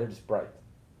 as far as they're just bright.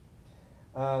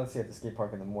 Let's see at the skate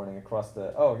park in the morning across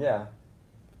the. Oh yeah.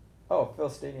 Oh, Phil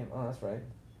Stadium. Oh, that's right.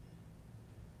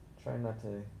 Try not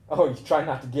to. Oh, you try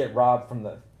not to get robbed from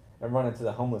the. and run into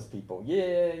the homeless people.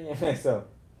 Yeah. So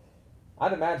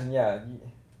I'd imagine, yeah,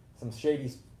 some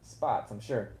shady spots, I'm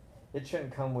sure. It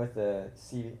shouldn't come with a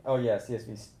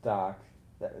CSV stock.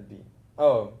 That would be,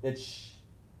 oh, it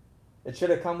should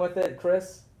have come with it,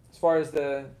 Chris, as far as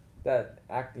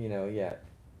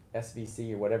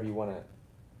SVC or whatever you want to,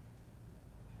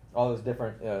 all those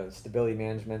different stability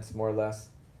managements, more or less.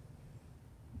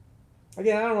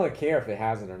 Again, I don't really care if it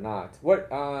has it or not. What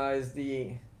is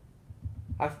the,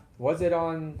 was it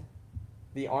on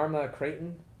the Arma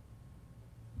Creighton?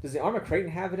 Does the Arma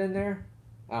Creighton have it in there?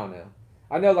 I don't know.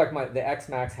 I know like the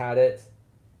X-Max had it,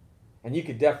 and you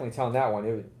could definitely tell on that one,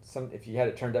 it would, if you had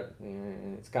it turned up,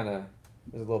 it was a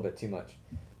little bit too much.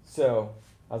 So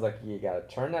I was like, you gotta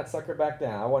turn that sucker back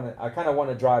down. I kind of want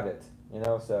to drive it,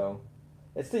 so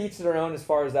it's to each their own as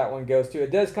far as that one goes too.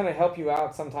 It does kind of help you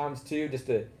out sometimes too, just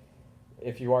to,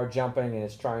 if you are jumping and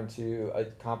it's trying to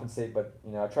compensate, but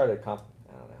I try to I don't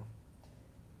know.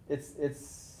 It's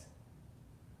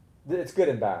good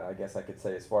and bad, I guess I could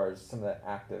say, as far as some of that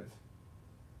active.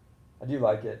 I do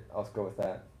like it. I'll go with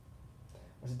that.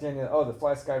 What's it, Daniel? Oh, the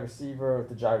Fly Sky receiver with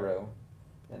the gyro,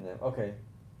 and then okay.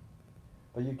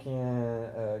 But you can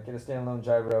get a standalone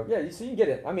gyro. Yeah, so you can get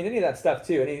it. I mean, any of that stuff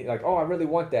too. I really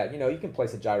want that. You can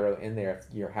place a gyro in there if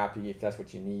you're happy, if that's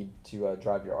what you need to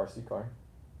drive your RC car.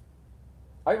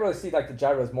 I really see like the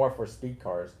gyros more for speed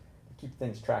cars to keep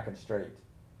things tracking straight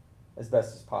as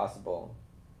best as possible.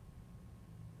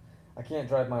 I can't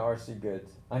drive my RC good.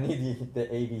 I need the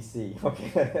ABC.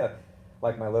 Okay,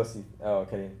 like my Losi. Oh,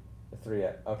 okay, the 3.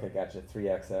 Okay, gotcha.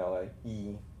 3XL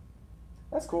E.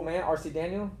 That's cool, man. RC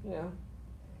Daniel.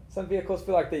 Some vehicles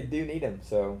feel like they do need them,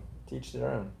 so teach their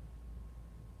own.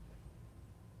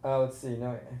 Let's see.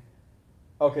 No.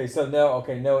 Okay, so no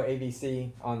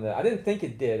ABC on the. I didn't think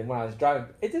it did, and when I was driving,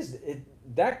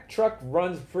 that truck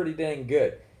runs pretty dang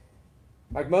good.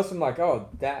 Like most of them, like, oh,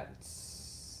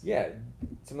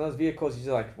 some of those vehicles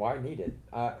you're like, why need it?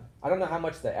 I don't know how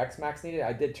much the X-Max needed.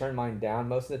 I did turn mine down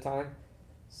most of the time,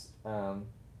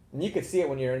 and you could see it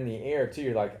when you're in the air too.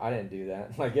 You're like, I didn't do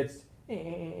that. Like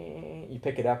you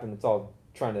pick it up and it's all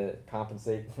trying to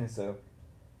compensate. So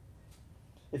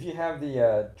if you have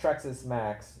the Traxxas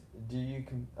Max.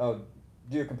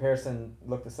 Do a comparison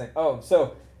look the same? Oh,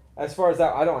 so as far as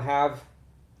that, I don't have.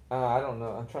 I don't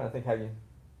know. I'm trying to think how you.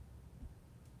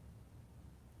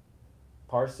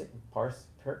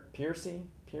 Piercing.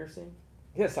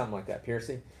 Yeah, something like that.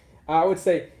 Piercing. I would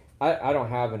say I don't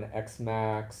have an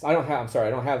X-Max. I don't have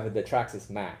the Traxxas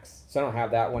Max, so I don't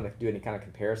have that one to do any kind of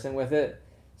comparison with it.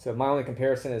 So my only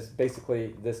comparison is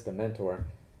basically this Dementor,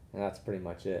 and that's pretty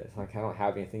much it. It's like I don't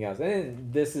have anything else,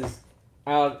 and this is.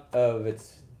 Out of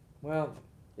its, well,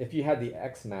 if you had the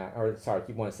X-Max, or sorry, if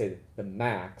you want to say the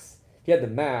Max, if you had the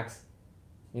Max,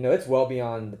 it's well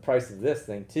beyond the price of this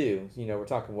thing too. We're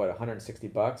talking what,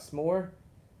 $160 more.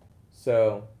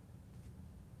 So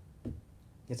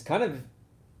it's kind of,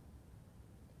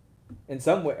 in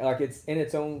some way, like it's in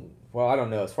its own. Well, I don't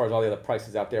know as far as all the other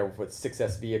prices out there with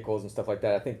 6S vehicles and stuff like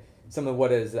that. I think some of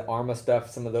what is the Arma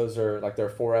stuff, some of those are like their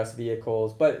 4S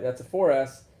vehicles, but that's a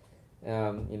 4S.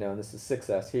 This is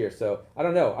 6S here, so I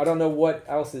don't know. I don't know what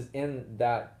else is in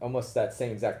that, almost that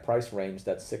same exact price range,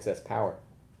 that's 6S power.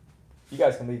 You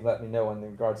guys can let me know in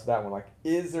regards to that one. Like,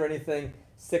 is there anything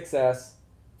 6S,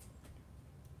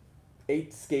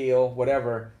 8 scale,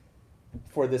 whatever,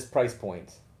 for this price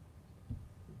point?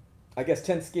 I guess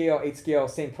 10 scale, 8 scale,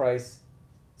 same price,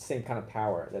 same kind of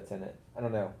power that's in it. I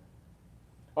don't know.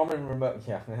 Arma remote,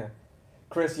 yeah.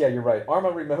 Chris, yeah, you're right.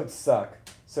 Arma remotes suck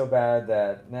so bad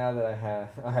that now that I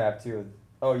have two.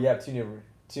 Oh, you have two new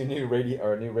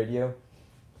radio.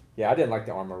 Yeah, I didn't like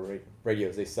the Arma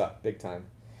radios. They suck big time.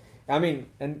 I mean,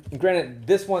 and granted,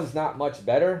 this one's not much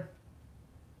better,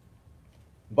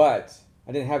 but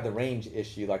I didn't have the range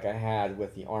issue like I had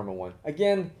with the Arma one.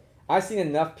 Again, I've seen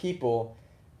enough people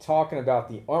talking about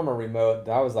the Arma remote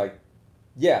that I was like,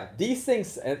 yeah, these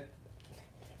things.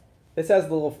 This has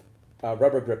the little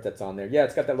rubber grip that's on there. Yeah,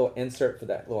 it's got that little insert for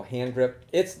that little hand grip.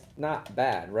 It's not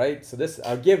bad, right? So this,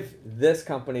 I'll give this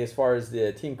company, as far as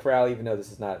the Team Corral, even though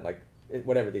this is not like,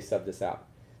 whatever, they sub this out.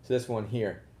 So this one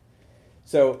here.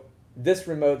 So this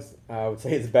remote, I would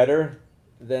say, is better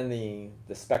than the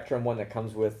Spectrum one that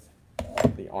comes with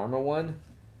the Arma one.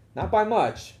 Not by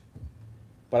much,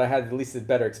 but I had at least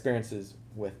better experiences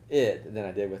with it than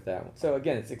I did with that one. So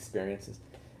again, it's experiences.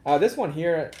 This one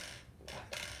here,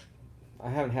 I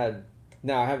haven't had.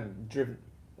 No, I haven't driven.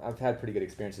 I've had pretty good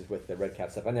experiences with the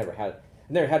Redcat stuff. I never had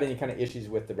any kind of issues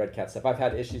with the Redcat stuff. I've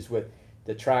had issues with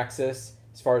the Traxxas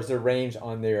as far as their range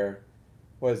on their,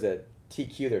 what is it,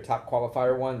 TQ, their top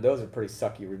qualifier one. Those are pretty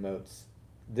sucky remotes.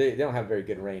 they don't have very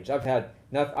good range. I've had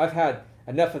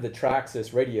enough of the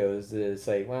Traxxas radios to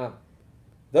say, well,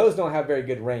 those don't have very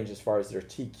good range as far as their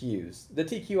TQs. The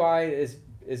TQI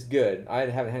is good. I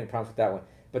haven't had any problems with that one.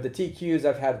 But the TQs,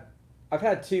 I've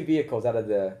had 2 vehicles out of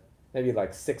the maybe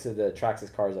like 6 of the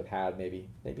Traxxas cars I've had, maybe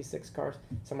 6 cars,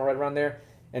 somewhere right around there.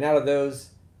 And out of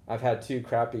those, I've had 2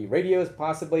 crappy radios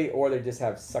possibly, or they just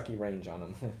have sucky range on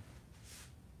them.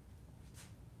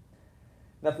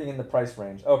 Nothing in the price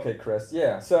range. Okay, Chris.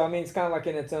 Yeah. So, I mean, it's kind of like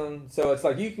in its own. So, it's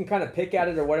like you can kind of pick at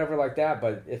it or whatever like that,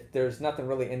 but if there's nothing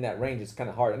really in that range, it's kind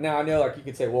of hard. Now, I know, like, you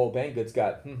could say, well, Banggood's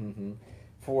got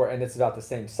 4, and it's about the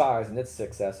same size, and it's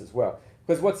 6S as well.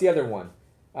 Because what's the other one?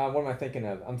 What am I thinking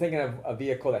of? I'm thinking of a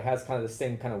vehicle that has kind of the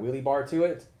same kind of wheelie bar to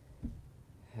it.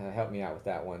 Help me out with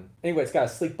that one. Anyway, it's got a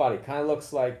sleek body. Kind of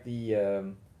looks like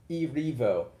the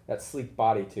E-Revo. That sleek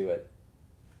body to it.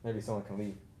 Maybe someone can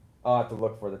leave. I'll have to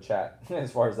look for the chat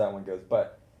as far as that one goes.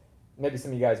 But maybe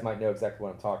some of you guys might know exactly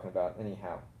what I'm talking about.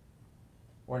 Anyhow,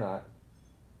 or not.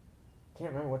 Can't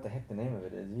remember what the heck the name of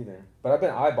it is either. But I've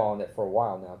been eyeballing it for a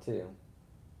while now too.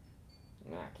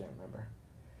 Nah, I can't remember.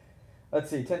 Let's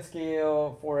see, 10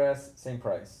 scale, 4S, same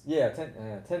price. Yeah,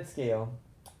 10 scale.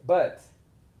 But,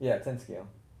 yeah, 10 scale.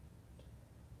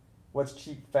 What's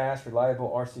cheap, fast, reliable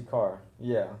RC car?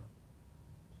 Yeah.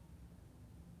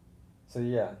 So,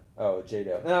 yeah. Oh,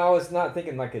 Jado. No, I was not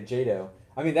thinking like a Jado.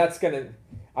 I mean, that's going to...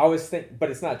 I was think, but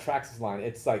it's not Traxxas line.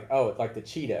 It's like, oh, like the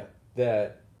Cheetah.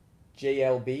 The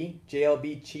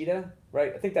JLB Cheetah,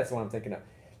 right? I think that's the one I'm thinking of.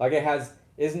 Like it has,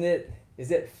 isn't it,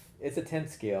 it's a 10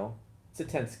 scale. It's a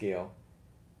 10 scale.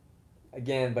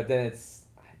 Again, but then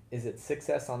is it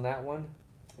 6S on that one?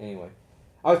 Anyway,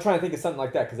 I was trying to think of something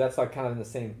like that because that's like kind of in the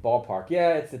same ballpark.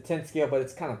 Yeah, it's a 10 scale, but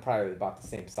it's kind of probably about the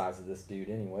same size as this dude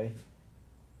anyway.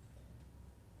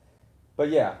 But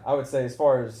yeah, I would say as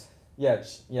far as,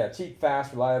 cheap,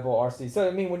 fast, reliable RC. So,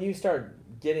 I mean, when you start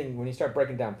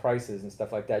breaking down prices and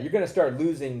stuff like that, you're going to start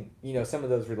losing, some of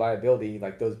those reliability,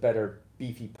 like those better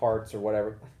beefy parts or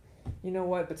whatever. You know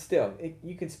what? But still,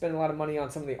 you can spend a lot of money on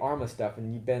some of the ARMA stuff,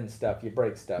 and you bend stuff, you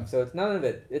break stuff. So it's none of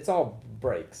it. It's all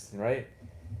brakes, right?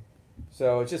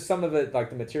 So it's just some of it,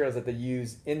 like the materials that they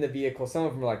use in the vehicle. Some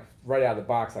of them are like right out of the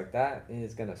box, like that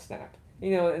is gonna snap.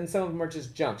 And some of them are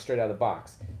just junk straight out of the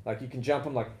box. Like you can jump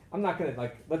them. Like I'm not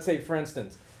gonna let's say for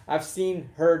instance, I've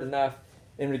heard enough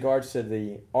in regards to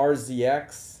the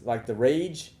RZX, like the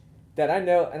Rage, that I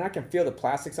know, and I can feel the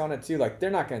plastics on it too. Like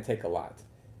they're not gonna take a lot.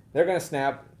 They're gonna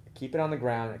snap. Keep it on the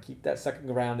ground, keep that sucker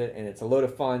grounded, and it's a load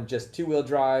of fun, just 2-wheel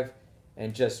drive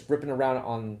and just ripping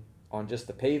around on just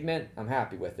the pavement. I'm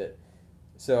happy with it.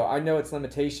 So I know its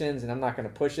limitations, and I'm not going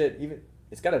to push it. Even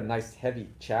it's got a nice heavy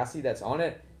chassis that's on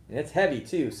it, and it's heavy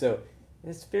too, so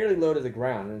it's fairly low to the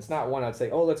ground, and it's not one I'd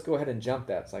say, oh, let's go ahead and jump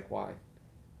that. It's like, why?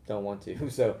 Don't want to.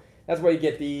 So that's why you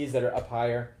get these that are up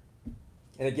higher.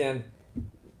 And again,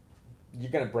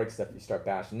 you're going to break stuff if you start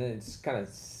bashing. And it just kind of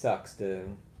sucks to...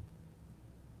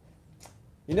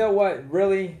 You know what,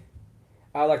 really,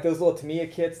 like those little Tamiya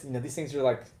kits, these things are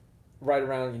like right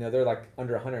around, they're like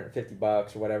under $150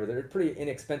 or whatever. They're pretty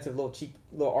inexpensive, cheap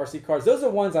little RC cars. Those are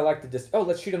ones I like to just,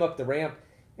 let's shoot them up the ramp.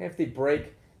 And if they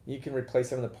break, you can replace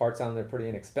some of the parts on them. They're pretty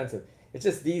inexpensive. It's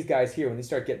just these guys here, when they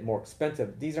start getting more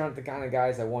expensive, these aren't the kind of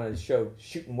guys I want to show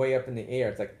shooting way up in the air.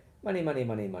 It's like money, money,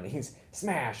 money, money.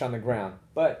 Smash on the ground.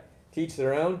 But to each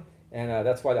their own, and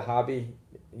that's why the hobby...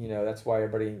 that's why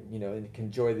everybody, can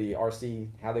enjoy the RC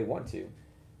how they want to.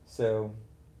 So,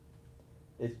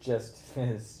 it's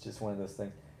just one of those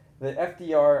things. The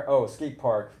FDR, skate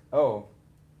park,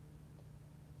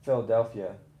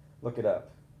 Philadelphia. Look it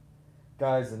up.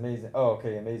 Guys, amazing. Oh,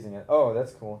 okay, amazing. Oh,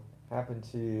 that's cool. Happened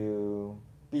to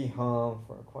be home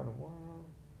for quite a while.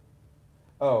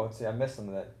 Oh, let's see, I missed some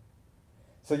of that.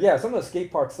 So, yeah, some of the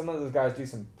skate parks, some of those guys do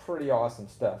some pretty awesome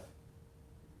stuff.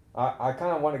 I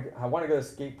kind of want to go to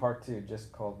skate park too.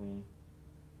 Just called me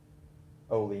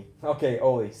Oli. Okay,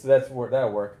 Oli. So that'll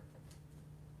work.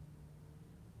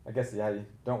 I guess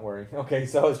don't worry. Okay,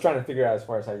 so I was trying to figure out as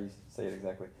far as how you say it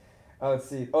exactly. Let's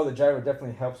see. Oh, the gyro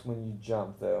definitely helps when you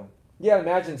jump though. Yeah,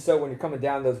 imagine so when you're coming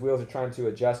down, those wheels are trying to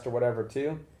adjust or whatever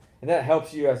too, and that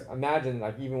helps you. Imagine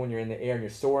like even when you're in the air and you're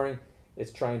soaring,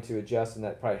 it's trying to adjust, and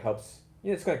that probably helps.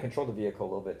 It's going to control the vehicle a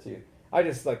little bit too. I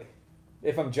just like.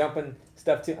 If I'm jumping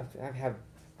stuff too, I have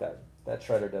that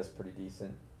shredder does pretty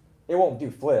decent. It won't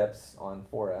do flips on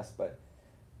 4S, but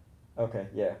okay,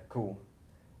 yeah, cool.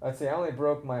 Let's see, I only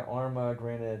broke my Arma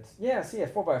Granite. Yeah, see, a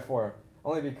 4x4,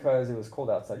 only because it was cold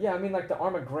outside. Yeah, I mean like the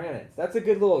Arma Granite. That's a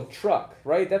good little truck,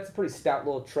 right? That's a pretty stout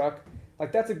little truck.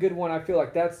 Like that's a good one. I feel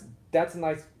like that's a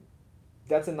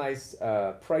nice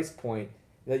price point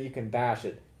that you can bash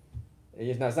it.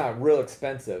 It's not real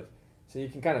expensive, so you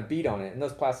can kind of beat on it. And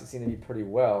those plastics seem to be pretty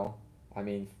well. I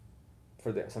mean,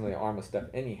 for some of the Arma stuff,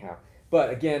 anyhow. But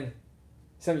again,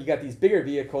 you got these bigger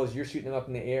vehicles. You're shooting them up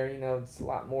in the air. You know, it's a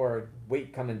lot more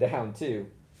weight coming down too.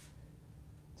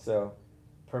 So,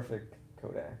 perfect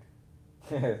Kodak.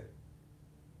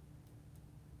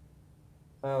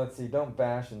 Let's see. Don't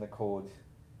bash in the cold.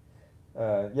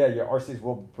 Yeah, your RCs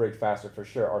will break faster for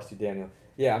sure. RC Daniel.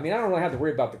 Yeah, I mean, I don't really have to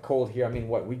worry about the cold here. I mean,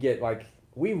 what we get, like,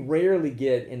 we rarely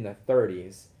get in the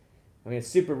 30s. I mean, it's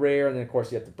super rare, and then of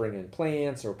course you have to bring in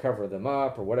plants or cover them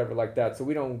up or whatever like that. So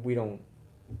we don't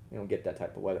get that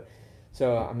type of weather.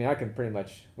 So I mean,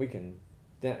 we can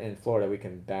in Florida we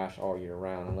can bash all year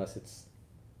round unless it's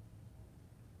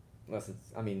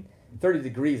I mean 30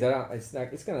 degrees. It's going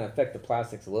to affect the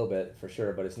plastics a little bit for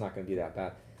sure, but it's not going to be that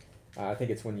bad. I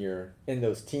think it's when you're in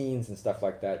those teens and stuff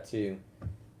like that too.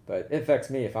 But it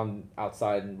affects me if I'm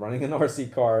outside and running an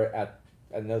RC car at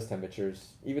those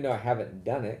temperatures, even though I haven't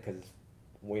done it because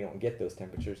we don't get those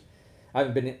temperatures. I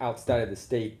haven't been outside of the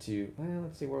state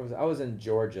let's see, where was I? I was in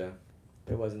Georgia.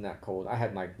 It wasn't that cold. I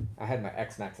had my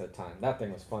X-Max at the time. That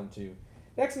thing was fun too.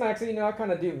 The X-Max, you know, I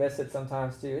kind of do miss it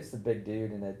sometimes too. It's a big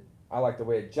dude, and I like the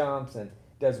way it jumps and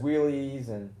does wheelies,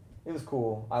 and it was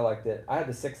cool. I liked it. I had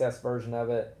the 6S version of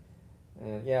it,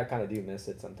 and yeah, I kind of do miss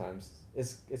it sometimes.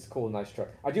 It's a cool, nice truck.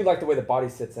 I do like the way the body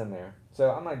sits in there,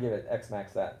 so I'm gonna give it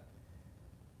X-Max that.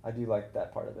 I do like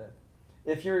that part of it.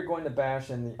 If you're going to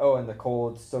bash in the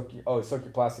cold, soak your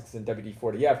plastics in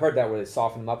WD-40. Yeah, I've heard that where they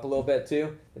soften them up a little bit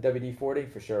too. The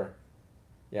WD-40 for sure.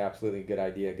 Yeah, absolutely, good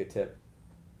idea, good tip.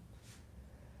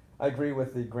 I agree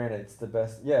with the granite. It's the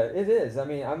best. Yeah, it is. I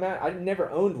mean, I never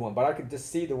owned one, but I could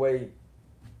just see the way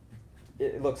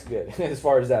it looks good as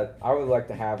far as that. I would like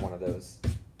to have one of those.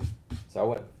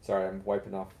 So sorry, I'm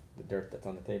wiping off the dirt that's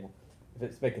on the table if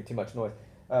it's making too much noise.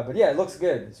 But yeah, it looks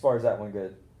good as far as that one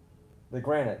good. The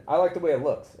granite. I like the way it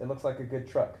looks. It looks like a good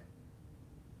truck.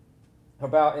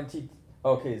 Habao MT.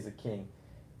 Okay, is the king.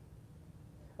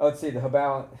 Oh, let's see the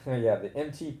Habao. Yeah, the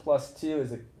MT plus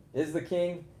 2 is the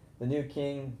king. The new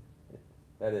king.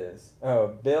 That is. Oh,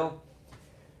 Bill.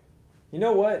 You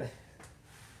know what?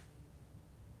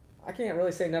 I can't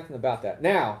really say nothing about that.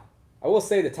 Now, I will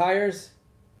say the tires.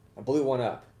 I blew one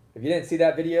up. If you didn't see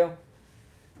that video.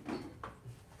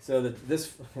 So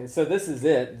this is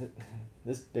it.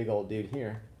 This big old dude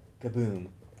here. Kaboom.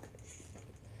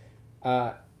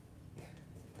 Don't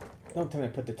tell me I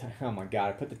put the tire. Oh my god,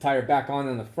 I put the tire back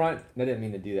on the front. I didn't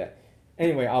mean to do that.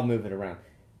 Anyway, I'll move it around.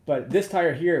 But this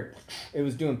tire here, it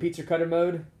was doing pizza cutter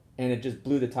mode, and it just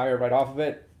blew the tire right off of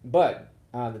it. But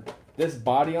this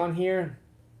body on here,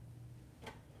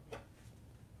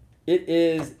 it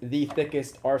is the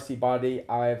thickest RC body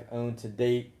I've owned to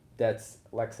date. That's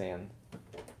Lexan.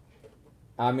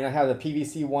 I mean, I have the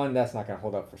PVC one. That's not going to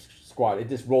hold up for squat. It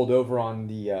just rolled over on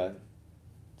the,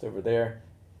 it's over there.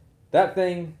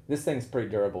 This thing's pretty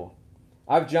durable.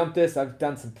 I've jumped this. I've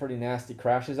done some pretty nasty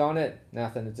crashes on it.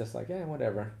 Nothing. It's just like,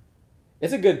 whatever.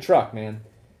 It's a good truck, man.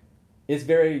 It's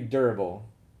very durable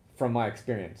from my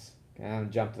experience. I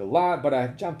haven't jumped it a lot, but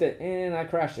I've jumped it and I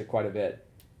crashed it quite a bit.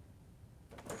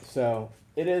 So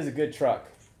it is a good truck.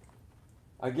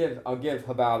 I'll give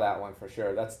Habao that one for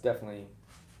sure. That's definitely...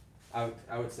 I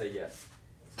would say yes.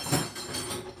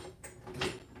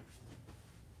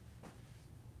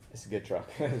 It's a good truck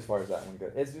as far as that one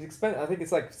goes. It's expensive. I think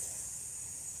it's like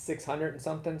 600 and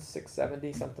something,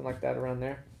 670, something like that around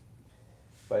there.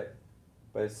 But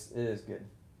it is good.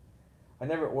 I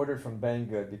never ordered from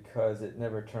Banggood because it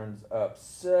never turns up.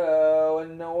 So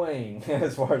annoying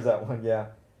as far as that one, yeah.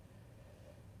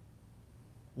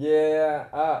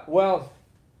 Yeah. Well,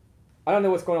 I don't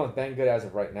know what's going on with Banggood as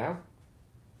of right now.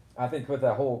 I think with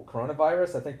that whole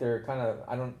coronavirus, I think they're kind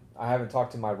of, I haven't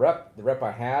talked to my rep. The rep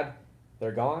I had,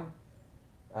 they're gone.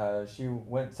 She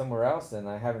went somewhere else, and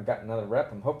I haven't got another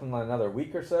rep. I'm hoping like another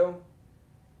week or so.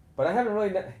 But I haven't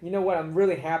really, you know what, I'm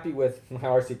really happy with my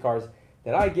RC cars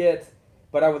that I get,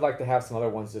 but I would like to have some other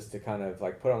ones just to kind of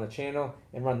like put on the channel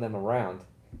and run them around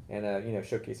and,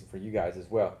 showcase them for you guys as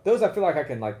well. Those, I feel like I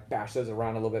can like bash those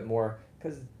around a little bit more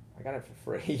because I got it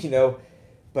for free,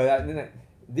 But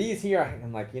these here,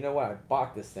 I'm like, you know what? I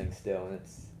bought this thing still, and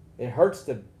it hurts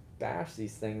to bash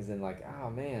these things and like, oh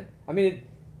man. I mean,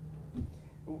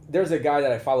 there's a guy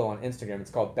that I follow on Instagram. It's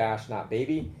called Bash Not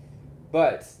Baby,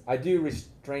 but I do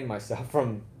restrain myself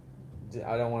from.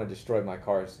 I don't want to destroy my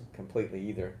cars completely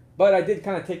either. But I did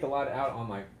kind of take a lot out on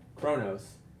my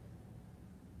Chronos,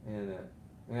 and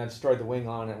I destroyed the wing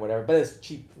on it, whatever. But it's a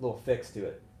cheap little fix to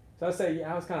it. So I say,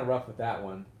 yeah, I was kind of rough with that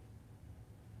one.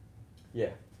 Yeah,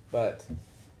 but.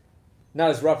 not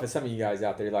as rough as some of you guys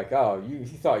out there. Like, oh, you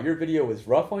thought your video was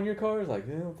rough on your cars? Like,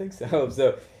 I don't think so.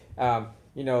 So,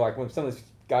 you know, like when some of these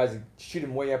guys shoot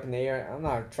them way up in the air, I'm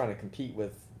not trying to compete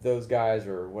with those guys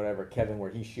or whatever. Kevin, where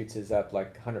he shoots his up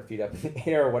like 100 feet up in the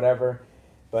air or whatever.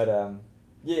 But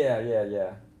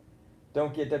yeah.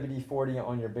 Don't get WD-40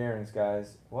 on your bearings,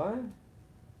 guys. What?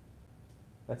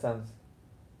 That sounds.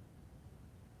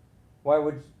 Why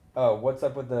would? Oh, what's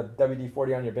up with the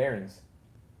WD-40 on your bearings?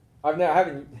 I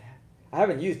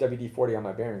haven't used WD-40 on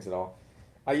my bearings at all.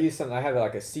 I use something. I have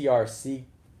like a CRC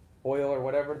oil or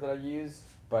whatever that I use,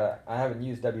 but I haven't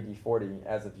used WD-40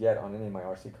 as of yet on any of my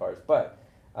RC cars. But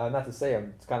not to say,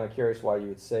 I'm kind of curious why you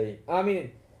would say. I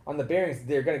mean, on the bearings,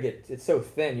 they're gonna get. It's so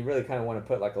thin. You really kind of want to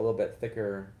put like a little bit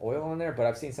thicker oil on there. But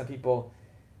I've seen some people.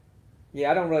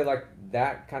 Yeah, I don't really like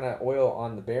that kind of oil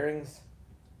on the bearings.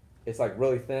 It's like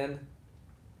really thin,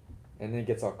 and then it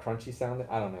gets all crunchy sounding.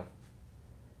 I don't know.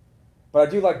 But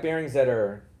I do like bearings that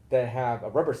have a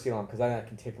rubber seal on, because then I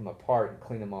can take them apart and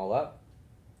clean them all up.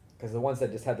 Because the ones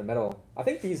that just have the metal, I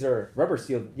think these are rubber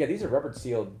sealed. Yeah, these are rubber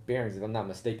sealed bearings, if I'm not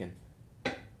mistaken.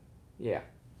 Yeah,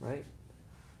 right.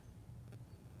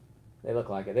 They look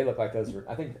like it. They look like those were.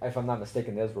 I think, if I'm not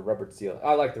mistaken, those were rubber sealed.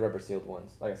 I like the rubber sealed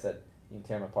ones. Like I said, you can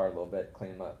tear them apart a little bit,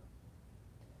 clean them up.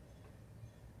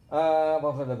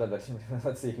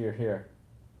 Let's see here.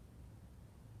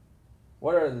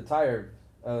 What are the tire?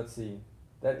 Let's see.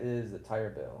 That is the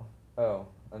tire bill. Oh,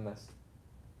 I missed.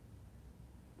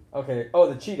 Okay.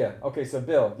 Oh, the Cheetah. Okay, so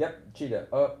Bill. Yep, Cheetah.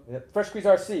 Oh, yep. Fresh Squeeze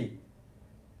RC.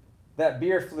 That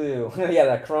beer flu. Yeah,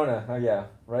 that Corona. Oh, yeah,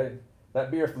 right?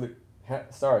 That beer flu.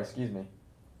 Sorry, excuse me.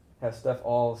 Has stuff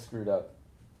all screwed up.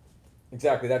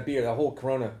 Exactly, that beer, that whole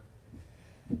Corona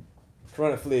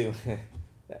flu.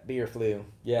 That beer flu.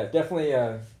 Yeah, definitely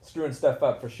screwing stuff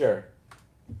up for sure.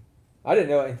 I didn't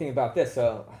know anything about this,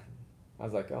 so I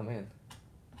was like, oh man.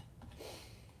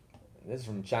 This is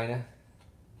from China.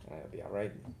 That'll be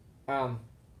alright.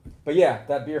 But yeah,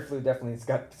 that beer flu definitely's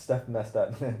got stuff messed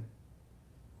up.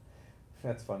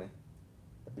 That's funny.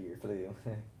 The beer flu.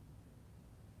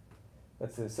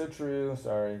 That's so true.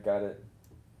 Sorry, got it.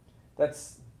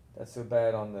 That's so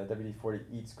bad on the WD-40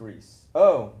 eats grease.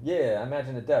 Oh, yeah, I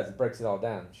imagine it does. It breaks it all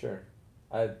down, sure.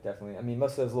 I mean,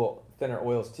 most of those little thinner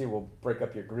oils, too, will break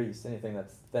up your grease. Anything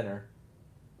that's thinner.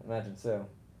 I imagine so.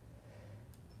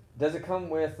 Does it come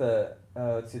with,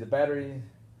 let's see, the battery?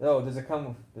 Oh, does it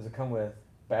come with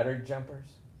battery jumpers?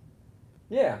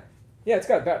 Yeah. Yeah, it's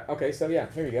got okay, so yeah,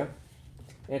 here you go.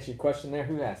 Answer your question there.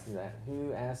 Who asked me that?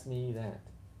 Who asked me that?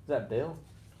 Is that Bill?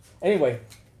 Anyway,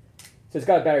 so it's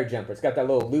got a battery jumper. It's got that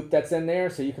little loop that's in there,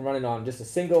 so you can run it on just a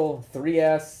single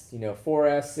 3S, 4S,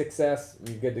 6S,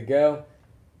 you're good to go.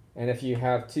 And if you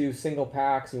have two single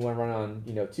packs, you want to run on,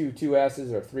 two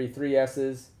 2S's or three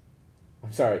 3S's.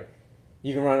 I'm sorry,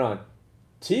 you can run on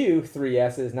two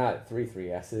 3S's, not three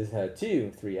 3S's,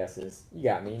 two 3S's. You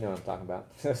got me, you know what I'm talking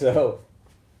about. So,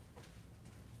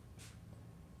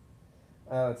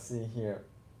 let's see here.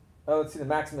 Oh, let's see, the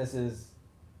Maximus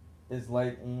is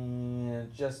light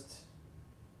and just.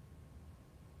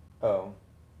 Oh.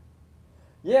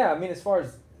 Yeah, I mean, as far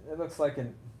as it looks like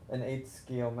an 8th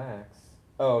scale max.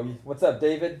 Oh, what's up,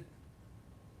 David?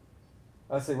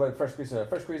 Let's see what Fresh Squeeze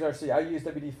RC. I use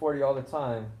WD-40 all the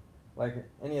time, like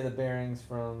any of the bearings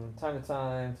from time to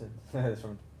time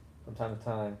from time to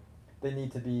time. They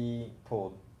need to be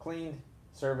pulled, cleaned,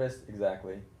 serviced,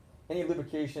 exactly. Any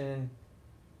lubrication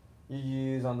you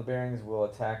use on the bearings will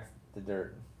attack the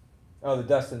dirt. Oh, the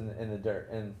dust and the dirt,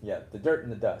 and yeah, the dirt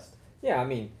and the dust. Yeah, I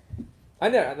mean, I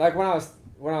know, like when I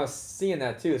was seeing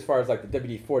that too, as far as like the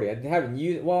WD-40, I haven't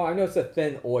used. Well, I know it's a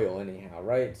thin oil anyhow,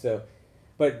 right? So,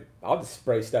 but I'll just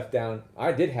spray stuff down.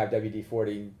 I did have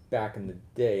WD-40 back in the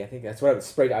day. I think that's what I would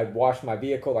spray. I'd wash my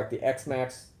vehicle, like the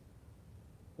X-Max,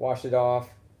 wash it off,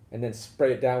 and then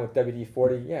spray it down with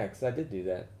WD-40. Yeah, because I did do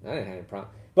that. I didn't have any problem.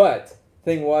 But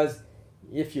thing was,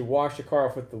 if you wash your car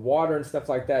off with the water and stuff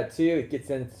like that too, it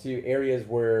gets into areas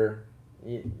where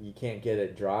you can't get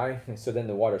it dry. And so then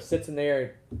the water sits in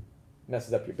there,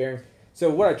 messes up your bearings. So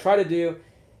what I try to do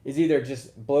is either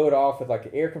just blow it off with like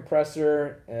an air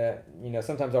compressor.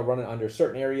 Sometimes I'll run it under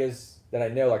certain areas that I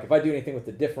know. Like if I do anything with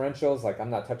the differentials, like I'm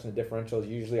not touching the differentials.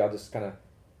 Usually I'll just kind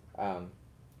of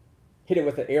hit it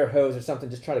with an air hose or something.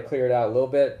 Just try to clear it out a little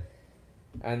bit.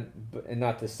 And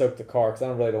not to soak the car, because I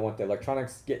really don't want the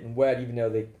electronics getting wet, even though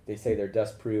they say they're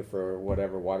dust proof or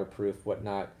whatever, waterproof,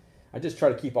 whatnot. I just try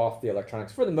to keep off the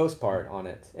electronics for the most part on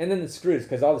it. And then the screws,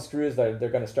 because all the screws, they're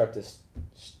going to start to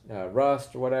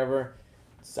rust or whatever.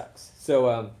 It sucks.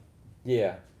 So,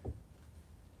 yeah.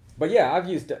 But yeah, I've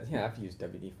used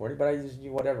WD-40, but I use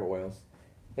whatever oils.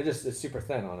 It's super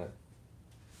thin on it.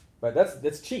 But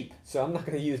that's cheap, so I'm not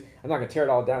gonna tear it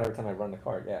all down every time I run the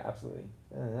cart. Yeah, absolutely.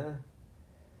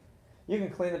 You can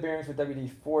clean the bearings with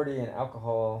WD-40 and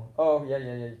alcohol. Oh yeah,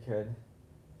 you could.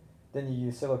 Then you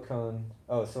use silicone.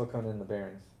 Oh, silicone in the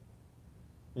bearings.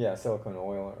 Yeah, silicone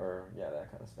oil or yeah, that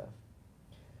kind of stuff.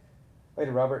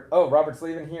 Later, Robert. Oh, Robert's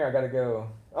leaving here. I gotta go.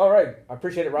 All right, I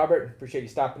appreciate it, Robert. Appreciate you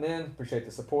stopping in. Appreciate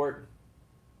the support.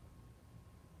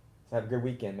 So have a good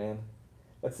weekend, man.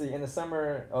 Let's see. In the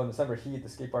summer heat, the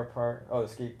skate park. Oh, the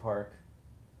skate park.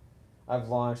 I've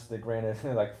launched the granite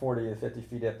like 40 to 50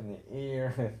 feet up in the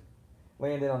air.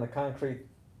 Landed on the concrete,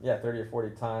 yeah, 30 or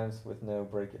 40 times with no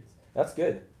breakage. That's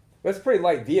good. But it's a pretty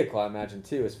light vehicle, I imagine,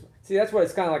 too. See, that's what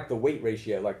it's kind of like the weight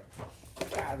ratio. Like,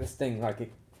 God, this thing, like,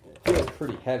 it feels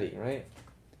pretty heavy, right?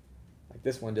 Like,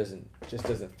 this one just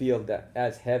doesn't feel that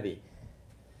as heavy.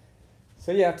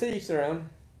 So, yeah, to each their own.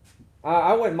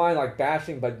 I wouldn't mind, like,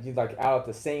 bashing, but you like out at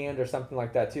the sand or something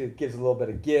like that, too. It gives a little bit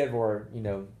of give or, you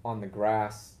know, on the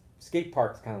grass. Skate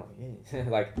park's kind of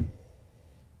like,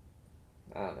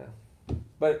 I don't know.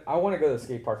 But I want to go to the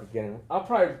skate park again. I'll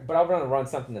run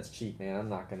something that's cheap, man. I'm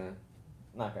not gonna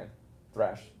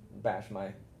bash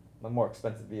my more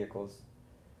expensive vehicles.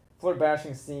 Floor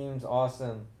bashing seems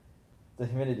awesome. The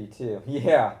humidity too.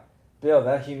 Yeah, Bill,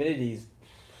 that humidity's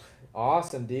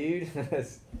awesome, dude.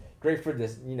 It's great for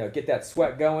this. You know, get that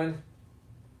sweat going,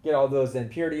 get all those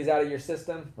impurities out of your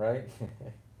system, right?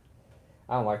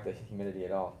 I don't like the humidity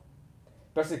at all,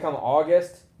 especially come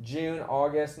August, June,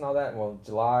 August, and all that. Well,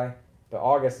 July. But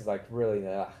August is like really,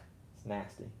 it's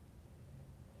nasty.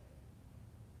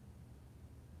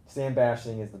 Sand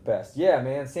bashing is the best. Yeah,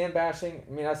 man, sand bashing. I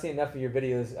mean, I've seen enough of your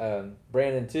videos,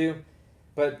 Brandon too.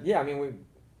 But yeah, I mean,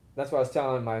 that's what I was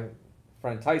telling my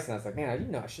friend Tyson. I was like,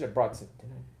 man, I should have brought some.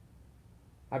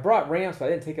 I brought ramps, but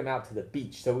I didn't take them out to the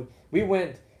beach. So we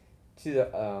went to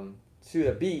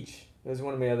the beach. It was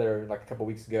one of my other, like a couple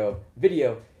weeks ago,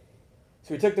 video.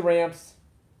 So we took the ramps,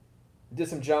 did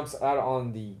some jumps out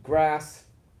on the grass,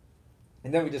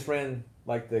 and then we just ran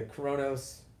like the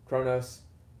Chronos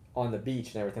on the beach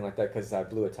and everything like that because I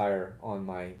blew a tire on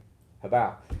my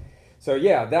Habao. So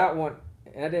yeah, that one,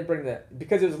 and I didn't bring that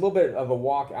because it was a little bit of a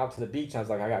walk out to the beach. And I was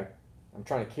like, I'm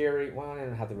trying to carry. Well, I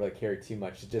didn't have to really carry too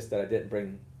much. It's just that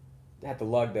I had to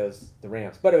lug the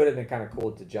ramps, but it would have been kind of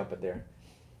cool to jump it there.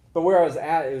 But where I was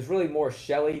at, it was really more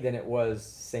shelly than it was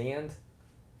sand.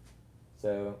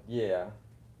 So yeah.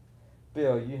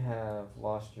 Bill, have you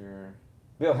lost your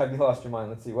mind?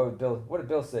 Let's see. What did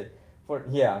Bill say?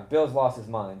 Bill's lost his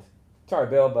mind. Sorry,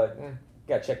 Bill, but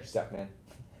gotta check yourself, man.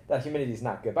 That humidity's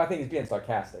not good. But I think he's being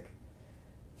sarcastic.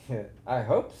 I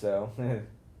hope so.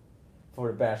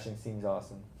 Florida bashing seems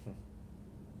awesome.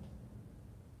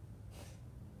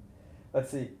 Let's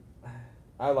see.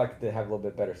 I like to have a little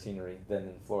bit better scenery than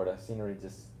in Florida. Scenery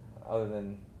just other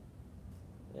than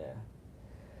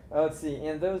let's see.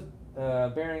 And those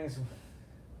bearings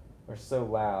were so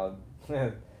loud.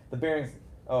 the bearings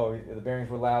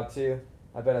were loud too.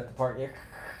 I bet at the park. Yeah.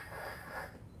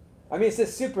 I mean, it's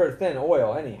just super thin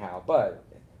oil anyhow, but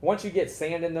once you get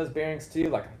sand in those bearings too,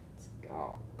 like it's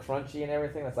crunchy and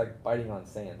everything, that's like biting on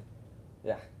sand.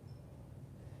 Yeah.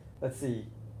 Let's see.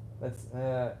 Let's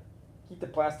heat the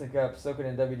plastic up, soak it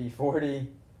in WD-40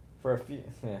 for a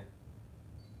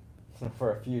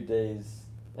few days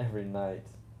every night.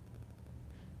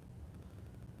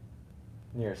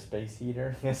 Near a space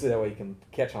heater, so that way you can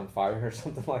catch on fire or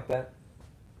something like that.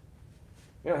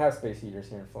 We don't have space heaters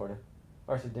here in Florida.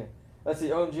 RC do. Let's see,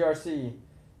 OMGRC.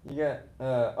 You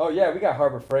got we got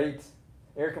Harbor Freight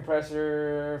air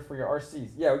compressor for your RCs.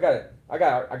 Yeah, we got it. I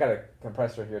got a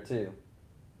compressor here too.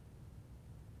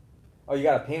 Oh, you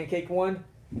got a pancake one?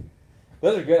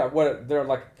 Those are good. They're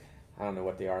like, I don't know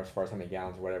what they are as far as how many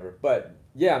gallons or whatever, but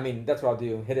yeah, I mean that's what I'll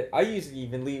do. Hit it. I usually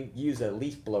even use a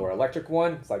leaf blower, electric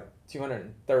one. It's like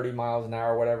 230 miles an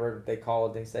hour, whatever they call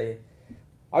it. They say.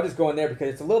 I'll just go in there because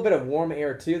it's a little bit of warm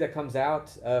air too that comes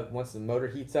out once the motor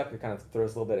heats up. It kind of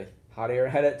throws a little bit of hot air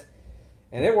at it,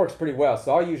 and it works pretty well.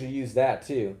 So I'll usually use that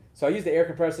too. So I use the air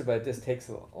compressor, but it just takes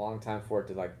a long time for it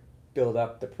to like build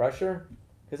up the pressure.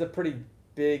 It's a pretty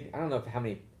big. I don't know how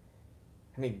many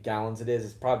gallons it is.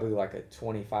 It's probably like a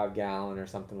 25 gallon or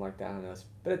something like that. I don't know,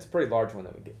 but it's a pretty large one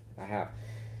that I have.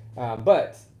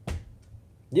 But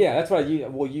yeah, that's what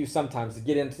we'll use sometimes to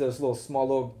get into those small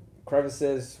little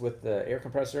crevices with the air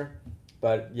compressor.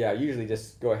 But yeah, I usually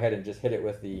just go ahead and just hit it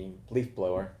with the leaf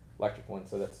blower, electric one.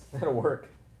 So that'll work.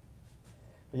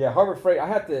 But yeah, Harbor Freight.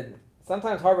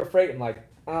 Sometimes Harbor Freight. I'm like,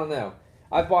 I don't know.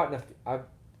 I've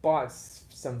bought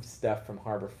some stuff from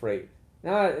Harbor Freight.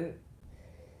 Now,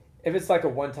 if it's like a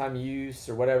one-time use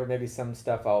or whatever, maybe some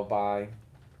stuff I'll buy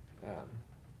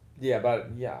Yeah, but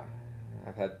yeah,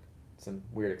 I've had some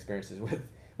weird experiences with.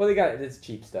 Well, they got it's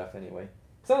cheap stuff anyway.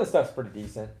 Some of the stuff's pretty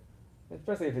decent,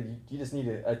 especially if you just need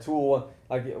a tool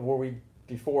like where we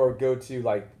before go to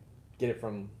like get it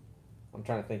from. I'm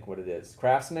trying to think what it is.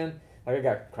 Craftsman. Like I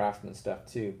got Craftsman stuff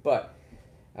too, but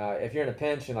if you're in a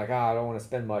pinch and like I don't want to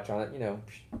spend much on it, you know,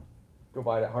 go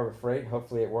buy it at Harbor Freight.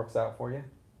 Hopefully it works out for you.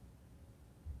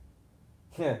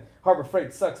 Yeah, Harbor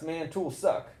Freight sucks, man. Tools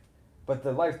suck, but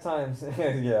the lifetimes,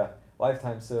 yeah,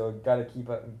 lifetime. So gotta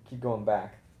keep going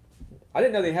back. I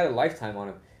didn't know they had a lifetime on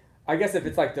them. I guess if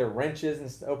it's like the wrenches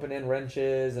and open end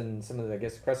wrenches and some of the I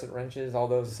guess crescent wrenches, all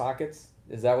those sockets,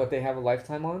 is that what they have a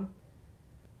lifetime on?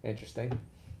 Interesting.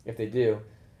 If they do,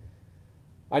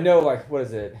 I know like what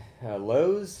is it?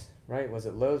 Lowe's, right? Was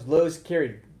it Lowe's? Lowe's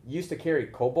used to carry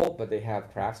Cobalt, but they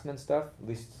have Craftsman stuff. At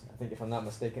least I think if I'm not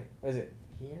mistaken. Is it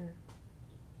here?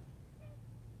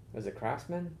 Was it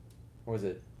Craftsman, or was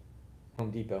it Home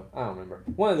Depot? I don't remember.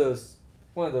 One of those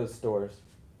stores.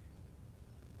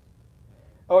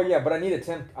 Oh yeah, but I need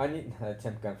I need a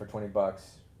temp gun for $20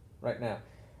 right now.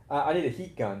 I need a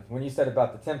heat gun. When you said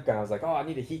about the temp gun, I was like, oh, I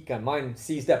need a heat gun. Mine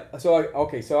seized up. So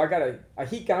I got a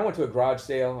heat gun. I went to a garage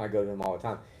sale. I go to them all the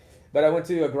time, but I went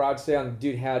to a garage sale and the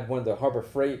dude had one of the Harbor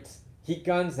Freight heat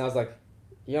guns, and I was like,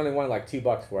 he only wanted like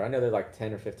 $2 for it. I know they're like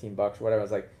 10 or $15 or whatever. I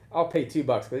was like, I'll pay $2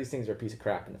 because these things are a piece of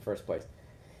crap in the first place.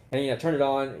 And you know, turn it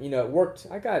on. You know, it worked.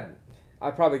 I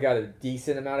probably got a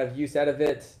decent amount of use out of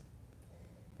it.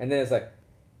 And then it's like,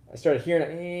 I started hearing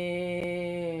it.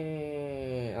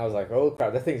 I was like, oh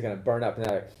crap, that thing's gonna burn up. And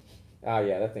I'm like, oh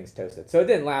yeah, that thing's toasted. So it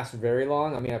didn't last very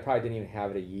long. I mean, I probably didn't even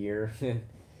have it a year.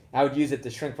 I would use it to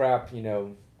shrink wrap, you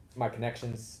know, my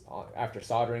connections after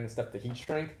soldering and stuff to heat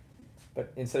shrink.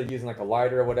 But instead of using like a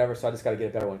lighter or whatever, so I just got to get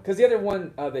a better one. Because the other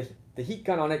one, the heat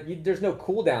gun on it, there's no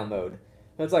cool down mode.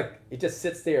 So it's like it just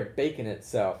sits there baking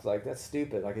itself. Like that's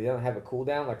stupid. Like it doesn't have a cool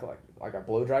down like a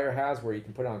blow dryer has, where you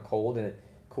can put it on cold and it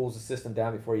cools the system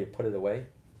down before you put it away.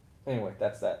 Anyway,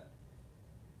 that's that.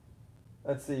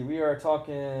 Let's see. We are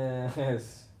talking.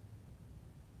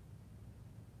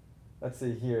 Let's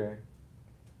see here.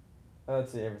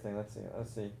 Let's see everything. Let's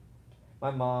see.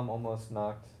 My mom almost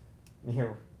knocked me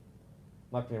around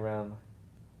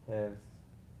with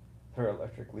her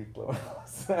electric leaf blower.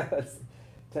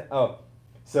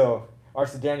 So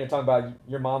RC Dan, you're talking about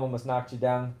your mom almost knocked you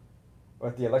down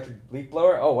with the electric leaf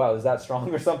blower? Oh wow, is that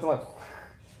strong or something? Like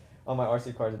on my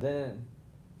RC cars, it didn't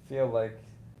feel like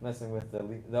messing with the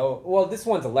leaf. No, well this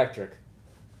one's electric.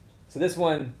 So this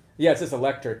one, yeah, it's just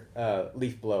electric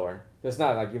leaf blower. So it's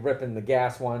not like you're ripping the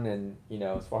gas one, and you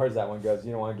know, as far as that one goes,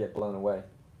 you don't want to get blown away.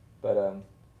 But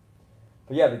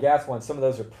yeah, the gas ones, some of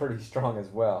those are pretty strong as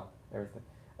well. Everything.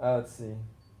 Let's see.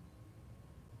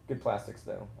 Good plastics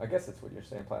though. I guess that's what you're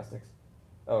saying, plastics.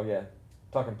 Oh yeah,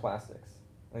 talking plastics.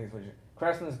 I think it's what you're.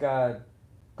 Craftsman's got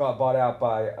bought out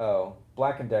by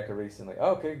Black & Decker recently.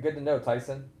 Oh, okay, good to know,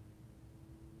 Tyson.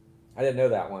 I didn't know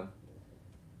that one.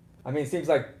 I mean, it seems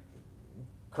like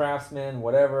Craftsman,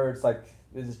 whatever. It's like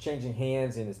this is changing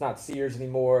hands, and it's not Sears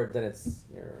anymore. Then it's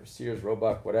Sears,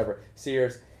 Roebuck, whatever.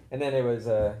 Sears, and then it was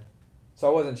so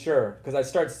I wasn't sure because I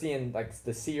started seeing like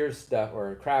the Sears stuff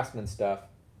or Craftsman stuff,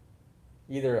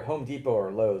 either at Home Depot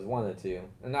or Lowe's, one of the two.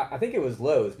 And I think it was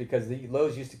Lowe's because the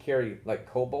Lowe's used to carry like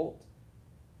Cobalt.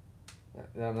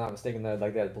 If I'm not mistaken, that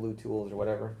like that Blue Tools or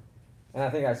whatever. And I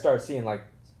think I started seeing like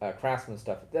Craftsman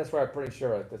stuff. That's where I'm pretty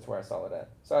sure that's where I saw it at.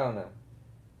 So I don't know.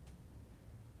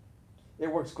 It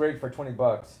works great for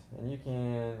 $20, and you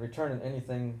can return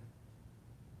anything.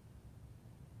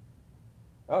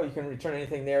 Oh, you can return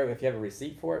anything there if you have a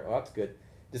receipt for it. Oh, that's good.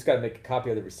 Just got to make a copy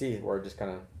of the receipt, or it just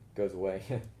kind of goes away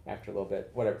after a little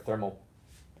bit. Whatever, thermal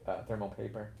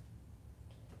paper.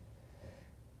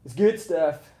 It's good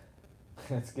stuff.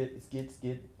 It's good. It's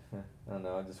good. I don't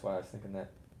know. Just why I was thinking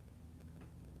that.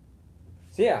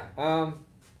 So yeah,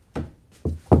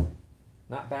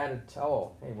 not bad at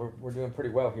all. Hey, we're doing pretty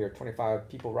well here. 25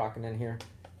 people rocking in here.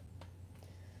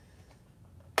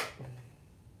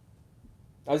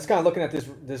 I was just kind of looking at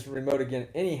this remote again.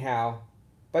 Anyhow,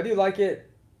 but I do like it.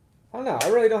 I don't know. I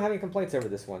really don't have any complaints over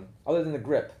this one, other than the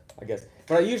grip, I guess.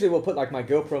 But I usually will put like my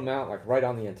GoPro mount like right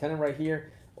on the antenna right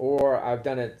here, or I've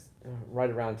done it right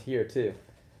around here too.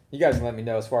 You guys can let me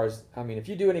know as far as, I mean, if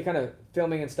you do any kind of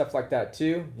filming and stuff like that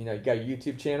too, you know, you got a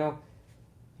YouTube channel,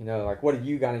 you know, like what are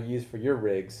you going to use for your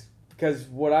rigs? Because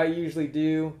what I usually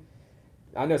do,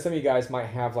 I know some of you guys might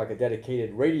have like a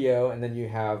dedicated radio, and then you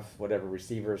have whatever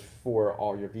receivers for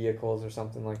all your vehicles or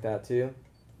something like that too.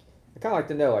 I kind of like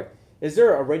to know, like, is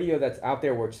there a radio that's out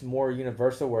there where it's more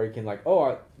universal, where you can like,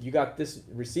 oh, you got this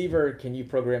receiver, can you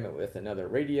program it with another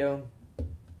radio?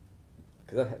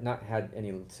 because I've not had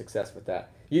any success with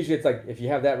that. Usually it's like if you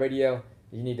have that radio,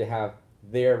 you need to have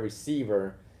their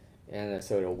receiver, and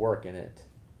so it'll work in it.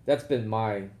 That's been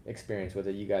my experience with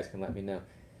it. You guys can let me know.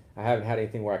 I haven't had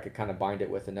anything where I could kind of bind it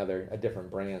with a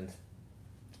different brand.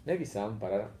 Maybe some,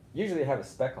 but I don't usually have a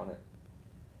spec on it.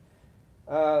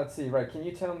 Let's see, right, can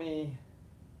you tell me,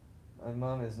 my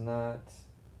mom is not,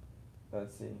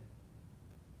 let's see,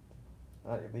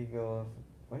 not illegal,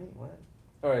 wait, what?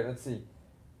 Alright, let's see,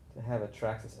 to have a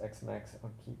Traxxas X-Max,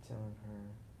 I'll keep telling her,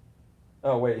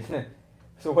 oh wait,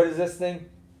 so what is this thing?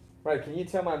 Right, can you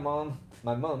tell my mom,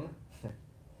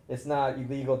 it's not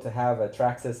illegal to have a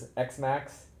Traxxas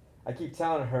X-Max? I keep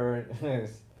telling her,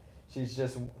 she's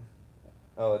just,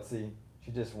 oh, let's see,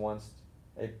 she just wants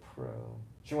a Pro.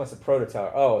 She wants a Pro to tell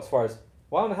her. Oh, as far as,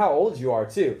 well, I don't know how old you are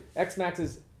too. X-Max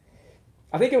is,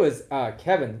 I think it was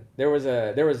Kevin. There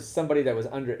was somebody that was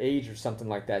underage or something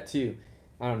like that too.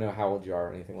 I don't know how old you are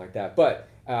or anything like that. But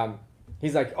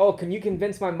he's like, oh, can you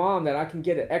convince my mom that I can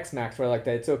get an X-Max where like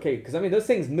that? It's okay. Because, I mean, those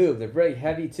things move. They're very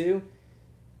heavy too.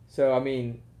 So, I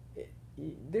mean,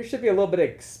 there should be a little bit of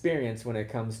experience when it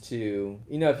comes to,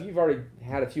 you know, if you've already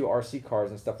had a few RC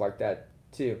cars and stuff like that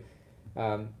too.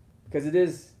 Because it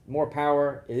is more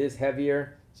power, it is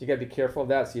heavier, so you got to be careful of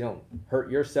that so you don't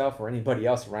hurt yourself or anybody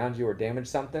else around you or damage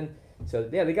something. So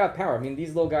yeah, they got power. I mean,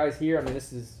 these little guys here, I mean,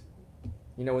 this is,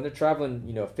 you know, when they're traveling,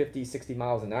 you know, 50, 60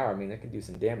 miles an hour, I mean, that can do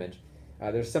some damage.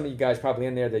 There's some of you guys probably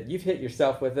in there that you've hit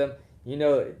yourself with them, you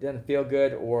know it doesn't feel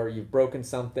good, or you've broken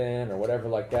something or whatever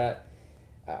like that.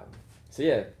 So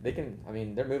yeah, they can, I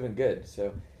mean, they're moving good,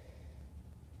 so.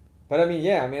 But I mean,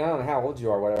 yeah, I mean, I don't know how old you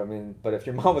are, whatever. I mean, but if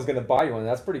your mom was gonna buy you one,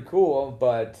 that's pretty cool.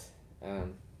 But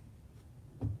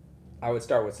I would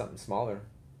start with something smaller,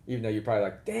 even though you're probably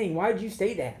like, dang, why did you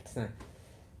say that?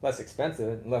 Less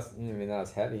expensive, less, I mean, not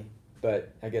as heavy.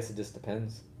 But I guess it just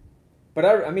depends. But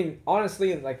I mean,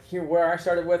 honestly, like here where I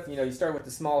started with, you know, you start with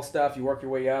the small stuff, you work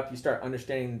your way up, you start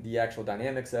understanding the actual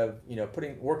dynamics of, you know,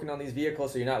 working on these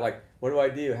vehicles. So you're not like, what do I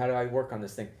do? How do I work on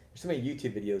this thing? There's so many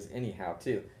YouTube videos anyhow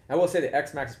too. I will say the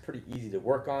X-Max is pretty easy to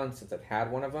work on since I've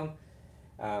had one of them.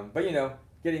 But you know,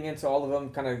 getting into all of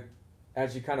them kind of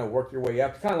as you kind of work your way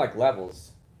up, kind of like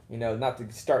levels. You know, not to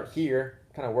start here,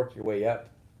 kind of work your way up.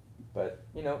 But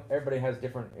you know, everybody has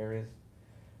different areas.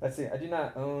 Let's see. I do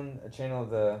not own a channel of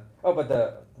the. Oh, but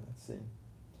let's see.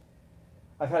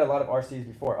 I've had a lot of RCs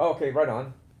before. Oh, okay, right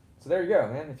on. So there you go,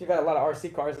 man. If you've had a lot of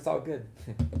RC cars, it's all good.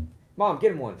 Mom,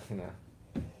 get him one.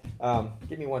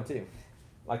 Give me one too.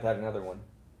 I'd like to have another one.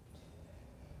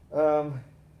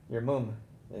 Your mum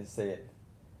is say it.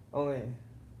 Only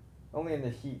in the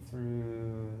heat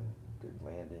through good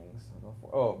landings.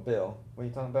 Oh, Bill. What are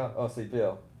you talking about? Oh, see,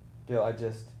 Bill. Bill, I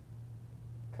just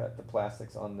cut the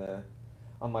plastics on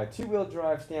my two-wheel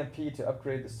drive Stampede to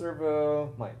upgrade the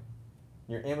servo.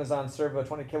 Your Amazon servo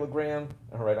 20 kilogram.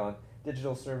 Oh, right on.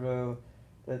 Digital servo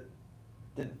that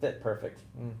didn't fit perfect.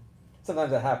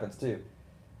 Sometimes that happens too.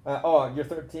 Oh, you're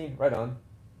 13. Right on.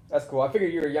 That's cool. I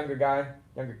figured you're a younger guy,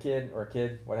 younger kid, or a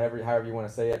kid, whatever, however you want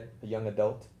to say it. A young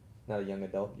adult. Not a young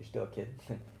adult. You're still a kid.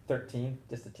 13,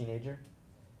 just a teenager.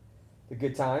 The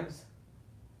good times.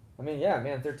 I mean, yeah,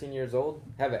 man, 13 years old.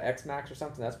 Have an X-Max or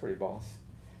something. That's pretty boss.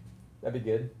 That'd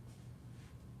be good.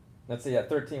 Let's see, at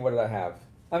 13, what did I have?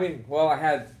 I mean, well, I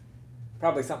had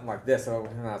probably something like this. So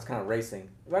I was kind of racing.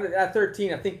 But at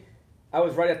 13, I think I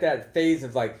was right at that phase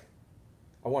of like,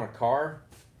 I want a car.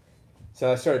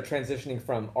 So I started transitioning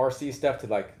from RC stuff to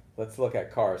like, let's look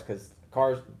at cars. Because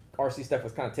RC stuff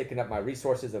was kind of taking up my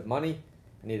resources of money.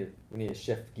 We needed to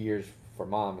shift gears for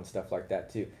mom and stuff like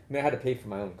that too. I mean, I had to pay for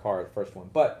my own car, the first one.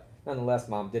 But nonetheless,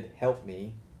 mom did help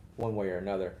me one way or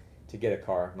another to get a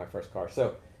car, my first car.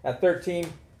 So at 13,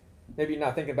 maybe you're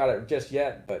not thinking about it just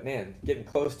yet, but man, getting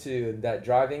close to that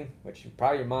driving, which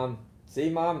probably your mom, see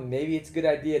mom, maybe it's a good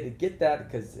idea to get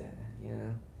that because, you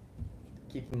know,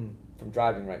 keep them from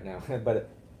driving right now. But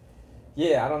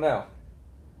yeah, I don't know.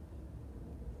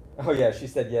 Oh yeah, she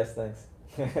said yes, thanks.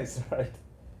 That's right.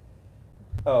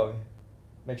 Oh,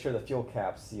 make sure the fuel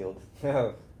cap's sealed.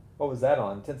 What was that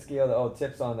on? 10 scale, oh,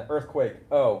 tips on the earthquake.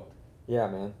 Oh, yeah,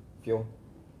 man, fuel.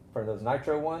 For those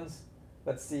nitro ones.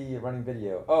 Let's see a running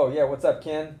video. Oh yeah, what's up,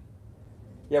 Ken?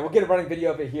 Yeah, we'll get a running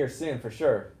video of it here soon for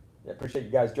sure. Yeah, appreciate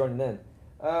you guys joining in.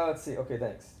 Let's see. Okay,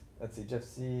 thanks. Let's see, Jeff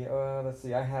C. Let's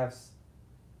see. I have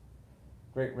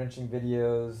great wrenching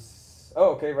videos.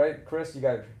 Oh, okay, right, Chris. You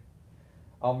got.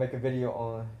 I'll make a video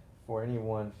on for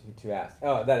anyone to ask.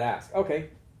 Oh, that asks. Okay.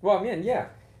 Well, I mean, yeah.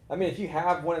 I mean, if you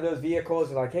have one of those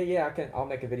vehicles, you're like, hey, yeah, I'll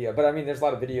make a video. But I mean, there's a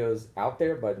lot of videos out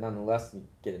there, but nonetheless, you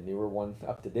get a newer one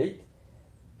up to date.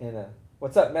 And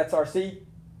what's up, Mets RC?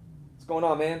 What's going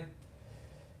on, man?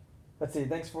 Let's see.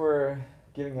 Thanks for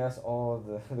giving us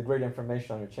all the great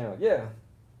information on your channel. Yeah.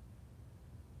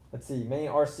 Let's see. Main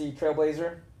RC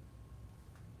Trailblazer.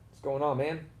 What's going on,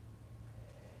 man?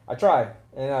 I try,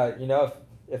 and you know,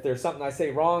 if there's something I say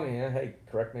wrong, yeah, hey,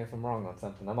 correct me if I'm wrong on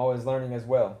something. I'm always learning as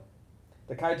well.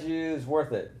 The Kaiju is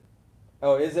worth it.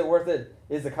 Oh, is it worth it?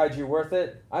 Is the Kaiju worth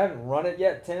it? I haven't run it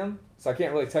yet, Tim, so I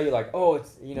can't really tell you like, oh,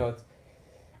 it's, you know, it's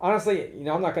honestly, you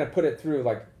know, I'm not gonna put it through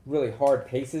like really hard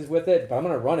paces with it, but I'm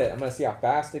gonna run it. I'm gonna see how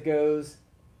fast it goes.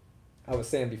 I was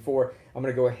saying before, I'm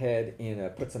gonna go ahead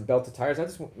and put some belted tires. I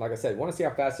just, like I said, want to see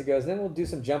how fast it goes. And then we'll do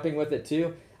some jumping with it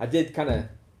too. I did kind of.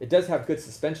 It does have good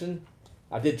suspension.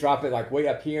 I did drop it like way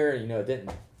up here. You know, it didn't.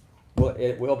 Well,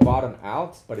 it will bottom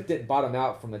out, but it didn't bottom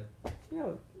out from a, you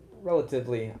know,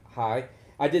 relatively high.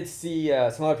 I did see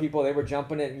some other people. They were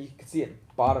jumping it, and you could see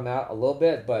it bottom out a little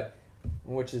bit, but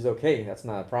which is okay. That's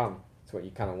not a problem. That's what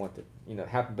you kind of want to, you know,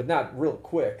 happen, but not real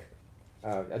quick.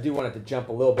 I do want it to jump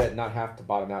a little bit and not have to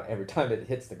bottom out every time it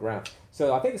hits the ground.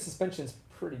 So I think the suspension's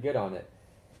pretty good on it.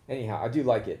 Anyhow, I do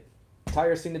like it.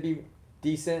 Tires seem to be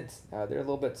decent. They're a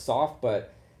little bit soft,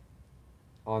 but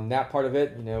on that part of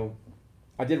it, you know,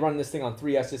 I did run this thing on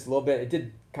 3S just a little bit. It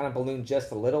did kind of balloon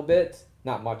just a little bit.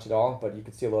 Not much at all, but you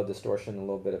can see a little distortion, a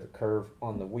little bit of a curve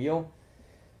on the wheel.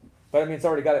 But I mean, it's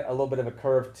already got a little bit of a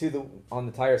curve to the on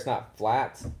the tire. It's not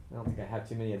flat. I don't think I have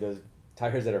too many of those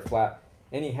tires that are flat.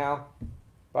 Anyhow,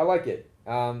 but I like it.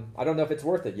 I don't know if it's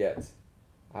worth it yet.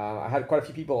 I had quite a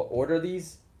few people order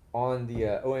these on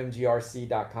the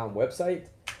OMGRC.com website.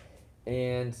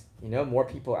 And, you know, more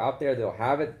people out there that'll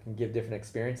have it and give different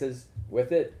experiences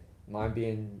with it. Mine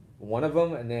being one of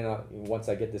them. And then once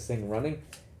I get this thing running.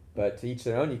 But to each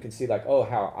their own, you can see like, oh,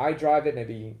 how I drive it,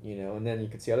 maybe, you know, and then you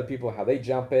can see other people, how they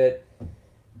jump it.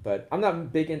 But I'm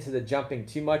not big into the jumping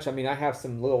too much. I mean, I have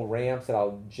some little ramps that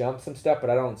I'll jump some stuff, but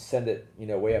I don't send it, you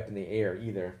know, way up in the air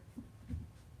either.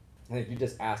 I think you're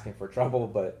just asking for trouble,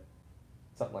 but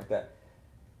something like that.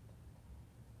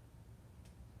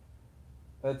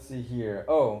 Let's see here.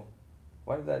 Oh,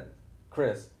 why did that,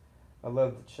 Chris? I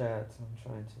love the chat. I'm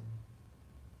trying to.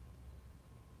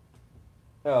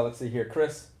 Oh, let's see here,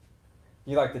 Chris.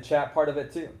 You like the chat part of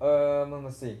it too?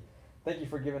 Let's see. Thank you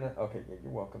for giving it. Okay, yeah,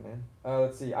 you're welcome, man.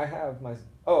 Let's see. I have my.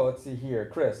 Oh, let's see here,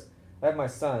 Chris. I have my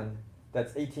son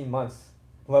that's 18 months,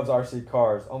 loves RC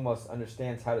cars, almost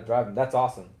understands how to drive them. That's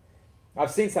awesome. I've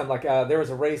seen some, like there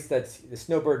was a race that's the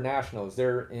Snowbird Nationals.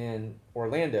 They're in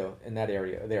Orlando, in that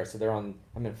area there. So they're on,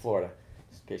 I'm in Florida,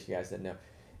 just in case you guys didn't know.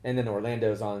 And then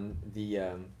Orlando's on the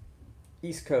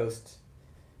east coast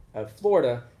of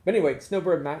Florida. But anyway,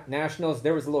 Snowbird Nationals,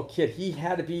 there was a little kid. He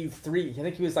had to be I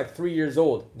think he was like 3 years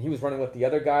old. And he was running with the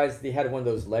other guys. They had one of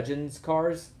those Legends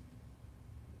cars.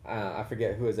 I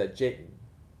forget who is that,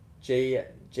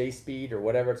 J Speed or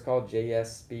whatever it's called,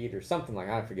 JS Speed or something like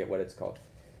that. I forget what it's called.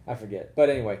 I forget.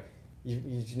 But anyway,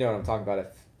 you know what I'm talking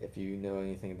about if you know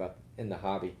anything about in the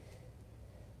hobby.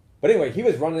 But anyway, he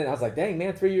was running it. I was like, dang,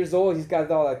 man, 3 years old. He's got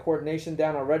all that coordination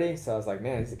down already. So I was like,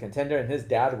 man, he's a contender. And his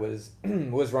dad was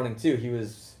was running too. He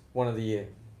was one of the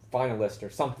finalists or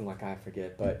something like that. I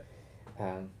forget. But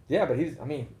yeah, but he's, I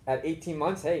mean, at 18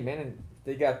 months, hey, man,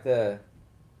 they got the,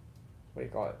 what do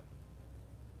you call it?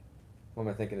 What am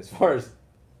I thinking as far as,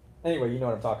 anyway, you know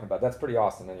what I'm talking about. That's pretty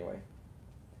awesome anyway.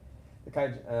 The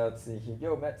Kaiju, let's see here.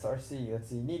 Yo, Mets RC. Let's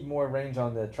see. Need more range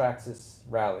on the Traxxas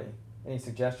Rally. Any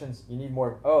suggestions? You need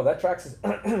more. Oh, that Traxxas.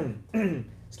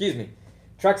 Excuse me.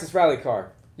 Traxxas Rally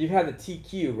car. You have the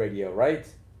TQ radio, right?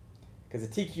 Because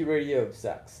the TQ radio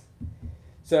sucks.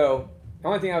 So the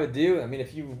only thing I would do, I mean,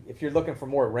 if you're looking for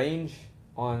more range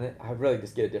on it, I'd really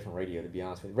just get a different radio. To be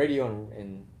honest with you, radio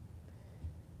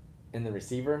and the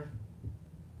receiver.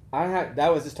 I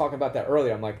was just talking about that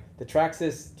earlier. I'm like, the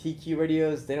Traxxas TQ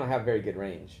radios, they don't have very good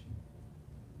range.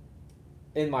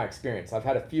 In my experience, I've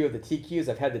had a few of the TQs.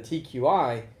 I've had the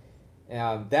TQI,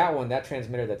 that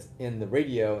transmitter that's in the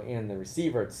radio and the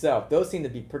receiver itself. Those seem to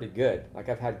be pretty good. Like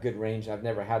I've had good range. I've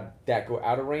never had that go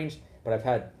out of range, but I've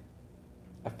had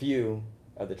a few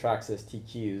of the Traxxas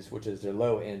TQs, which is their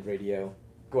low end radio,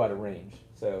 go out of range.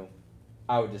 So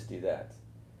I would just do that.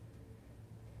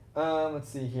 Let's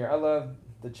see here. I love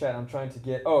the chat. I'm trying to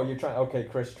get. Oh, you're trying. Okay,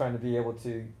 Chris, trying to be able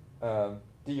to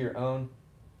do your own.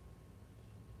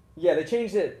 Yeah, they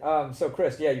changed it. So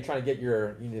Chris, yeah, you're trying to get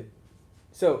your.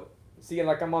 So see,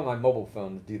 like I'm on my mobile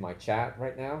phone to do my chat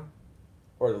right now,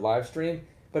 or the live stream.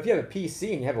 But if you have a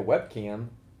PC and you have a webcam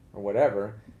or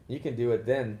whatever, you can do it.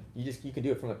 Then you can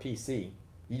do it from a PC.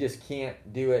 You just can't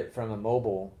do it from a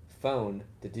mobile phone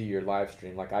to do your live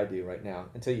stream like I do right now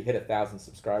until you hit 1,000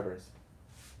 subscribers.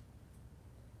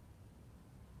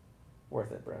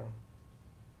 Worth it, bro.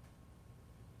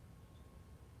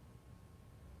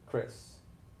 Chris.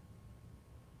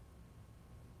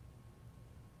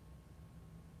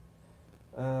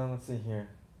 Let's see here.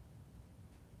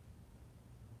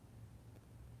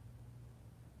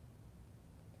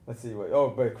 Let's see what.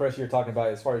 Oh, but Chris, you're talking about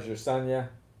as far as your son, yeah.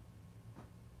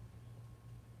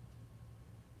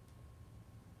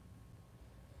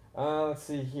 Let's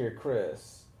see here,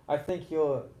 Chris. I think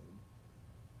he'll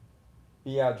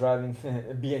be out driving.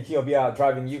 He'll be out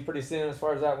driving you pretty soon, as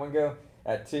far as that one go.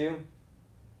 At 2.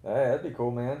 Hey, that'd be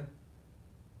cool, man.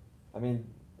 I mean,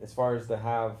 as far as to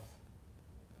have,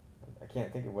 I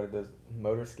can't think of what it is,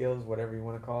 motor skills, whatever you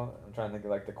want to call it. I'm trying to think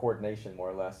of like the coordination, more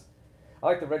or less. I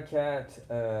like the Redcat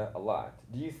a lot.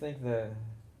 Do you think that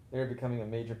they're becoming a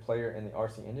major player in the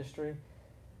RC industry?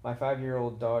 My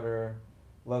 5-year-old daughter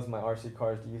loves my RC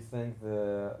cars. Do you think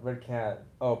the Redcat,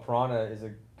 Piranha is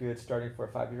a good starting for a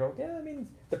 5-year-old? Yeah, I mean,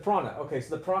 the Piranha. Okay,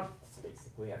 so the Piranha,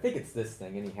 basically, I think it's this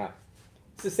thing anyhow.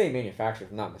 It's the same manufacturer,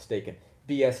 if I'm not mistaken.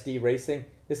 BSD Racing.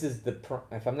 This is the,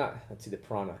 if I'm not, let's see, the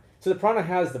Piranha. So the Piranha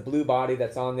has the blue body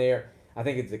that's on there. I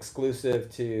think it's exclusive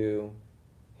to,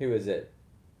 who is it?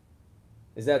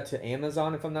 Is that to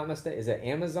Amazon, if I'm not mistaken? Is it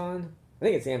Amazon? I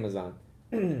think it's Amazon.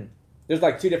 There's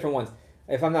like 2 different ones.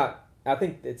 If I'm not, I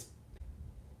think it's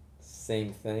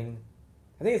same thing.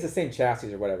 I think it's the same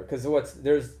chassis or whatever. Because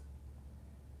there's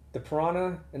the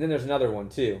Piranha, and then there's another one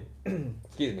too.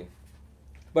 Excuse me.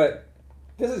 But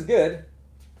this is good.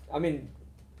 I mean,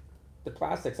 the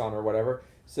plastic's on or whatever.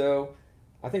 So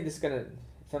I think this is gonna,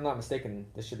 if I'm not mistaken,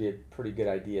 this should be a pretty good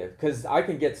idea. Because I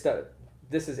can get stuff.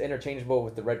 This is interchangeable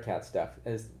with the Redcat stuff.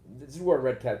 This is where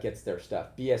Redcat gets their stuff.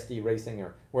 BSD Racing,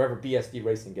 or wherever BSD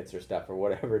Racing gets their stuff, or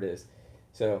whatever it is.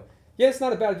 So, yeah, it's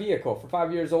not a bad vehicle. For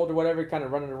 5 years old or whatever, kind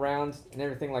of running around and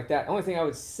everything like that. The only thing I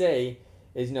would say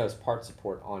is, it's part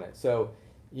support on it. So,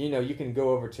 you can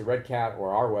go over to Redcat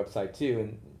or our website too.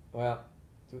 And, well,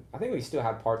 I think we still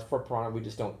have parts for Piranha. We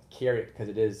just don't carry it because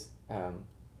it is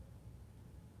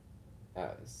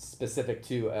specific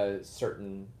to a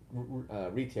certain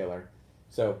retailer.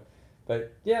 So,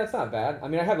 but yeah, it's not bad. I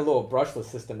mean, I have a little brushless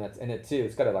system that's in it too.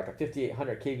 It's got like a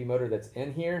 5800 kV motor that's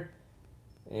in here.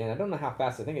 And I don't know how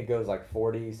fast. I think it goes like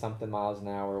 40 something miles an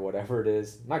hour or whatever it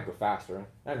is. It might go faster.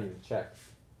 I haven't even checked.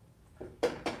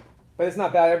 But it's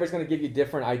not bad. Everybody's going to give you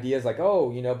different ideas like,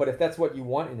 but if that's what you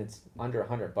want and it's under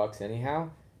 $100 anyhow,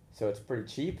 so it's pretty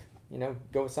cheap,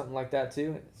 go with something like that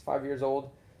too. It's 5 years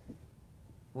old.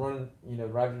 Run,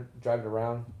 drive it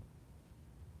around.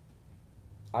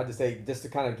 I'd just say, just to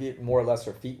kind of get more or less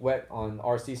your feet wet on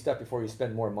RC stuff before you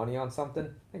spend more money on something,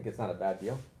 I think it's not a bad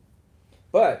deal.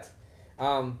 But,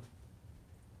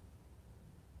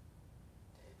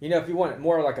 if you want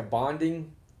more like a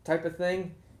bonding type of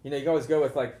thing, you can always go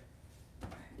with like,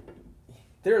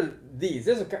 there's these.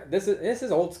 This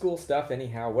is old school stuff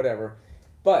anyhow, whatever.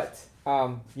 But,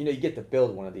 you get to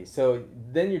build one of these. So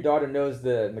then your daughter knows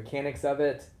the mechanics of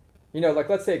it. Like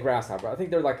let's say a Grasshopper. I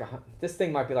think they're like, this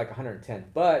thing might be like 110,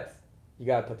 but you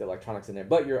got to put the electronics in there.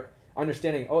 But you're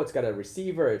understanding, it's got a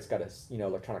receiver, it's got a,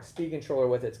 electronic speed controller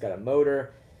with it, it's got a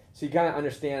motor. So you kind of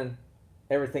understand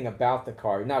everything about the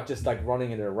car, not just like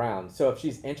running it around. So if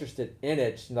she's interested in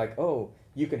it, she's like,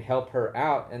 you can help her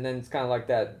out. And then it's kind of like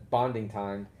that bonding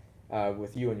time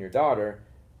with you and your daughter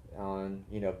on,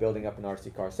 building up an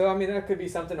RC car. So, I mean, that could be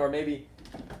something, or maybe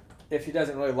if she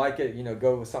doesn't really like it,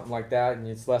 go with something like that, and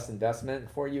it's less investment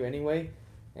for you anyway,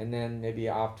 and then maybe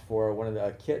opt for one of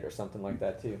a kit or something like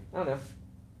that too. I don't know.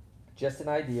 Just an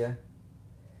idea.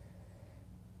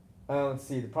 Let's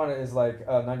see. The Piranha is like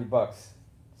 $90,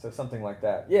 so something like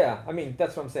that. Yeah, I mean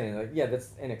that's what I'm saying. Like, yeah,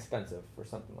 that's inexpensive for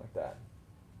something like that.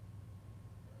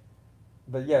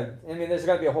 But yeah, I mean, there's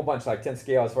got to be a whole bunch, like 10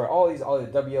 scales for all the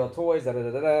WL toys.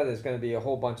 There's going to be a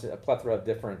whole bunch, a plethora of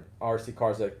different RC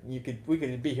cars that we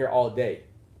could be here all day.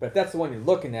 But if that's the one you're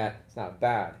looking at, it's not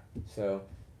bad. So,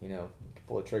 you can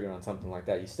pull the trigger on something like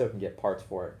that. You still can get parts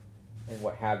for it and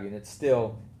what have you. And it's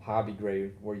still hobby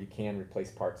grade where you can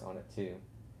replace parts on it too.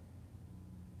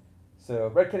 So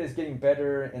Redcat is getting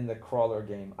better in the crawler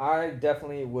game. I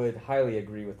definitely would highly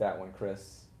agree with that one,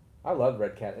 Chris. I love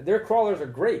Redcat. Their crawlers are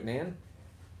great, man.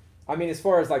 I mean, as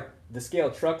far as like the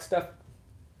scale truck stuff,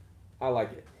 I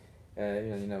like it.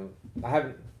 I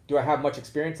haven't. Do I have much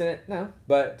experience in it? No,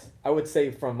 but I would say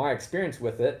from my experience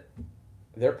with it,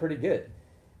 they're pretty good.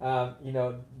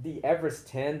 The Everest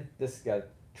 10, this guy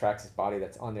Traxxas body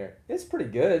that's on there, it's pretty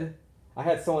good. I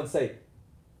had someone say,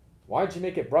 "Why'd you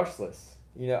make it brushless?"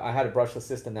 I had a brushless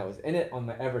system that was in it on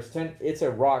the Everest 10. It's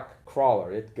a rock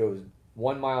crawler. It goes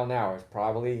 1 mile an hour. It's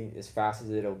probably as fast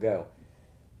as it'll go.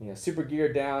 super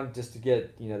geared down just to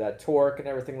get, that torque and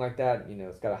everything like that.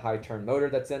 It's got a high turn motor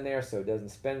that's in there, so it doesn't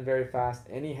spin very fast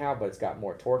anyhow, but it's got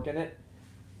more torque in it.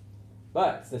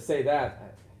 But to say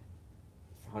that,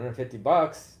 $150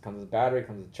 comes with a battery,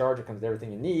 comes with a charger, comes with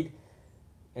everything you need,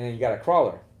 and then you got a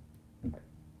crawler.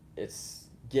 It's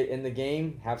get in the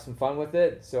game, have some fun with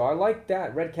it. So I like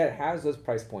that Redcat has those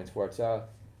price points for it. So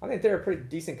I think they're a pretty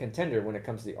decent contender when it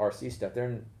comes to the RC stuff.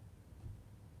 They're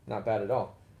not bad at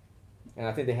all. And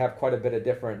I think they have quite a bit of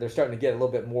different. They're starting to get a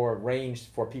little bit more range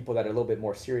for people that are a little bit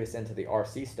more serious into the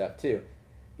RC stuff too.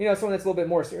 Someone that's a little bit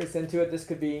more serious into it. This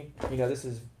could be, this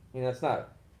is, it's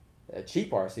not a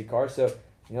cheap RC car, so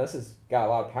this has got a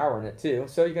lot of power in it too.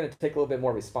 So you're going to take a little bit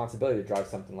more responsibility to drive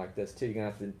something like this too. You're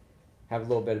going to have a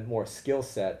little bit more skill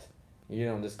set. You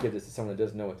don't just give this to someone that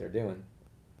doesn't know what they're doing.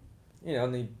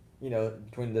 And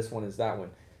between this one and that one.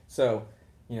 So,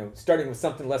 starting with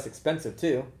something less expensive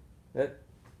too.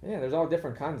 There's all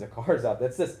different kinds of cars out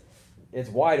there. It's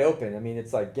wide open. I mean,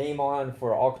 it's like game on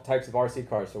for all types of RC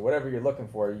cars. So whatever you're looking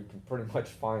for, you can pretty much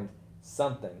find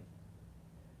something.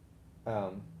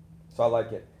 So I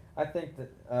like it. I think that,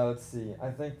 let's see. I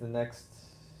think the next,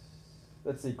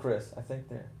 let's see, Chris. I think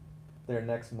their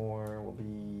next more will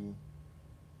be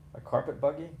a carpet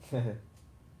buggy.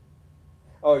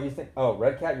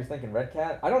 Redcat? You're thinking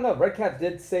Redcat? I don't know. Redcat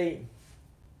did say,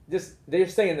 they're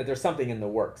saying that there's something in the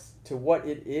works. To what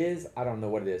it is, I don't know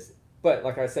what it is. But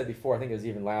like I said before, I think it was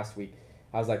even last week,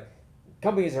 I was like,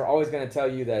 companies are always going to tell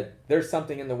you that there's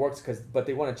something in the works, but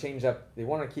they want to change up, they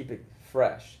want to keep it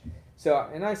fresh. So,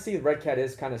 and I see Redcat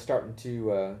is kind of starting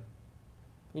to,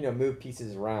 move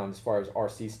pieces around as far as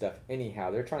RC stuff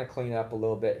anyhow. They're trying to clean up a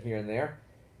little bit here and there.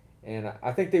 And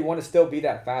I think they want to still be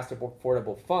that fast,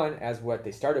 affordable fun as what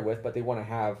they started with, but they want to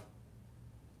have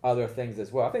other things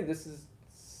as well. I think this is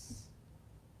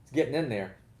it's getting in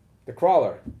there. The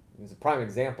crawler is a prime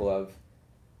example of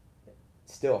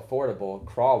still affordable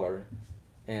crawler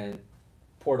and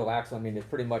portal axle. I mean, it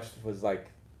pretty much was like,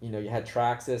 you had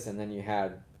Traxxas, and then you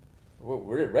had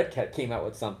Redcat came out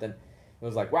with something. It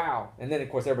was like, wow. And then, of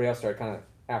course, everybody else started kind of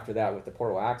after that with the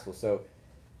portal axle. So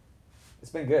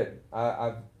it's been good.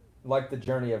 I've liked the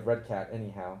journey of Redcat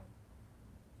anyhow.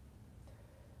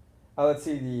 Let's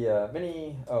see the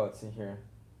mini. Oh, let's see here.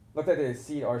 Looked like they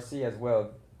see RC as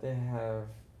well. They have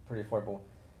pretty affordable.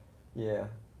 Yeah.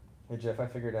 Hey Jeff, I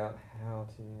figured out how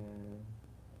to.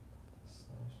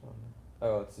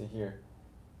 Oh, let's see here.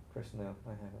 Chris, no,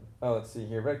 I haven't. Oh, let's see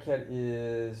here. Redcat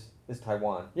is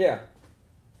Taiwan. Yeah.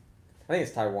 I think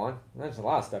it's Taiwan. There's a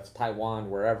lot of stuff. It's Taiwan,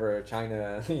 wherever,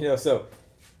 China, so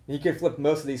you can flip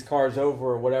most of these cars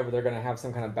over or whatever. They're going to have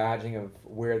some kind of badging of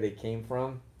where they came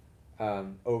from,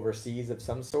 overseas of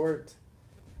some sort.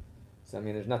 So, I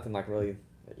mean, there's nothing like really,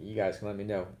 you guys can let me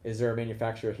know. Is there a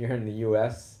manufacturer here in the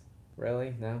U.S.?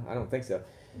 Really? No, I don't think so.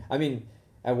 I mean,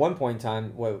 at one point in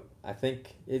time, I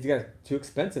think it's got too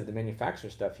expensive to manufacture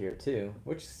stuff here too,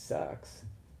 which sucks.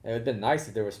 It would have been nice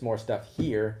if there was more stuff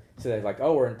here. So they're like,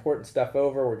 oh, we're importing stuff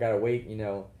over. We got to wait,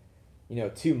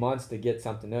 2 months to get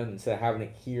something done instead of having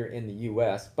it here in the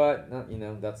U.S. But,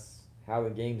 that's how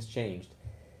the game's changed.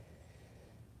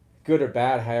 Good or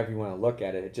bad, however you want to look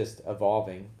at it, it's just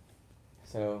evolving.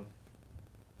 So,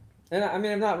 and I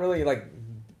mean, I'm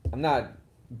not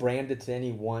branded to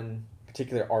any one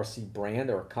particular RC brand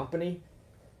or company.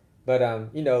 But,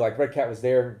 like Redcat was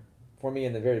there for me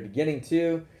in the very beginning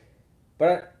too.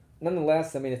 But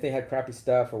nonetheless, I mean, if they had crappy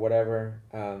stuff or whatever,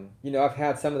 I've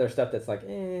had some of their stuff that's like,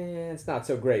 it's not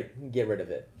so great. Get rid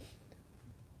of it.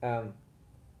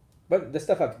 But the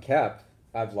stuff I've kept,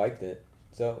 I've liked it.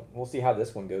 So we'll see how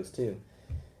this one goes too.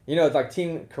 It's like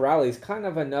Team Corrali is kind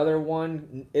of another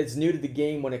one. It's new to the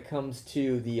game when it comes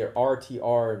to the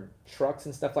RTR trucks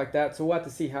and stuff like that. So we'll have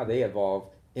to see how they evolve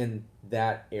in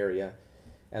that area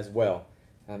as well.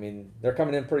 I mean, they're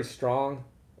coming in pretty strong,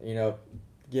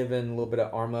 given a little bit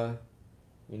of ARMA,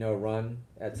 run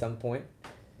at some point.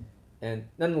 And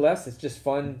nonetheless, it's just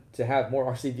fun to have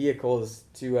more RC vehicles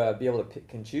to be able to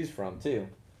pick and choose from, too.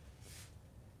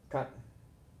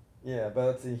 Yeah, but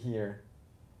let's see here.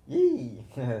 Yee!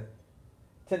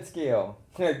 10 scale.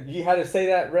 You had to say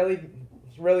that, really?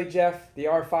 Really, Jeff? The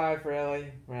R5,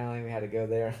 really? Really, we had to go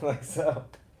there like so.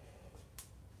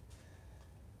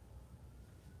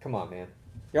 Come on, man.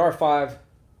 The R5,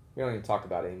 we don't even talk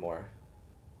about it anymore.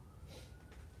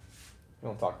 We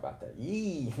don't talk about that.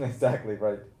 Yee! Exactly,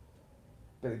 right.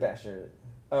 Billy Basher.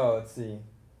 Oh, let's see.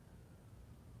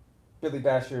 Billy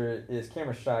Basher is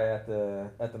camera shy at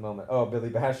the moment. Oh, Billy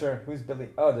Basher. Who's Billy?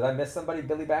 Oh, did I miss somebody?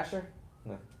 Billy Basher?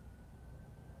 No.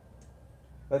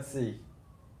 Let's see.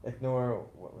 Ignore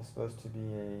what was supposed to be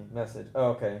a message. Oh,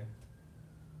 okay.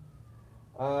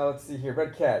 Let's see here.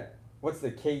 Redcat. What's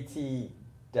the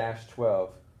KT-12?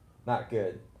 Not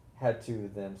good. Had two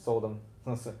of them. Sold them.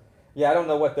 Yeah, I don't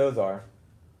know what those are.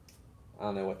 I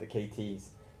don't know what the KTs.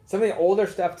 Some of the older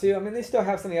stuff too. I mean, they still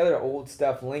have some of the other old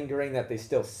stuff lingering that they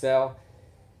still sell.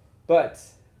 But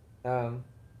I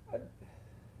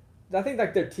think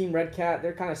like their Team Redcat,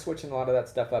 they're kind of switching a lot of that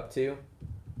stuff up too.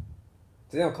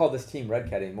 So they don't call this Team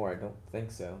Redcat anymore. I don't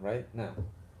think so, right? No.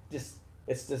 It's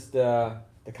just the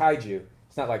Kaiju.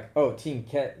 It's not like, oh, Team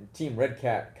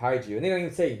Redcat Kaiju. And they don't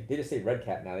even say, they just say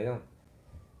Redcat now. They don't.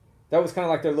 That was kind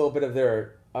of like their little bit of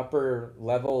their upper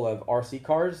level of RC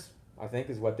cars, I think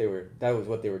is what they were, that was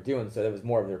what they were doing. So that was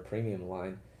more of their premium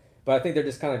line. But I think they're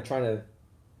just kind of trying to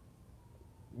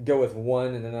go with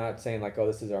one, and they're not saying like, oh,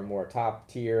 this is our more top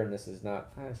tier and this is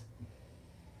not.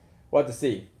 We'll have to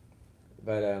see.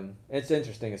 But it's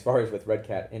interesting as far as with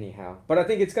Redcat anyhow. But I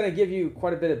think it's going to give you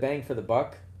quite a bit of bang for the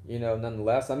buck, you know,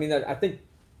 nonetheless. I mean, I think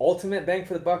ultimate bang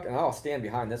for the buck, and I'll stand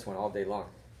behind this one all day long.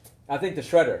 I think the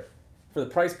Shredder, for the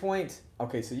price point,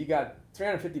 okay, so you got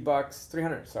 $350,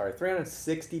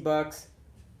 360 bucks.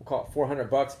 We'll call it 400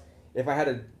 bucks. If I had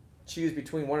to choose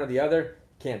between one or the other,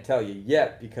 can't tell you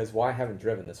yet because I haven't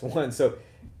driven this one. So,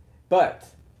 but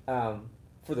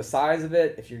for the size of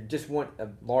it, if you just want a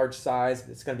large size,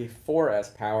 it's going to be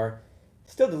 4S power.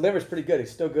 Still delivers pretty good. It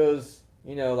still goes,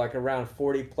 you know, like around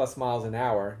 40 plus miles an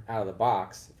hour out of the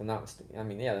box. If I'm not mistaken. I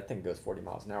mean, yeah, that thing goes 40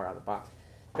 miles an hour out of the box.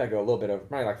 Got to go a little bit over,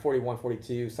 probably like 41,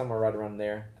 42, somewhere right around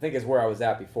there. I think is where I was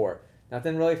at before.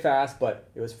 Nothing really fast, but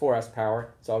it was 4S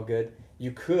power. It's all good.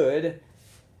 You could,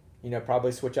 you know,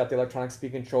 probably switch out the electronic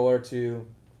speed controller to,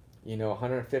 you know,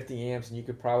 150 amps, and you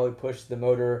could probably push the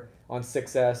motor on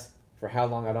 6S for how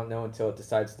long, I don't know, until it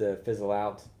decides to fizzle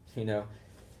out, you know.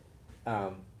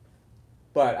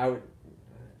 But I would,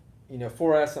 you know,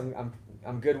 4S,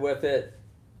 I'm good with it.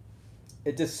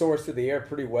 It just soars through the air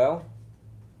pretty well.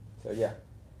 So yeah,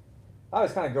 I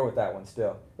always kind of go with that one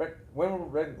still. Let's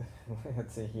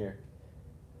see here.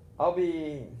 I'll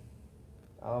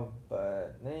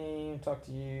talk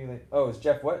to you. Oh, it's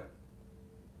Jeff what?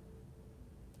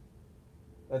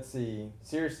 Let's see.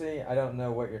 Seriously, I don't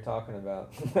know what you're talking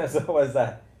about. So what is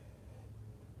that?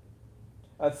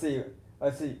 Let's see.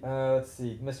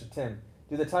 Mr. Tim,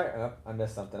 do the tire? Oh, I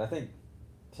missed something. I think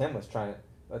Tim was trying to.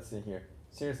 Let's see here.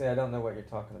 Seriously, I don't know what you're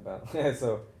talking about.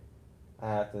 So I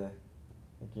have to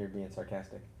think you're being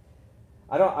sarcastic.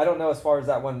 I don't know as far as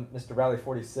that one, Mr. Rally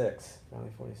 46.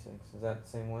 Rally 46. Is that the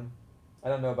same one? I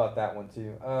don't know about that one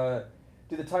too.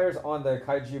 Do the tires on the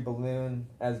Kaiju balloon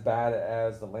as bad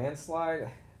as the landslide?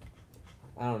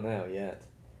 I don't know yet.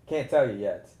 Can't tell you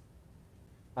yet.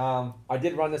 I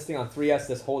did run this thing on 3S,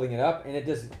 just holding it up, and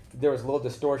there was a little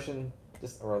distortion,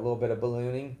 or a little bit of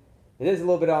ballooning. It is a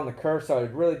little bit on the curve, so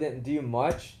it really didn't do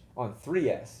much on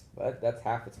 3S, but that's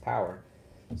half its power.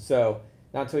 So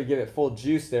not until you give it full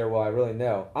juice there will I really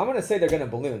know. I'm going to say they're going to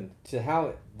balloon. To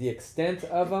how the extent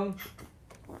of them,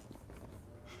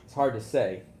 it's hard to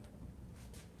say.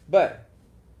 But,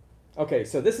 okay,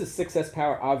 so this is 6S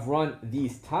power. I've run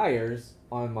these tires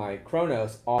on my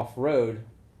Kronos off-road.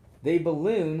 They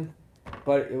balloon,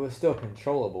 but it was still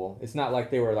controllable. It's not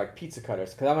like they were like pizza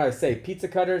cutters. Because I'm going to say pizza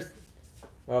cutters,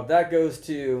 well, that goes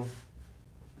to...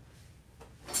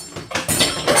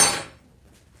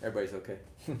 Everybody's okay.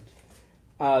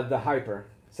 The Hyper.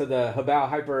 So the Habao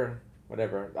Hyper,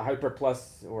 whatever, the Hyper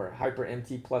Plus or Hyper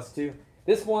MT Plus 2.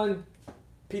 This one,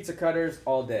 pizza cutters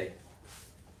all day.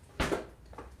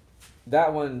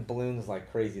 That one balloons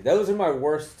like crazy. Those are my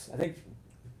worst. I think,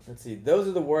 let's see, those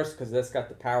are the worst because that's got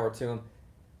the power to them.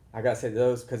 I gotta say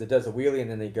those because it does a wheelie and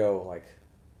then they go like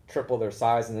triple their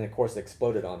size, and then of course it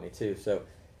exploded on me too. So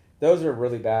those are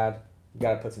really bad. You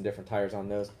gotta put some different tires on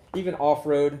those. Even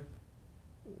off-road,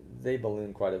 they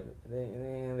balloon quite a bit.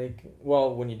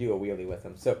 Well, when you do a wheelie with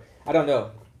them. So I don't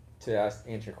know to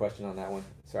answer your question on that one.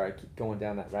 Sorry, I keep going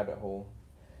down that rabbit hole.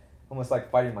 Almost like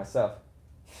fighting myself.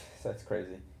 That's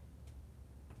crazy.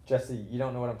 Jesse, you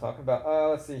don't know what I'm talking about?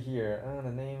 Let's see here.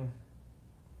 The name.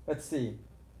 Let's see.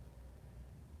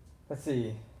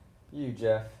 You,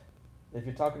 Jeff. If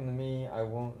you're talking to me, I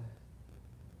won't.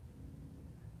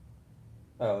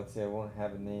 Oh, let's see. I won't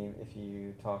have a name if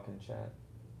you talk in chat.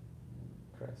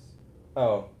 Chris.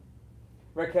 Oh.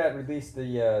 Redcat released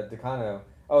the Decano.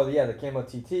 Oh, yeah, the Camo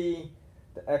TT.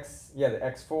 The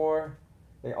X4.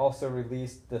 They also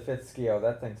released the 5th scale.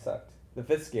 That thing sucked. The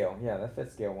 5th scale, yeah, that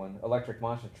 5th scale one. Electric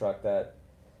monster truck that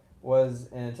was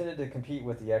intended to compete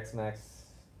with the X-Max,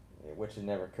 which it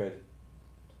never could.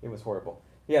 It was horrible.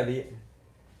 Yeah, the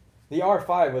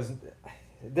R5 was...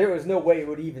 There was no way it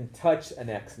would even touch an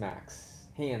X-Max.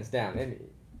 Hands down.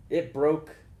 It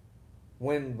broke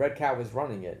when Redcat was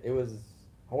running it. It was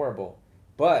horrible.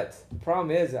 But the problem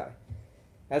is,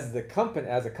 as a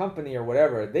company or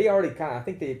whatever, they already kind of, I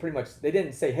think they pretty much, they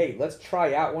didn't say, hey, let's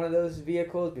try out one of those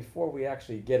vehicles before we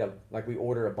actually get we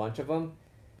order a bunch of them.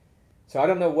 So I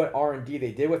don't know what R&D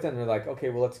they did with them. They're like, okay,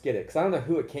 well, let's get it. Because I don't know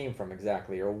who it came from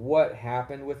exactly or what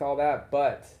happened with all that.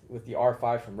 But with the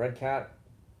R5 from Redcat,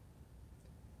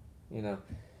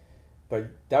 but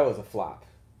that was a flop.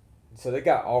 So they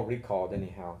got all recalled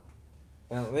anyhow.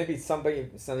 And maybe some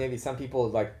people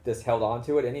like this held on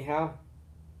to it anyhow,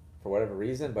 for whatever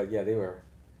reason. But yeah,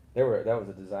 that was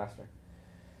a disaster.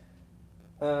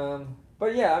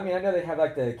 But yeah, I mean, I know they have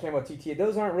like the camo TT.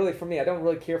 Those aren't really for me. I don't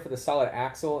really care for the solid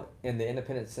axle and the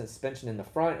independent suspension in the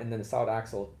front and then the solid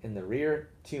axle in the rear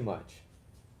too much.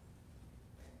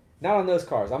 Not on those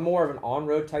cars. I'm more of an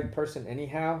on-road type person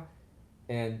anyhow,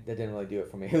 and that didn't really do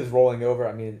it for me. It was rolling over.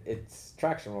 I mean, it's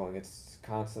traction rolling. It's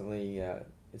constantly,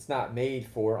 it's not made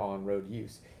for on-road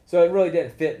use. So it really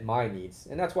didn't fit my needs.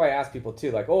 And that's why I ask people too,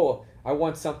 like, oh, I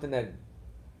want an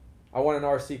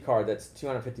RC car that's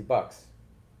 $250.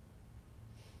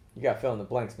 You gotta fill in the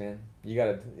blanks, man. You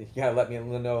gotta let me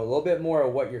know a little bit more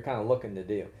of what you're kind of looking to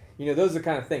do. Those are the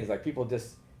kind of things like people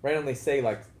just randomly say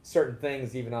like certain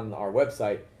things even on our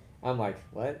website. I'm like,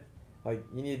 what? Like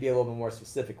you need to be a little bit more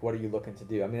specific. What are you looking to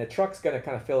do? I mean, a truck's gonna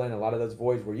kind of fill in a lot of those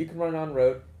voids where you can run it on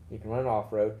road, you can run it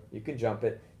off road, you can jump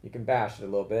it, you can bash it a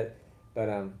little bit. But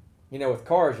with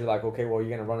cars, you're like, okay, well, you're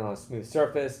gonna run it on a smooth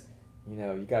surface.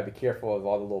 You gotta be careful of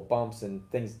all the little bumps and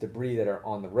things, debris that are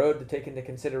on the road to take into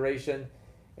consideration.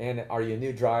 And are you a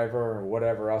new driver or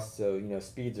whatever else? So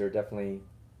speeds are definitely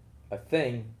a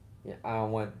thing. I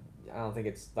don't think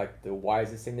it's like the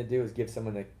wisest thing to do is give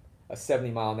someone a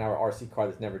 70-mile-an-hour RC car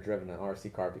that's never driven an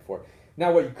RC car before.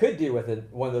 Now, what you could do with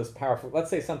one of those powerful,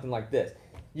 let's say something like this,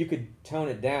 you could tone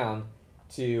it down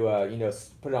to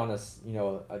put it on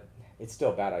it's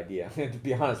still a bad idea to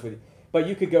be honest with you. But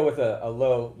you could go with a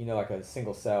low, like a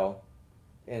single cell,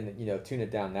 and tune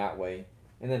it down that way.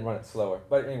 And then run it slower.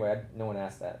 But anyway, no one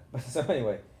asked that. So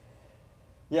anyway,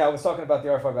 yeah, I was talking about the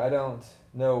R5, but I don't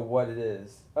know what it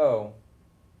is. Oh,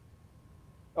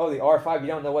 the R5. You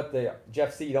don't know what the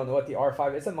Jeff C. You don't know what the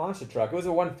R5. It's a monster truck. It was a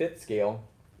 1/5 scale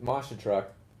monster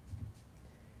truck.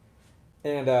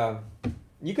 And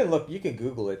you can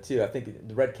Google it too. I think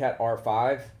the Redcat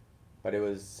R5, but it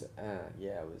was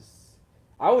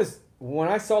when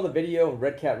I saw the video,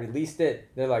 Redcat released it.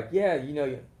 They're like, yeah,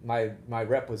 my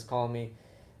rep was calling me.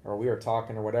 Or we were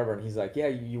talking or whatever, and he's like, yeah,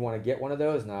 you want to get one of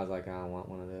those? And I was like, I don't want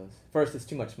one of those. First, it's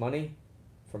too much money.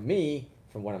 For me,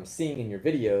 from what I'm seeing in your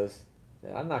videos,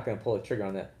 I'm not going to pull the trigger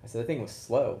on that. I said, the thing was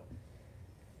slow.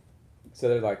 So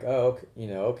they're like, oh,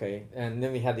 okay. And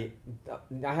then I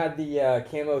had the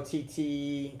Camo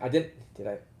TT. I didn't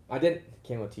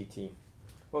Camo TT.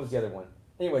 What was the other one?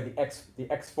 Anyway, the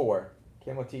X4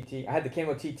 Camo TT. I had the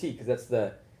Camo TT because that's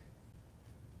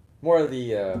more of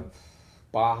the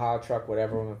Baja truck,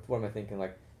 whatever. What am I thinking?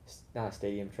 Like, not a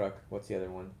stadium truck. What's the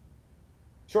other one?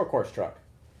 Short course truck.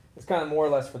 It's kind of more or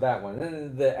less for that one. And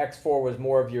then the X4 was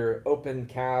more of your open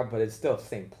cab, but it's still the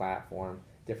same platform,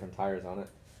 different tires on it.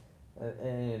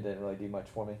 And it didn't really do much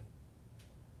for me.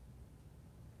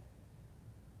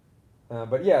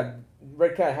 But yeah,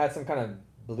 Redcat had some kind of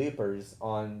bloopers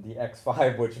on the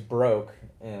X5, which broke.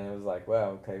 And it was like,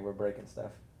 well, okay, we're breaking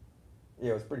stuff.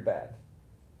 Yeah, it was pretty bad.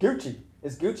 Gucci.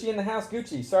 Is Gucci in the house?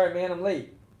 Gucci. Sorry, man, I'm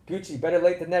late. Gucci, better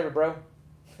late than never, bro.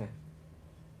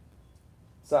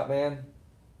 What's up, man?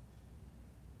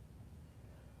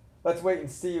 Let's wait and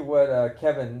see what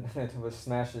Kevin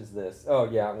smashes this. Oh,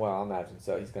 yeah, well, I imagine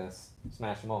so. He's going to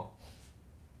smash them all.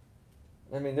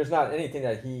 I mean, there's not anything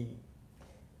that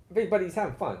but he's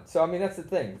having fun. So, I mean, that's the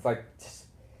thing. It's like, just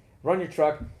run your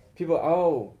truck.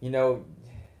 People,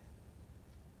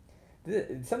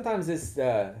 sometimes this...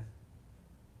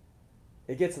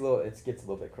 It gets a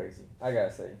little bit crazy. I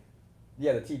gotta say,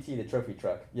 yeah, the TT, the trophy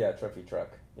truck. Yeah, trophy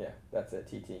truck. Yeah, that's it,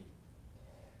 TT.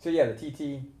 So yeah, the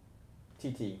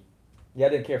TT. Yeah, I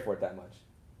didn't care for it that much.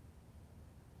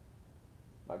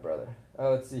 My brother.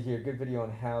 Oh, let's see here. Good video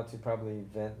on how to probably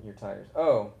vent your tires.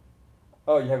 Oh,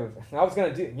 you have I was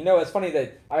gonna do. It's funny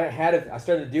that I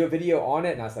started to do a video on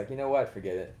it, and I was like, you know what?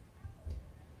 Forget it.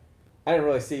 I didn't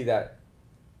really see that.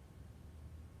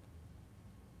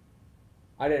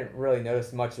 I didn't really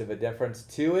notice much of a difference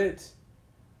to it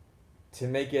to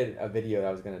make it a video that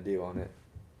I was going to do on it.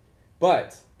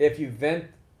 But if you vent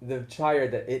the tire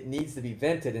that it needs to be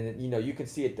vented and you can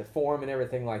see it deform and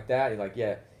everything like that, you're like,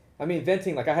 yeah. I mean,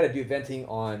 venting, like I had to do venting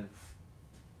on...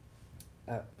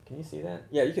 can you see that?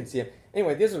 Yeah, you can see it.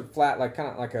 Anyway, these are flat, like kind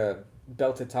of like a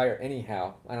belted tire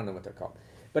anyhow. I don't know what they're called.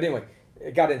 But anyway,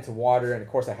 it got into water, and of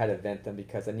course I had to vent them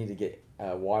because I needed to get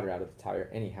water out of the tire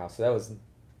anyhow. So that was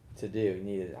to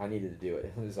do. I needed to do it.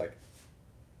 It was like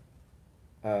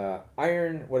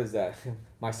iron. What is that?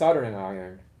 My soldering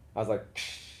iron. I was like,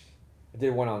 I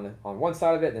did one on one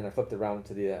side of it, and then I flipped it around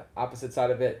to the opposite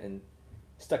side of it and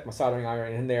stuck my soldering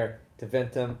iron in there to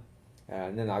vent them,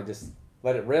 and then I just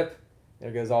let it rip.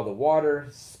 There goes all the water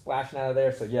splashing out of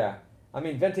there. So yeah, I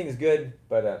mean venting is good,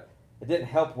 but it didn't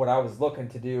help what I was looking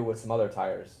to do with some other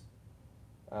tires.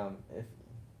 If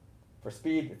for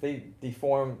speed, if they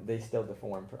deform, they still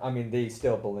deform. I mean, they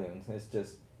still balloon. It's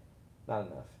just not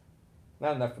enough.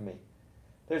 Not enough for me.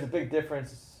 There's a big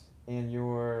difference, and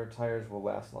your tires will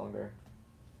last longer.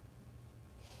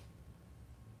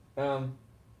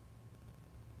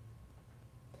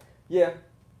 Yeah,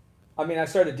 I mean, I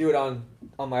started to do it on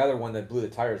my other one that blew the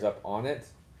tires up on it.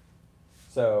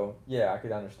 So yeah, I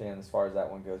could understand as far as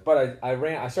that one goes. But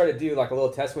I started to do like a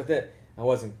little test with it.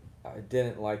 I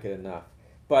didn't like it enough.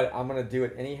 But I'm gonna do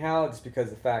it anyhow, just because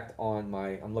the fact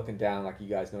I'm looking down, like you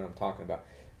guys know what I'm talking about.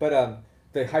 But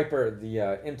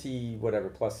the MT whatever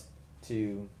plus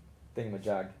 2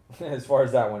 thingamajig, as far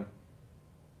as that one.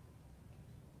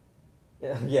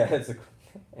 Yeah, it's a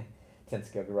 10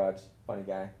 scale garage, funny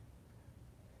guy.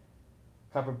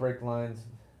 Copper brake lines,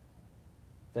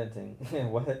 venting.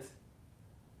 What?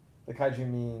 The Kaiju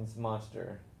means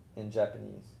monster in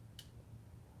Japanese.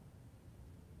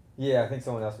 Yeah, I think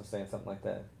someone else was saying something like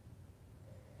that.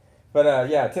 But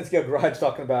yeah, 10 scale garage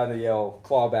talking about the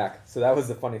clawback. So that was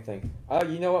the funny thing.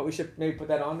 You know what? We should maybe put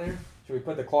that on there. Should we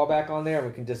put the clawback on there?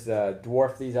 We can just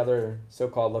dwarf these other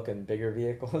so-called looking bigger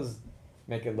vehicles,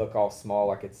 make it look all small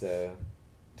like it's a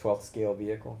 12th scale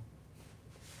vehicle.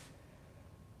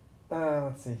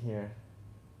 Let's see here.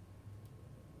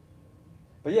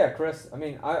 But yeah, Chris. I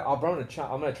mean, I'm gonna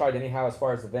try it anyhow. As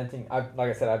far as the venting, like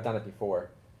I said, I've done it before,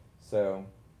 so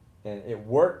and it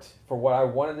worked for what I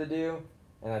wanted to do.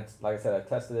 And like I said, I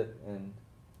tested it and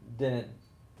didn't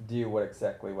do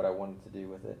exactly what I wanted to do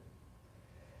with it.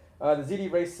 The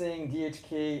ZD Racing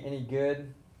DHK any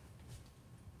good?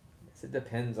 It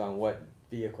depends on what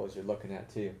vehicles you're looking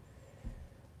at too.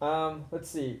 Let's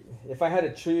see. If I had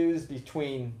to choose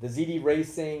between the ZD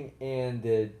Racing and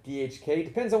the DHK,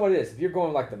 depends on what it is. If you're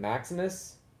going like the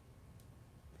Maximus,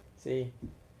 see,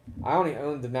 I only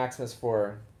owned the Maximus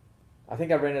for, I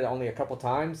think I ran it only a couple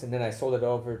times, and then I sold it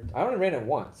over. I only ran it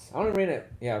once. I ran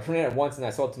it once, and I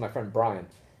sold it to my friend Brian.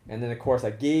 And then of course I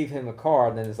gave him a car,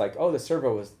 and then it's like, oh, the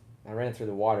servo was. I ran it through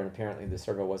the water, and apparently the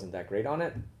servo wasn't that great on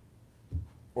it,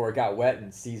 or it got wet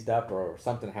and seized up, or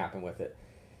something happened with it.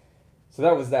 So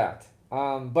that was that.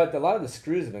 But a lot of the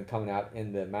screws have been coming out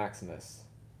in the Maximus.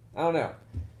 I don't know.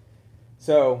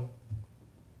 So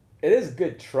it is a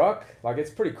good truck. Like, it's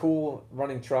pretty cool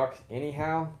running truck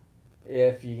anyhow,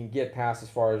 if you can get past as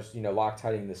far as,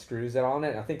 Loctiting the screws that are on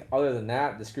it. I think other than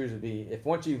that, the screws would be, if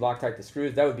once you Loctite the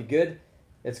screws, that would be good.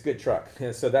 It's a good truck.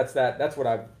 So that's that. That's what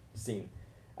I've seen.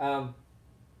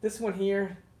 This one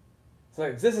here,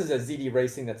 so this is a ZD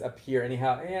Racing that's up here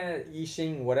anyhow.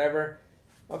 Yixing, whatever.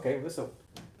 Okay,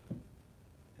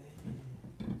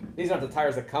 these aren't the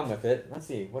tires that come with it. Let's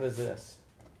see, what is this?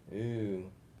 Ooh.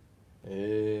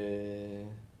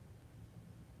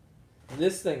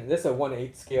 This is a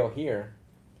 1/8 scale here.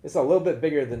 It's a little bit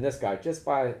bigger than this guy, just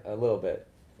by a little bit.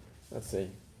 Let's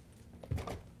see.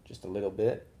 Just a little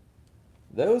bit.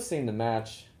 Those seem to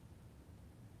match.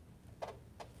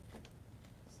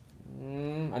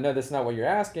 I know that's not what you're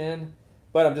asking,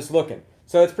 but I'm just looking.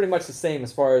 So it's pretty much the same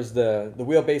as far as the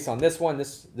wheelbase on this one.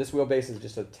 This wheelbase is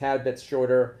just a tad bit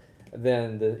shorter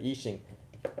than the Yixing,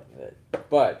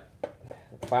 but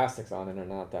the plastics on it are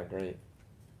not that great.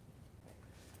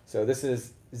 So this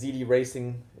is ZD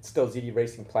Racing. It's still ZD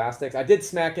Racing plastics. I did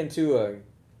smack into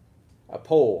a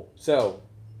pole, so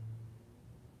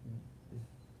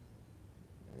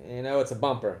it's a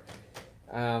bumper.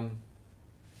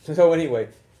 So anyway,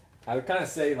 I would kind of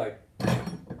say like.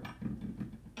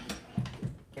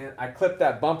 And I clipped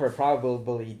that bumper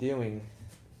probably doing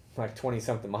like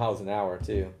 20-something miles an hour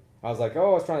too. I was like, I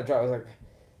was trying to drive. I was like,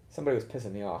 somebody was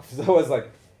pissing me off. So I was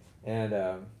like, and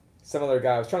some other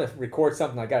guy, I was trying to record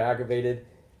something. I got aggravated,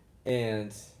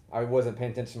 and I wasn't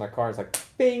paying attention to my car. It's like,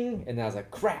 bing, and I was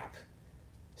like, crap,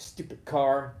 stupid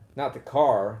car. Not the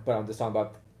car, but I'm just talking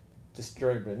about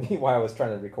disturbing me while I was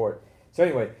trying to record. So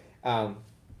anyway,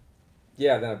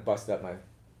 yeah, then I busted up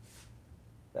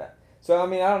that. So, I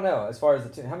mean, I don't know. As far as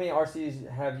how many RCs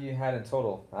have you had in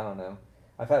total? I don't know.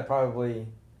 I've had probably,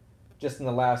 just in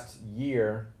the last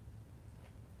year,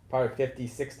 probably 50,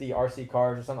 60 RC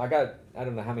cars or something. I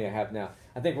don't know how many I have now.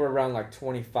 I think we're around like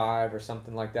 25 or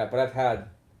something like that. But I've had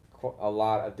a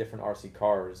lot of different RC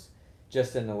cars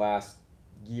just in the last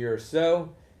year or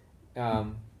so.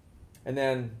 And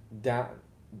then down,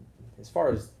 as far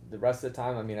as the rest of the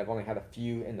time, I mean, I've only had a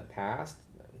few in the past.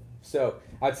 So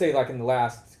I'd say like in the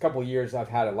last couple of years, I've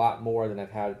had a lot more than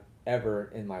I've had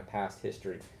ever in my past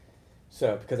history.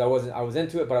 So because I was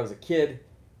into it, but I was a kid,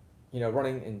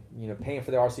 running and, paying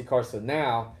for the RC cars. So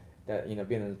now that,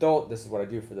 being an adult, this is what I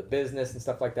do for the business and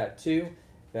stuff like that too,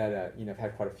 that, I've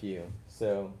had quite a few.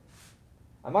 So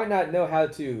I might not know how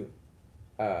to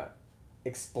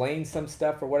explain some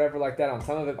stuff or whatever like that on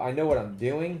some of it. I know what I'm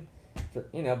doing, but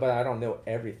I don't know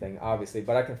everything, obviously,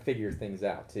 but I can figure things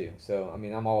out too. So, I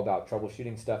mean, I'm all about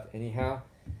troubleshooting stuff anyhow.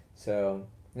 So,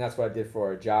 and that's what I did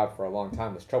for a job for a long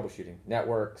time, was troubleshooting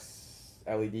networks,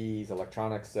 LEDs,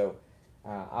 electronics. So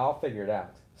I'll figure it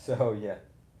out. So, yeah.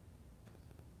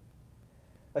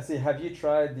 Let's see, have you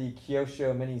tried the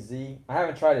Kyosho Mini Z? I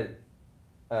haven't tried it.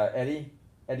 Eddie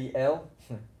L,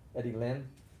 Eddie Lin.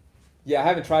 Yeah, I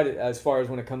haven't tried it as far as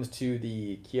when it comes to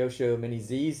the Kyosho Mini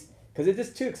Zs, because it's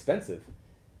just too expensive.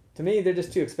 To me, they're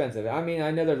just too expensive. I mean, I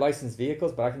know they're licensed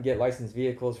vehicles, but I can get licensed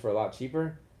vehicles for a lot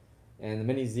cheaper, and the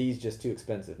Mini Z's just too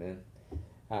expensive, man.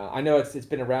 I know it's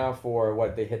been around for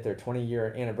what, they hit their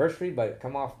 20-year anniversary, but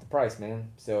come off the price,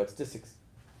 man. So it's just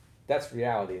that's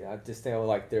reality. I just feel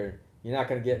like you're not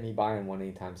gonna get me buying one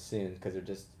anytime soon, because they're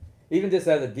just, even just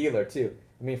as a dealer too.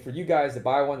 I mean, for you guys to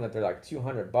buy one that they're like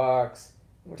 $200,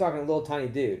 we're talking a little tiny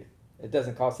dude. It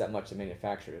doesn't cost that much to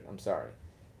manufacture it. I'm sorry.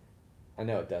 I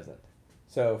know it doesn't.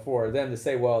 So for them to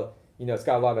say, well, it's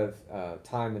got a lot of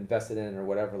time invested in it or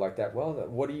whatever like that. Well,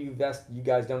 what do you invest? You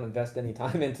guys don't invest any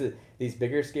time into these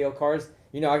bigger scale cars.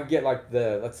 I could get like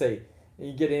let's say,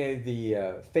 you get any of the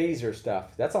phaser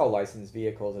stuff. That's all licensed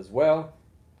vehicles as well.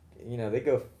 They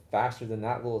go faster than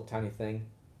that little tiny thing.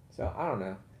 So I don't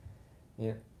know.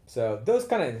 Yeah. So those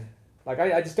kind of, like,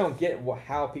 I just don't get why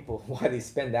they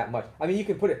spend that much. I mean, you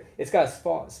can put it, it's got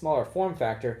a smaller form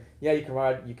factor. Yeah, you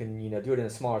can do it in a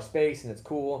smaller space and it's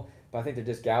cool, but I think they're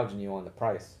just gouging you on the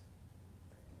price.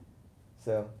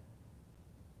 So,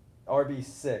 RB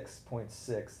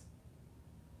 6.6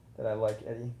 that I like,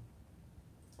 Eddie.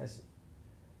 Let's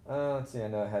see, I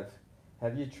know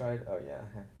have you tried, oh yeah.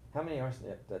 How many RC,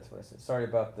 yeah, that's what I said. Sorry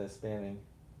about the spamming.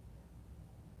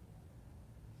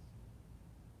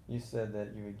 You said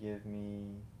that you would give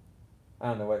me, I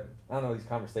don't know what these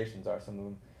conversations are, some of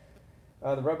them.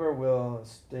 The rubber will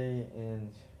stay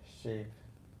in shape.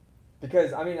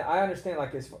 Because, I mean, I understand,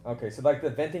 like, okay, so like the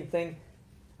venting thing,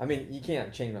 I mean, you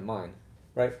can't change my mind,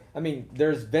 right? I mean,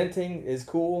 venting is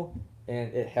cool,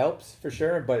 and it helps for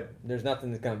sure, but there's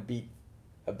nothing that's going to beat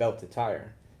a belted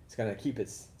tire. It's going to keep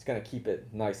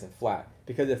it nice and flat.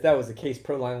 Because if that was the case,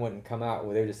 Proline wouldn't come out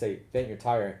where they would just say, vent your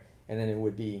tire, and then it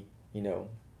would be, no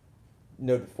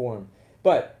deform.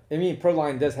 But I mean,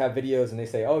 Proline does have videos, and they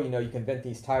say, oh, you can vent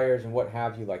these tires and what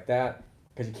have you like that,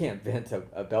 because you can't vent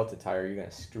a belted tire. You're gonna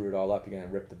screw it all up. You're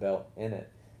gonna rip the belt in it.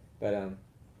 But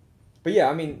yeah,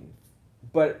 I mean,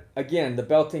 but again, the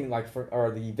belting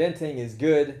or the venting is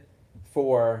good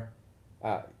for,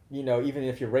 even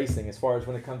if you're racing, as far as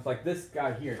when it comes like this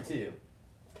guy here too.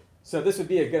 So this would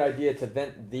be a good idea to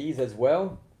vent these as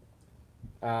well.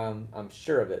 I'm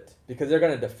sure of it, because they're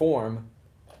gonna deform.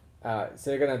 So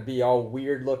they're going to be all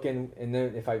weird looking, and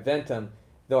then if I vent them,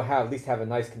 they'll at least have a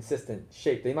nice consistent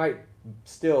shape. They might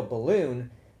still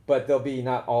balloon, but they'll be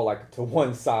not all like to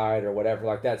one side or whatever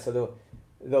like that. So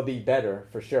they'll be better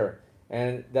for sure.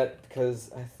 And that,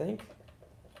 because I think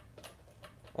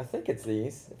it's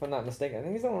these, if I'm not mistaken. I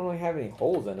think these don't really have any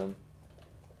holes in them.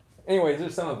 Anyways,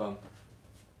 there's some of them.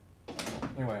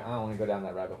 Anyway, I don't want to go down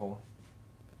that rabbit hole.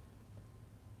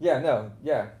 Yeah, no,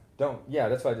 yeah.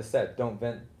 That's what I just said.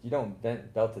 You don't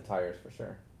vent belted tires for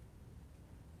sure.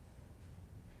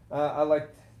 I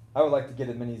would like to get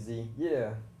a Mini Z.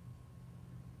 Yeah.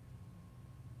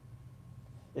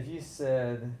 If you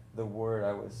said the word,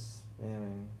 I was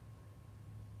spamming.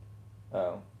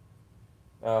 Oh.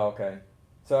 Oh, okay.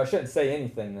 So I shouldn't say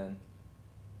anything then.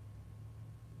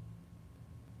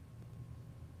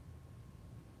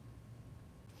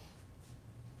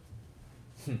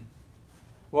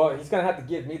 Well, he's gonna have to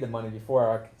give me the money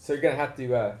before so you're gonna have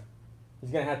to.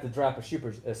 He's gonna have to drop a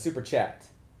super chat.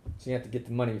 So you have to get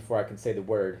the money before I can say the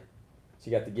word.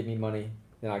 So you got to give me money,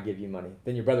 then I'll give you money.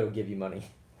 Then your brother will give you money.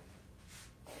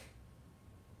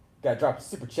 Gotta drop a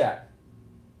super chat.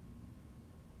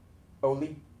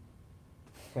 Oli.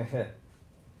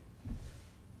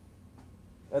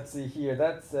 Let's see here.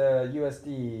 That's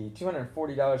USD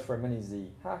 $240 for a Mini Z.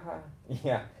 Haha.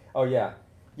 Yeah. Oh yeah.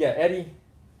 Yeah, Eddie.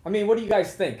 I mean, what do you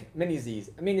guys think? Mini Zs.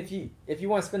 I mean, if you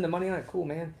want to spend the money on it, cool,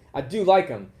 man. I do like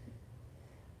them.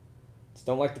 Just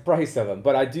don't like the price of them.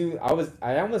 But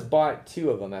I almost bought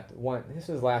 2 of them at one. This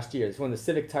was last year. It's when the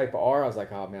Civic Type R. I was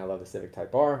like, oh man, I love the Civic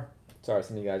Type R. Sorry,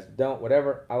 some of you guys don't.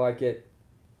 Whatever. I like it.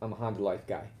 I'm a Honda Life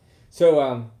guy.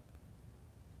 So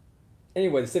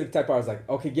anyway, the Civic Type R, I was like,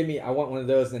 okay, I want one of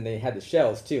those. And they had the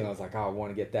shells too. And I was like, oh, I want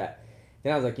to get that.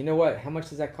 Then I was like, you know what? How much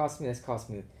does that cost me? That's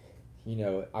cost me,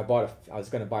 I was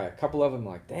going to buy a couple of them.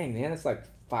 I'm like, dang, man, it's like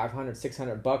 $500,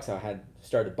 $600 I had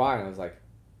started buying. I was like,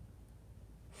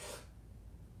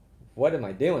 what am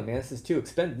I doing, man? This is too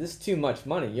expensive. This is too much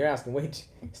money. You're asking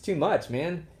it's too much,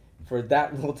 man, for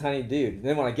that little tiny dude. And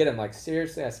then when I get him, like,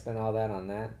 seriously, I spent all that on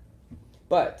that.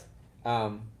 But,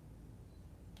 it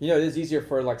is easier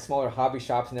for like smaller hobby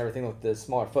shops and everything with the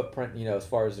smaller footprint, as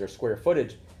far as their square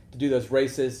footage to do those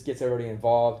races, gets everybody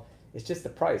involved. It's just the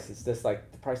price. It's just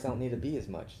like the price don't need to be as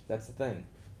much. That's the thing.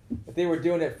 If they were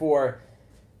doing it for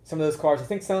some of those cars, I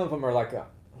think some of them are like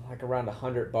around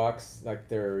 $100. Like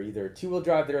they're either 2-wheel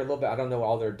drive, they're a little bit, I don't know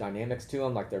all their dynamics to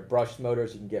them. Like they're brushed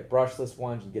motors, you can get brushless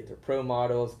ones, you can get their pro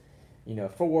models,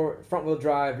 front wheel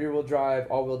drive, rear wheel drive,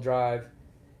 all wheel drive.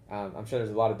 I'm sure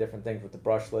there's a lot of different things with the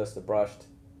brushless, the brushed,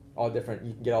 all different.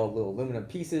 You can get all the little aluminum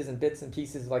pieces and bits and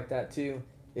pieces like that too.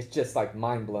 It's just like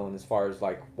mind blowing as far as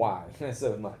like why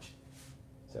so much.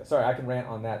 So sorry, I can rant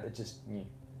on that. It just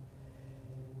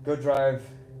go drive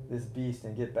this beast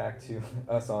and get back to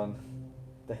us on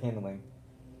the handling.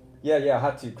 Yeah, I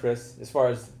had to, Chris, as far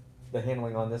as the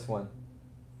handling on this one.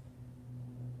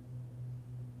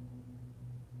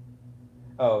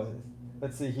 Oh,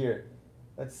 let's see here.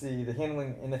 Let's see, the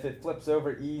handling, and if it flips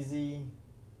over easy,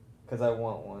 because I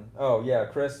want one. Oh, yeah,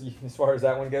 Chris, as far as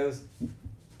that one goes,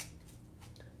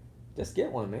 just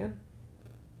get one, man.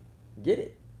 Get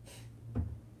it.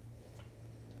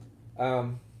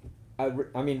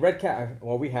 I mean, Redcat,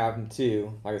 well, we have them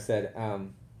too, like I said,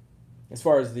 as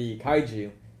far as the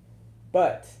Kaiju.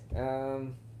 But, what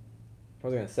was I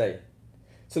going to say?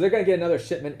 So they're going to get another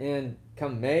shipment in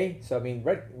come May. So, I mean,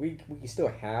 we can still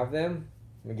have them.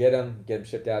 We get them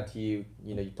shipped out to you.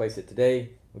 You place it today.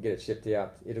 We'll get it shipped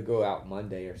out. It'll go out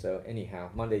Monday or so. Anyhow,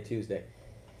 Monday, Tuesday.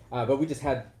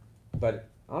 But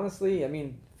honestly, I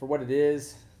mean, for what it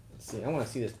is, let's see. I want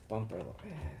to see this bumper.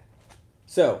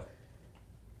 So,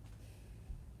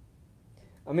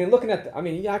 I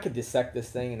mean, I could dissect this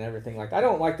thing and everything. Like, I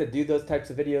don't like to do those types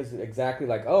of videos exactly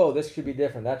like, oh, this should be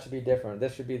different, that should be different,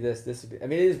 this should be this should be. I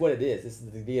mean, it is what it is. This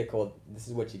is the vehicle. This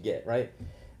is what you get, right?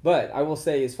 But I will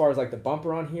say, as far as like the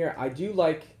bumper on here, I do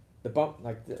like the bump,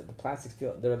 like the plastics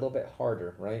feel, they're a little bit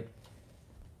harder, right?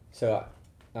 So,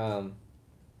 on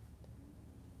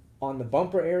the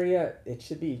bumper area, it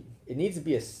needs to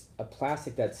be a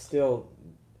plastic that's still,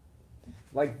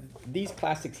 like these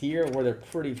plastics here where they're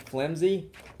pretty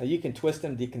flimsy. Now you can twist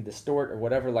them, you can distort or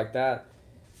whatever like that.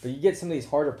 But you get some of these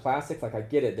harder plastics, like I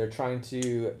get it, you're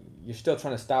still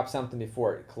trying to stop something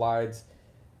before it collides.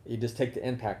 You just take the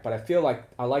impact. But I feel like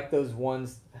I like those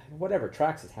ones, whatever,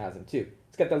 Traxxas has them too.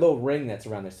 It's got that little ring that's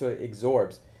around there, so it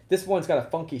absorbs. This one's got a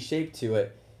funky shape to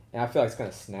it, and I feel like it's going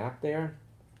to snap there.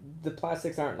 The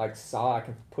plastics aren't like solid. I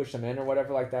can push them in or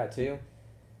whatever like that too.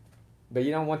 But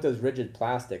you don't want those rigid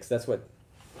plastics. That's what...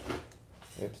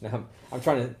 Oops, now I'm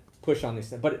trying to push on these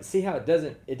things. But see how it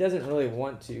doesn't really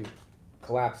want to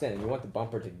collapse in. You want the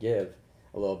bumper to give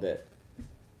a little bit.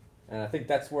 And I think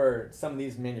that's where some of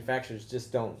these manufacturers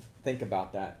just don't think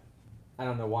about that. I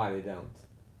don't know why they don't.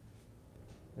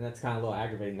 And that's kind of a little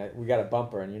aggravating that we got a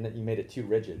bumper and you made it too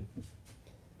rigid.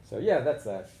 So yeah, that's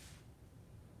that.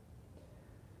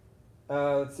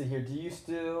 Let's see here. Do you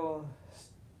still...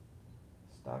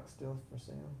 Stock still for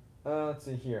sale? Let's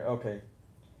see here. Okay.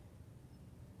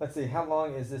 Let's see. How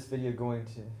long is this video going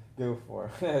to go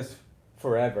for? It's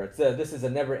forever. This is a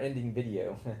never-ending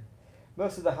video.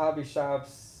 Most of the hobby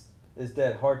shops is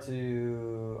dead. Hard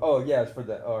to... Oh, yeah, it's for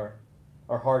the... Or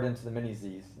hard into the mini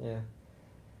Zs. Yeah.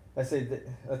 Let's say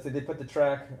they put the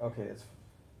track... Okay, it's...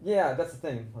 Yeah, that's the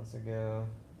thing. Let's go...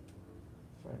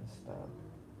 Trying to stop.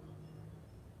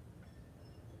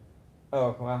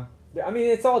 Oh, wow. I mean,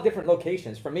 it's all different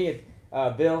locations. For me,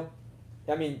 Bill,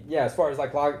 I mean, yeah, as far as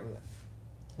like...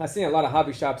 I've seen a lot of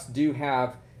hobby shops do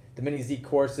have the mini Z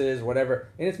courses, whatever,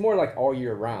 and it's more like all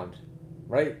year round,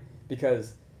 right?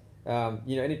 Because,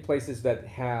 any places that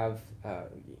have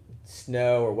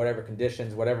snow or whatever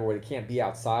conditions, whatever, where they can't be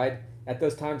outside at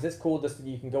those times, it's cool. Just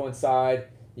you can go inside,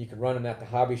 you can run them at the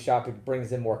hobby shop. It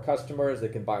brings in more customers. They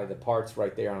can buy the parts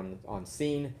right there on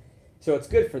scene. So it's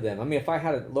good for them. I mean, if I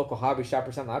had a local hobby shop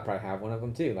or something, I'd probably have one of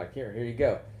them too. Like, here you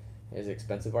go. Here's an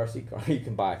expensive RC car you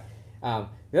can buy.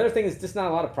 The other thing is just not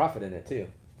a lot of profit in it too.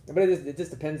 But it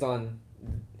just depends on,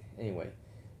 anyway.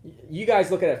 You guys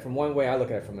look at it from one way, I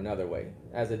look at it from another way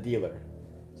as a dealer.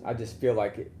 I just feel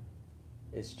like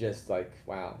it's just like,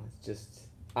 wow, it's just,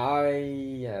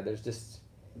 there's just,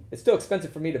 it's still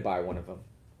expensive for me to buy one of them.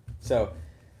 So,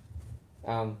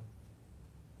 I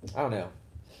don't know.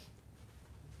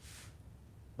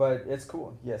 But it's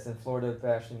cool. Yes, in Florida,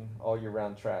 bashing all year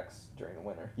round tracks during the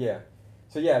winter. Yeah.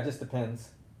 So yeah, it just depends.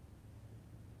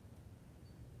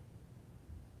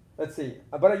 Let's see.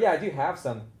 But yeah, I do have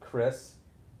some, Chris.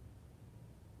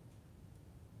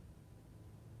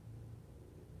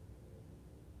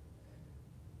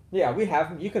 Yeah, we have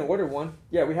them. You can order one.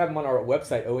 Yeah, we have them on our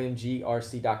website,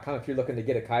 OMGRC.com. If you're looking to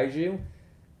get a Kaiju.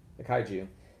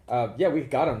 Yeah, we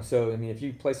got them. So, I mean, if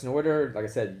you place an order, like I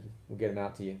said, we'll get them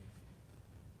out to you.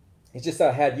 It's just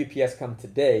I had UPS come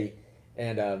today,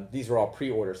 and these were all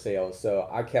pre-order sales. So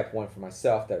I kept one for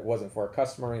myself that wasn't for a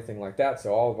customer or anything like that.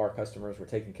 So all of our customers were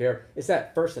taken care of. It's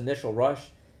that first initial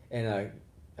rush, and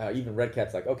even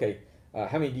Redcat's like, okay,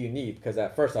 how many do you need? Because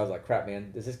at first I was like, crap,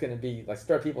 man, is this going to be, like,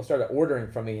 people started ordering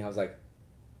from me. I was like,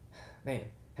 man,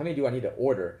 how many do I need to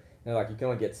order? And they're like, you can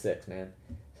only get 6, man.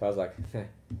 So I was like, I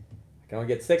can only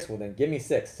get 6. Well, then give me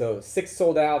 6. So 6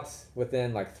 sold out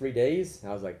within like 3 days.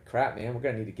 And I was like, crap, man, we're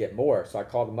going to need to get more. So I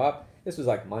called them up. This was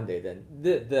like Monday then.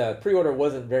 The pre-order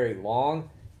wasn't very long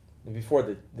before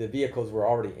the vehicles were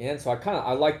already in. So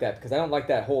I like that, because I don't like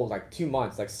that whole like 2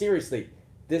 months. Like, seriously,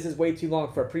 this is way too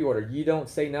long for a pre-order. You don't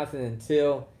say nothing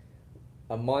until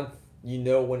a month, you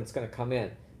know when it's going to come in.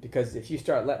 Because if you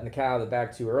start letting the cat out of the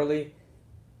bag too early,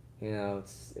 you know,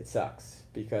 it sucks.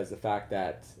 Because the fact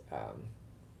that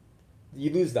you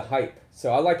lose the hype.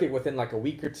 So I like it within like a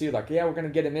week or two. Like, yeah, we're going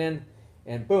to get them in.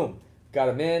 And boom, got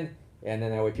them in. And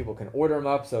then that way people can order them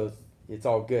up. So it's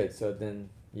all good. So then,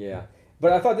 yeah.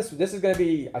 But I thought this is going to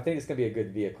be, I think it's going to be a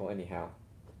good vehicle anyhow.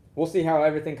 We'll see how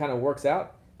everything kind of works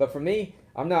out. But for me,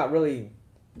 I'm not really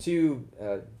too,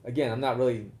 again, I'm not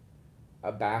really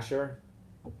a basher.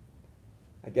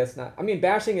 I guess not. I mean,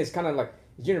 bashing is kind of like,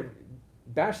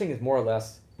 bashing is more or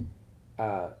less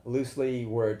loosely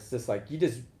where it's just like, you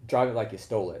just drive it like you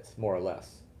stole it, more or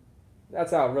less.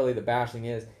 That's how really the bashing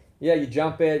is. Yeah, you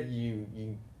jump it,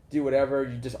 you do whatever,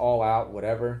 you just all out,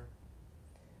 whatever.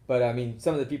 But I mean,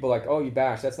 some of the people are like, oh, you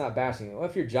bash, that's not bashing. Well,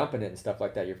 if you're jumping it and stuff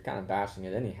like that, you're kind of bashing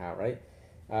it anyhow, right?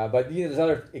 But you know, there's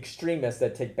other extremists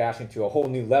that take bashing to a whole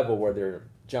new level where they're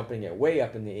jumping it way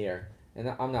up in the air.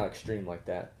 And I'm not extreme like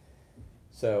that.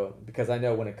 So, because I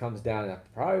know when it comes down,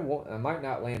 I might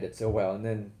not land it so well, and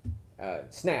then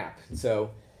snap.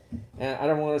 So, and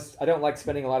I don't like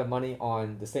spending a lot of money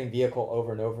on the same vehicle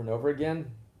over and over and over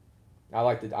again. I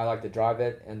like to drive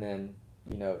it and then,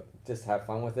 you know, just have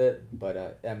fun with it, but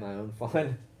at my own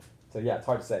fun. So yeah, it's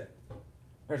hard to say.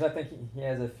 Whereas I think he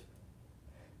has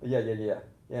yeah,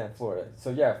 in Florida. So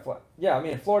yeah, I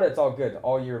mean, in Florida it's all good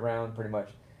all year round pretty much.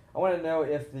 I want to know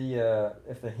if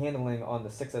the handling on the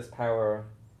 6S Power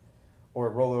or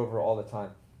roll over all the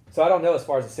time. So I don't know as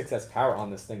far as the 6S Power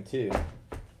on this thing too.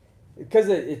 Because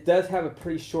it does have a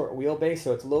pretty short wheelbase,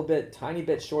 so it's a little bit, tiny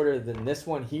bit shorter than this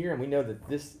one here, and we know that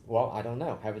this, well, I don't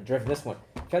know, haven't driven this one.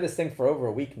 I've had this thing for over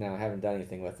a week now, I haven't done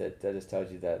anything with it. That just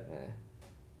tells you that,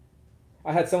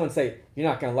 I had someone say, you're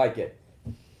not going to like it.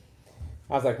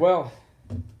 I was like, well,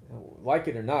 like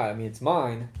it or not, I mean, it's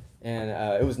mine, and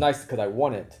it was nice because I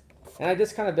won it. And I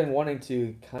just kind of been wanting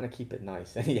to kind of keep it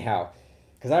nice anyhow,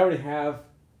 because I already have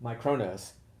my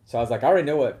Chronos. So I was like, I already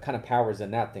know what kind of power is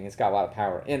in that thing. It's got a lot of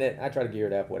power in it. I try to gear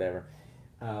it up, whatever.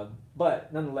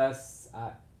 But nonetheless,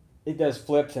 it does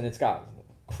flips, and it's got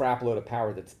a crap load of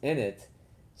power that's in it.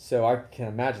 So I can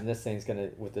imagine this thing's going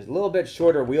to, with a little bit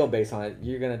shorter wheelbase on it,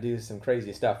 you're going to do some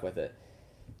crazy stuff with it.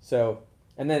 So,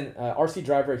 and then RC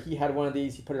Driver, he had one of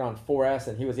these. He put it on 4S,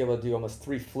 and he was able to do almost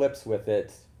 3 flips with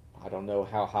it. I don't know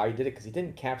how high he did it because he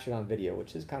didn't capture it on video,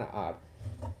 which is kind of odd.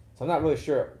 So I'm not really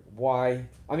sure why.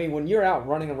 I mean, when you're out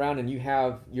running around and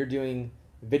you're doing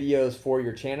videos for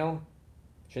your channel,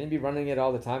 shouldn't you be running it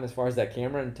all the time as far as that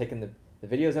camera and taking the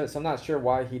videos out? So I'm not sure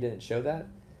why he didn't show that.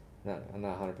 No, I'm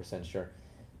not 100% sure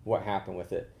what happened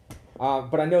with it.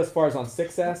 But I know as far as on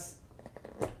 6S,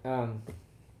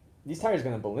 these tires are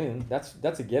going to balloon.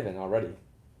 That's a given already.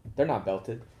 They're not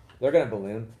belted. They're going to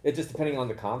balloon. It's just depending on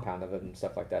the compound of it and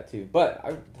stuff like that too. But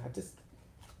I'm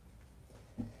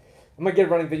going to get a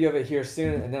running video of it here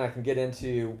soon, and then I can get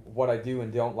into what I do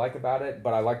and don't like about it.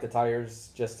 But I like the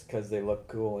tires just because they look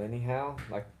cool anyhow.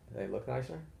 Like, they look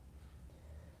nicer.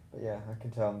 But yeah, I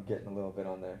can tell I'm getting a little bit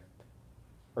on the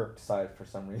irked side for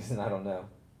some reason. I don't know.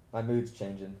 My mood's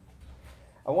changing.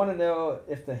 I want to know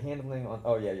if the handling on...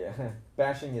 Oh, yeah.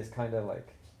 Bashing is kind of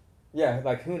like... Yeah,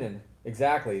 like Hoonin.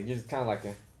 Exactly. You're just kind of like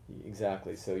a...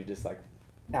 Exactly. So you're just like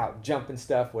out jumping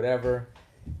stuff, whatever.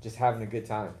 just having a good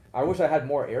time. I wish I had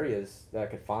more areas that I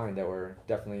could find that were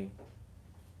definitely.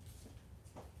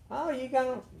 Oh, you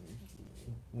got.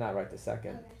 Not right this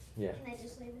second. Okay. Yeah. Can I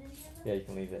just leave it in here? Yeah, you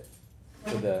can leave it.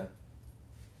 For the.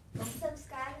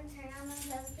 Subscribe and turn on those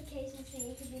notifications so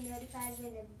you can be notified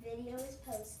when a video is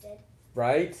posted.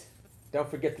 Right. Don't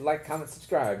forget to like, comment,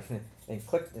 subscribe, and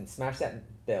click and smash that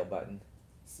bell button.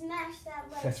 Smash that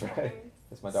like That's button. right.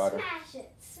 That's my daughter. Smash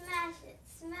it, smash it,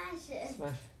 smash it.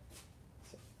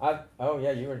 Smash. Oh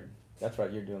yeah, you were. That's right.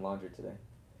 You're doing laundry today.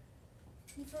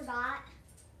 You forgot?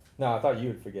 No, I thought you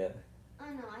would forget. Oh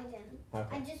no, I didn't.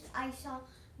 Okay. I saw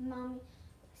Mommy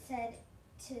said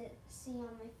to see on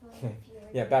my phone if you were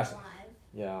Yeah, live.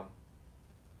 Yeah.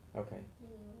 Okay. And you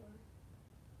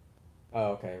were.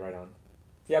 Oh, okay. Right on.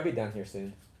 Yeah, I'll be done here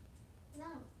soon. No.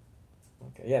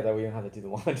 Okay. Yeah, that way you don't have to do the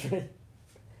laundry.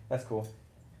 That's cool.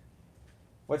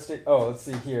 What state? Oh, let's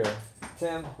see here.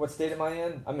 Tim, what state am I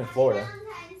in? I'm in Florida.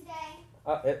 Valentine's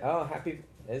Day. Happy.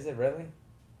 Is it really?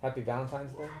 Happy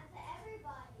Valentine's Day. Yeah, to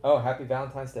everybody. Oh, happy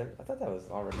Valentine's Day. I thought that was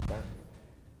already done.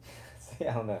 See,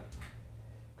 I don't know.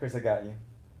 Chris, I got you.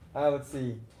 Let's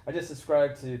see. I just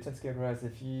subscribed to 10 Scale Garage.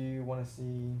 If you want to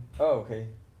see... Oh, okay.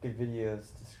 Good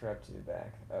videos to subscribe to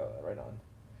back. Oh, right on.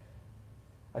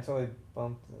 I totally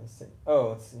bumped the same... Oh,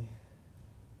 let's see.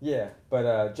 Yeah,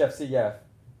 but Jeff C, yeah,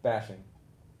 bashing.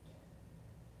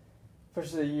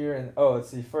 First of the year, and oh, let's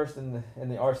see. First in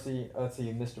the RC, let's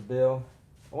see, Mr. Bill.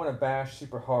 I want to bash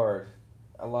super hard.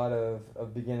 A lot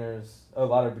of beginners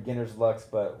lucks,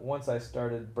 but once I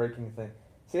started breaking things,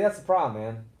 see, that's the problem,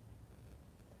 man.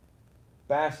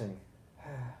 Bashing,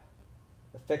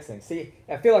 the fixing. See,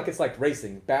 I feel like it's like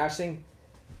racing, bashing.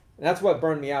 And that's what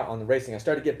burned me out on the racing. I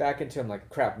started to get back into it. I'm like,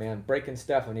 crap, man, breaking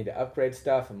stuff. I need to upgrade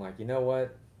stuff. I'm like, you know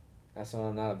what? That's what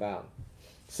I'm not about.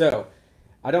 So,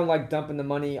 I don't like dumping the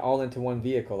money all into one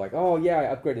vehicle. Like, oh yeah,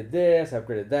 I upgraded this, I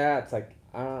upgraded that. It's like,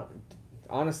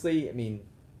 honestly, I mean,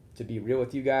 to be real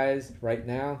with you guys right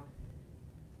now,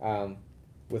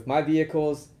 with my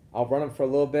vehicles, I'll run them for a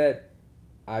little bit.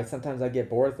 Sometimes I get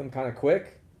bored with them kind of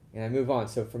quick, and I move on.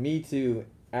 So for me to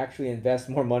actually invest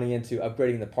more money into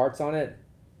upgrading the parts on it,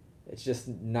 it's just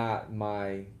not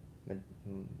my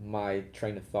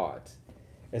train of thought.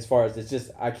 As far as it's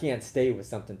just, I can't stay with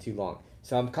something too long.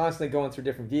 So I'm constantly going through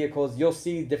different vehicles. You'll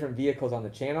see different vehicles on the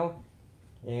channel,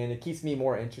 and it keeps me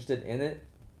more interested in it.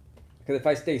 Because if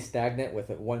I stay stagnant with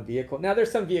one vehicle, now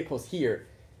there's some vehicles here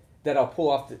that I'll pull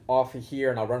off of here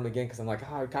and I'll run them again because I'm like,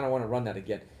 oh, I kind of want to run that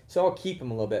again. So I'll keep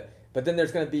them a little bit. But then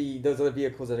there's going to be those other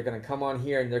vehicles that are going to come on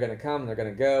here and they're going to come and they're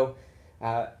going to go.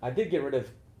 I've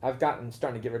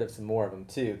starting to get rid of some more of them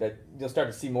too. That you'll start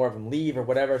to see more of them leave or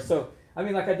whatever. So, I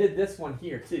mean, like I did this one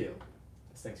here too.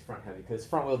 This thing's front heavy because it's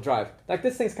front wheel drive. Like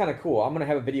this thing's kind of cool. I'm going to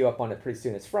have a video up on it pretty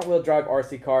soon. It's front wheel drive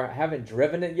RC car. I haven't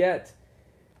driven it yet,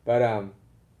 but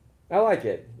I like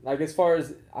it. Like as far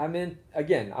as I'm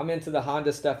into the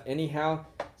Honda stuff anyhow.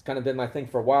 It's kind of been my thing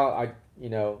for a while.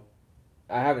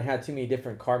 I haven't had too many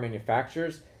different car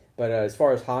manufacturers, but as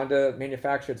far as Honda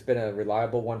manufacturer, it's been a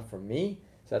reliable one for me.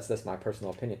 So that's my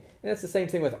personal opinion. And it's the same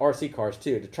thing with RC cars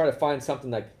too, to try to find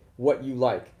something like what you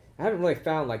like. I haven't really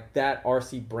found like that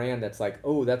RC brand that's like,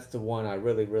 oh, that's the one I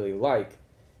really, really like.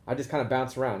 I just kind of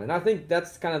bounce around. And I think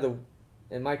that's kind of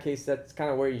in my case, that's kind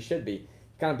of where you should be.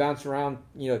 Kind of bounce around,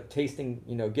 tasting,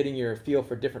 getting your feel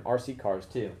for different RC cars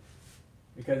too.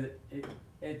 Because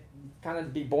it kind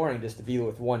of be boring just to be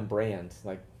with one brand.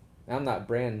 Like, I'm not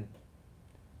brand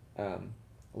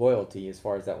loyalty as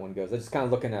far as that one goes. I'm just kind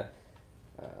of looking at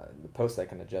the posts I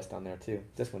can adjust on there too.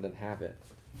 This one doesn't have it.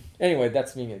 Anyway,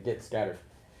 that's me getting scattered.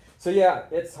 So yeah,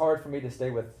 it's hard for me to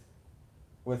stay with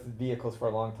vehicles for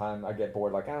a long time. I get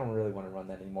bored. Like, I don't really want to run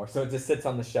that anymore. So it just sits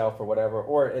on the shelf or whatever,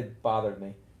 or it bothered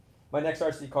me. My next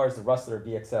RC car is the Rustler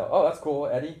VXL. Oh, that's cool,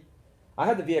 Eddie. I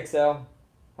had the VXL.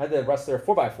 I had the Rustler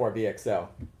 4x4 VXL.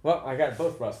 Well, I got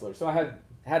both Rustlers, so I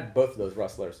had both of those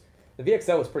Rustlers. The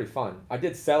VXL was pretty fun. I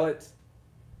did sell it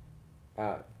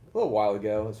a little while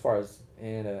ago, but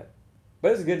it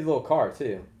was a good little car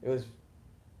too.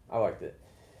 I liked it.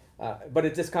 But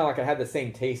it just kind of like I had the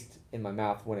same taste in my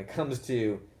mouth when it comes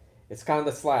to, it's kind of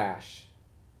the Slash.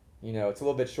 It's a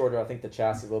little bit shorter. I think the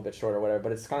chassis is a little bit shorter or whatever,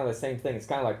 but it's kind of the same thing. It's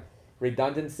kind of like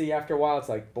redundancy after a while. It's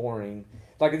like boring.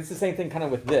 Like it's the same thing kind of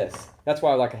with this. That's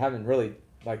why I haven't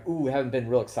been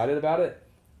real excited about it,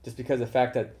 just because of the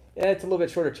fact that it's a little bit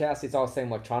shorter chassis. It's all the same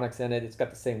electronics in it. It's got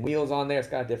the same wheels on there. It's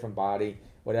got a different body,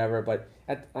 whatever. But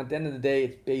at the end of the day,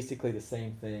 it's basically the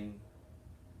same thing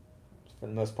for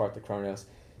the most part, the Chronos.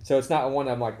 So it's not one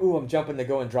I'm like, ooh, I'm jumping to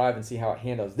go and drive and see how it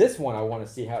handles. This one I want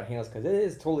to see how it handles because it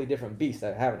is a totally different beast.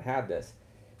 I haven't had this.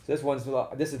 So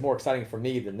this is more exciting for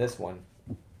me than this one.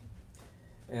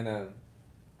 And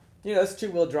you know, it's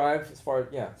 2-wheel drive as far as,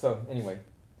 yeah. So anyway,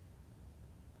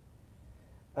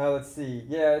 let's see.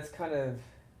 Yeah, it's kind of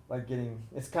like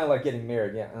getting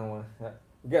married. Yeah, I don't want to.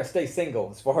 We gotta stay single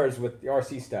as far as with the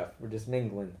RC stuff. We're just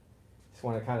mingling. Just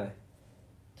want to kind of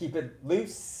keep it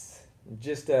loose, and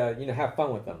just you know, have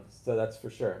fun with them. So that's for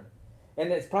sure.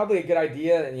 And it's probably a good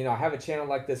idea. And you know, I have a channel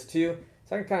like this too,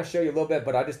 so I can kind of show you a little bit.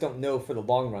 But I just don't know for the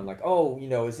long run. Like, oh, you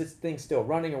know, is this thing still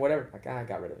running or whatever? Like, I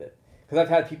got rid of it because I've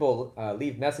had people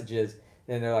leave messages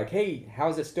and they're like, hey,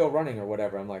 how's it still running or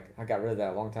whatever? I'm like, I got rid of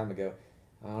that a long time ago.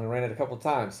 I only ran it a couple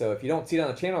times. So if you don't see it on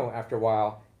the channel after a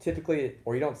while, typically,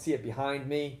 or you don't see it behind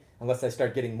me, unless I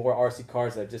start getting more RC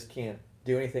cars that I just can't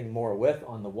do anything more with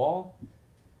on the wall,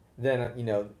 then, you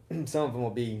know, some of them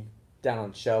will be down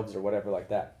on shelves or whatever like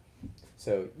that.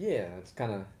 So yeah, it's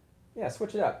kind of, yeah,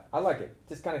 switch it up. I like it.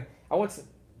 Just kind of, I want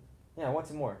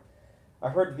some more. I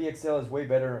heard VXL is way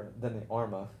better than the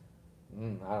Arma. I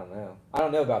don't know. I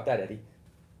don't know about that, Eddie.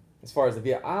 As far as the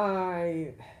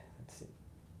let's see.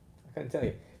 I couldn't tell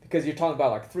you. Because you're talking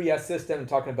about like 3S system and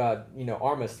talking about, you know,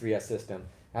 Arma's 3S system.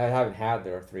 I haven't had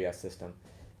their 3S system.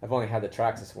 I've only had the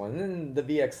Traxxas one. And then the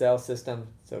VXL system,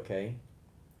 it's okay.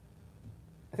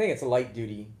 I think it's a light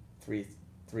duty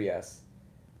 3S.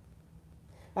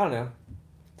 I don't know.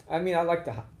 I mean, I like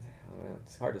the, I don't know,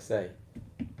 it's hard to say.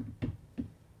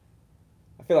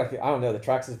 I feel like, I don't know, the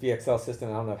Traxxas VXL system,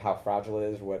 I don't know how fragile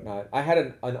it is or whatnot. I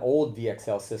had an old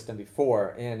VXL system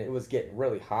before, and it was getting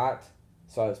really hot.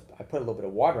 So I put a little bit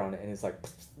of water on it, and it's like,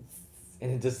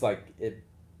 and it just like, it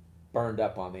burned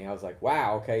up on me. I was like,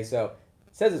 wow, okay, so it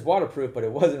says it's waterproof, but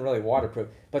it wasn't really waterproof.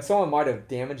 But someone might have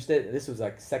damaged it. This was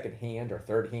like second hand or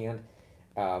third hand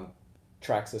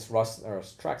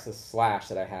Traxxas Slash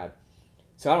that I had.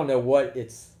 So I don't know what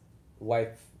its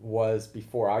life was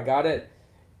before I got it.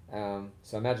 So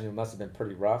I imagine it must have been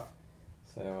pretty rough.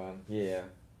 So yeah.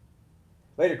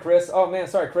 Later, Chris. Oh man,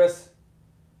 sorry, Chris.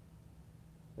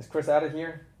 Is Chris out of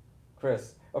here?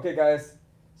 Chris. Okay, guys.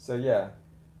 So yeah.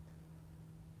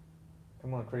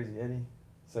 Come on, Crazy Eddie.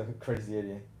 So Crazy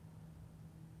Eddie.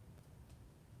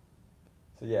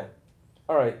 So yeah.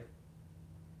 All right.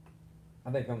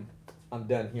 I think I'm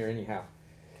done here anyhow.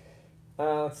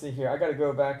 Let's see here. I got to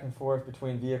go back and forth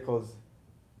between vehicles.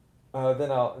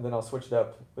 Then I'll switch it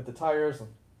up with the tires.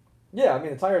 Yeah, I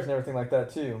mean the tires and everything like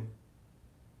that too.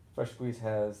 Fresh Squeeze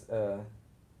has.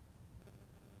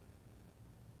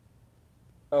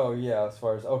 Oh yeah, as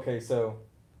far as okay, so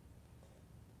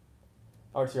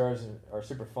RTRs are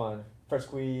super fun. Fresh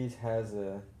Squeeze has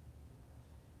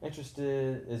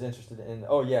interested in.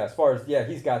 Oh yeah, as far as yeah,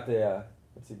 he's got the.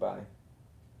 What's he buy?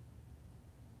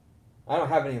 I don't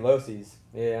have any Losies.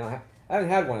 Yeah, I haven't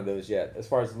had one of those yet. As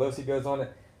far as the Losi goes on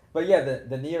it, but yeah,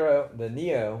 the Neo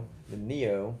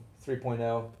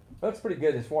 3.0 looks pretty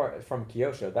good as far from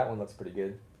Kyosho. That one looks pretty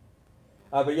good.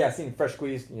 But yeah, seeing Fresh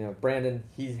Squeeze, you know, Brandon,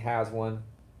 he has one.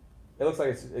 It looks like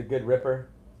it's a good ripper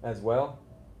as well.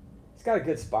 It's got a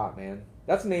good spot, man.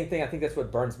 That's the main thing. I think that's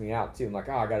what burns me out too. I'm like,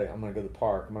 oh, I'm gonna go to the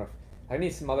park. I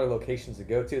need some other locations to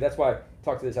go to. That's why I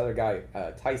talked to this other guy,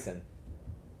 Tyson.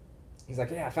 He's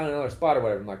like, yeah, I found another spot or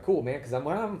whatever. I'm like, cool, man, because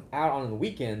when I'm out on the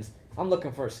weekends, I'm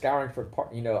looking for scouring for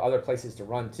other places to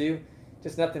run too.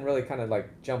 Just nothing really kind of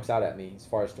like jumps out at me as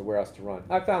far as to where else to run.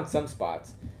 I found some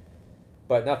spots,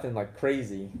 but nothing like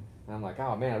crazy. And I'm like,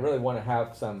 oh man, I really want to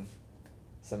have some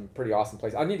pretty awesome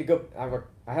places. I need to go.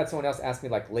 I had someone else ask me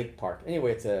like Lake Park.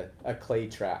 Anyway, it's a clay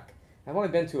track. I've only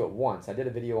been to it once. I did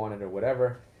a video on it or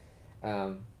whatever.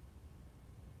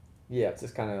 Yeah, it's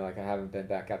just kind of like I haven't been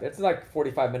back out there. It's like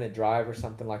 45-minute drive or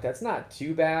something like that. It's not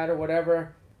too bad or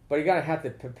whatever, but you gotta have to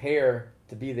prepare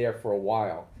to be there for a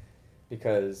while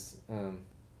because I don't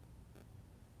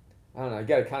know. You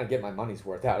gotta kind of get my money's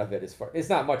worth out of it. It's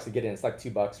not much to get in. It's like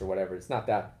 $2 or whatever. It's not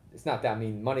that. I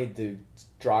mean, money to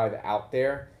drive out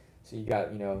there. So you got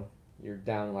you're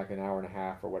down like an hour and a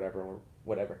half or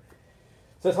whatever.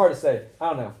 So it's hard to say.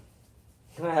 I don't know.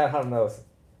 I don't know.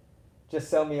 Just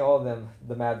sell me all of them,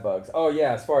 the Mad Bugs. Oh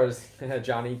yeah, as far as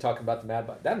Johnny talking about the Mad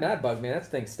Bug. That Mad Bug, man, that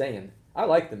thing's staying. I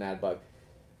like the Mad Bug.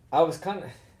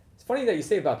 It's funny that you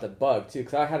say about the Bug too,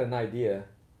 because I had an idea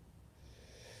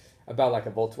about like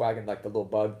a Volkswagen, like the little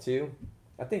Bug too.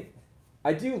 I don't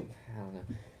know.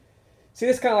 See,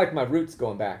 this is kind of like my roots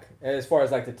going back as far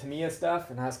as like the Tamiya stuff,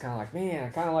 and I was kind of like, man, I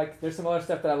kind of like, there's some other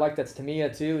stuff that I like that's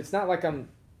Tamiya too. It's not like I kind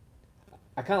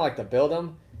of like to build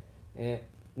them, and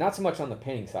not so much on the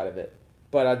painting side of it.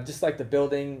 But I just like the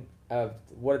building of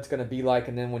what it's going to be like,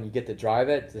 and then when you get to drive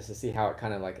it, just to see how it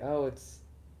kind of like,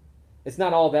 it's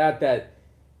not all that,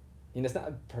 it's not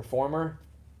a performer.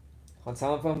 on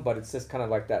some of them, but it's just kind of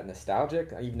like that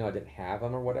nostalgic, even though I didn't have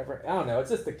them or whatever. I don't know.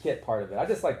 It's just the kit part of it. I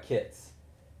just like kits.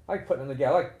 I like putting them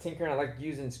together. I like tinkering. I like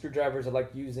using screwdrivers. I like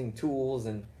using tools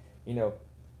and, you know,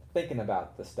 thinking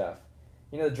about the stuff.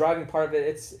 You know, the driving part of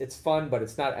it, it's fun, but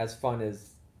it's not as fun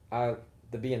as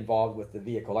to be involved with the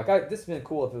vehicle. Like, this has been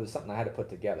cool if it was something I had to put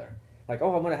together. Like,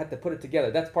 oh, I'm going to have to put it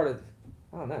together. That's part of,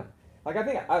 I don't know. Like, I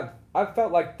think I've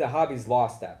felt like the hobby's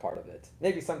lost that part of it.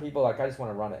 Maybe some people, like, I just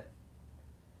want to run it.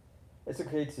 It's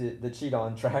okay to cheat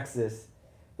on Traxxas.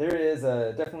 There is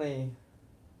definitely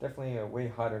a way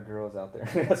hotter girls out there.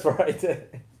 That's right.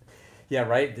 Yeah,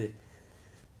 right?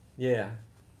 Yeah.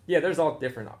 Yeah, there's all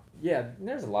different. Yeah,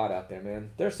 there's a lot out there, man.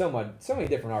 There's so many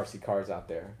different RC cars out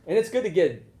there. And it's good to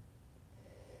get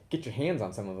your hands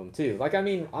on some of them, too. Like, I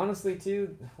mean, honestly,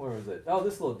 too, where was it? Oh,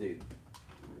 this little dude.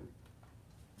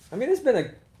 I mean,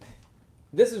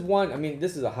 this is one, I mean,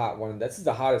 this is a hot one. This is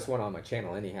the hottest one on my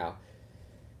channel, anyhow.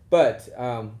 But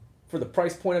for the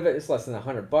price point of it, it's less than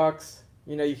 $100.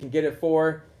 You know, you can get it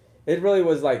for. It really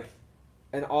was like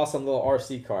an awesome little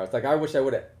RC car. It's like, I wish I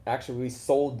would have actually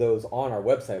sold those on our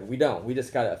website. We don't. We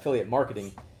just got affiliate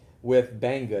marketing with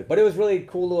Banggood. But it was really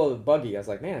cool little buggy. I was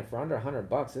like, man, for under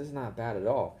 $100, this is not bad at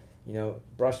all. You know,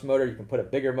 brush motor, you can put a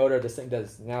bigger motor. This thing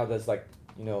does like,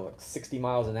 you know, like 60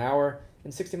 miles an hour.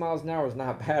 And 60 miles an hour is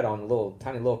not bad on a little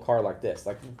tiny little car like this.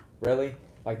 Like, really?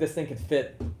 Like, this thing could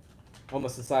fit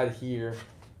almost inside here,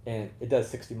 and it does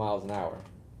 60 miles an hour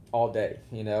all day,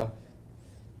 you know?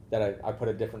 That I put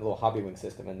a different little hobby wing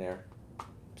system in there.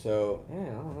 So, yeah, I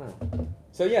don't know.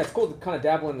 So, yeah, it's cool to kind of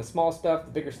dabble in the small stuff,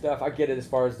 the bigger stuff. I get it as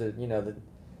far as the, you know,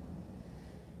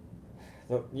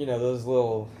 you know, those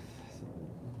little,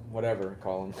 whatever,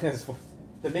 call them,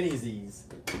 the mini-Zs.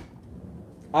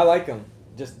 I like them.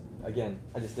 Just, again,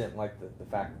 I just didn't like the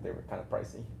fact that they were kind of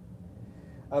pricey.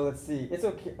 Let's see. It's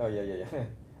okay. Oh, yeah.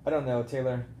 I don't know,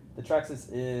 Taylor. The Traxxas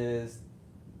is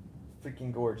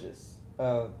freaking gorgeous.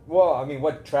 Well, I mean,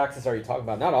 what Traxxas are you talking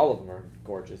about? Not all of them are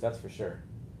gorgeous, that's for sure.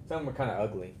 Some of them are kind of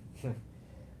ugly.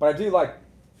 But I do like,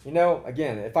 you know,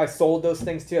 again, if I sold those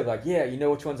things too, I'd be like, yeah, you know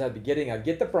which ones I'd be getting? I'd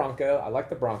get the Bronco. I like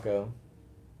the Bronco.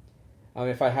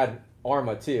 If I had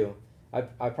Arma too,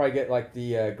 I'd probably get like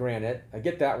the Granite. I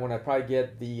get that one. I'd probably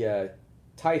get the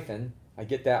Typhon. I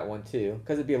get that one too,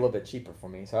 because it'd be a little bit cheaper for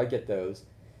me. So I get those.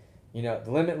 You know,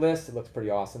 the Limitless, it looks pretty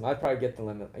awesome. I'd probably get the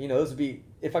Limit. You know, those would be,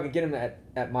 if I could get them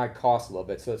at my cost a little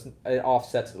bit, so it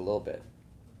offsets it a little bit.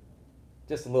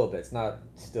 Just a little bit. It's not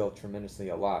still tremendously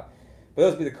a lot. But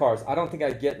those would be the cars. I don't think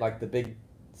I'd get like the big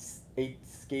 8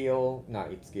 scale, not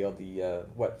 8 scale, the,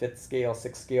 5th scale,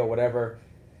 6th scale, whatever.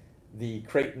 The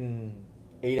Creighton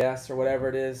 8S or whatever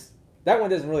it is. That one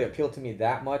doesn't really appeal to me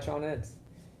that much on it.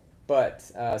 But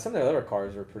some of the other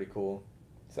cars are pretty cool.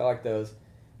 So I like those.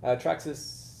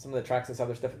 Traxxas. Some of the Traxxas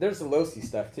other stuff. There's the Losi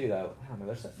stuff too, though. I don't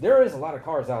know. There is a lot of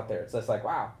cars out there. It's just like,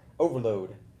 wow,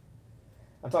 overload.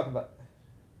 I'm talking about.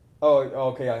 Oh,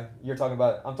 okay. You're talking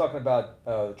about. I'm talking about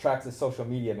Traxxas social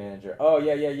media manager. Oh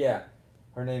yeah.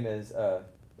 Her name is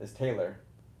Taylor,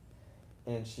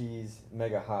 and she's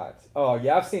mega hot. Oh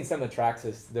yeah, I've seen some of the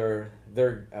Traxxas. They're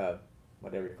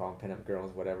whatever you call them, pinup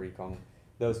girls, whatever you call them.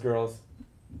 Those girls.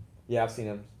 Yeah, I've seen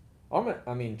them.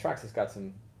 I mean, Traxxas got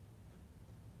some.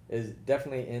 Is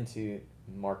definitely into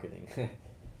marketing.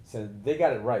 So they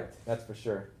got it right, that's for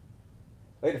sure.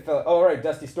 Later, fella. Oh, all right,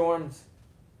 Dusty Storms.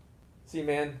 See you,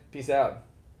 man. Peace out.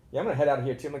 Yeah, I'm going to head out of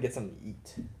here, too. I'm going to get something to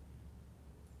eat.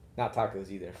 Not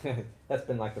tacos, either. That's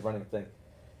been, like, the running thing.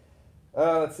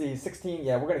 Let's see, 16.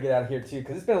 Yeah, we're going to get out of here, too,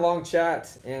 because it's been a long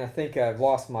chat, and I think I've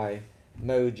lost my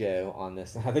mojo on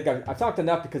this. I think I've talked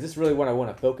enough, because this is really what I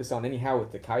want to focus on, anyhow,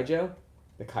 with the Kaiju.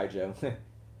 The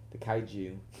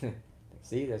Kaiju.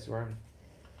 See, that's where I'm.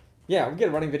 Yeah, we'll get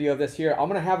a running video of this here. I'm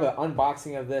going to have an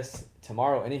unboxing of this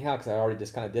tomorrow anyhow, because I already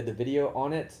just kind of did the video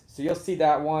on it. So you'll see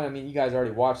that one. I mean, you guys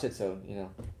already watched it, so, you know,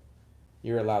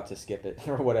 you're allowed to skip it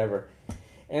or whatever.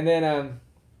 And then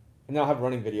I'll have a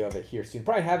running video of it here soon.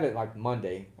 Probably have it like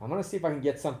Monday. I'm going to see if I can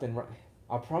get something.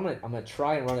 I'm going to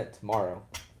try and run it tomorrow.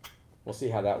 We'll see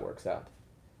how that works out.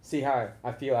 See how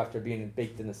I feel after being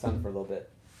baked in the sun for a little bit.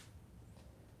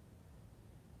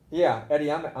 Yeah,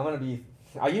 Eddie, I'm going to be.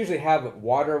 I usually have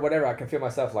water or whatever. I can feel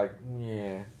myself like,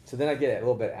 yeah. So then I get a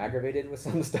little bit aggravated with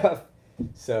some stuff.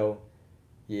 So,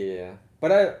 yeah.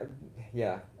 But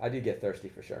I do get thirsty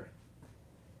for sure.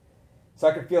 So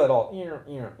I can feel it all.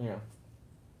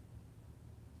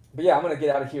 But yeah, I'm going to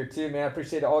get out of here too, man. I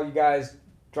appreciate all you guys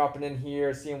dropping in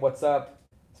here, seeing what's up.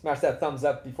 Smash that thumbs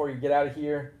up before you get out of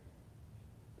here.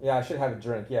 Yeah, I should have a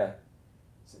drink, yeah.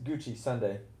 It's Gucci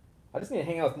Sunday. I just need to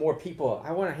hang out with more people.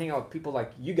 I want to hang out with people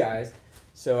like you guys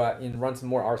So and run some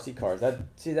more RC cars.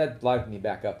 That'd liven me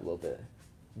back up a little bit.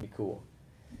 It'd be cool.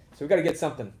 So we got to get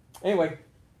something. Anyway,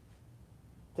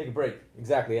 take a break.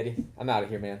 Exactly, Eddie. I'm out of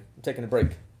here, man. I'm taking a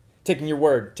break. Taking your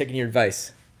word. Taking your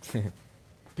advice.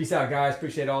 Peace out, guys.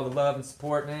 Appreciate all the love and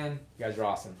support, man. You guys are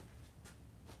awesome.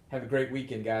 Have a great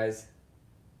weekend, guys.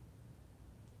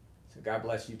 So God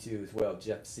bless you too as well,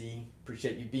 Jeff C.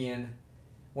 Appreciate you being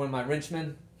one of my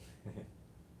wrenchmen.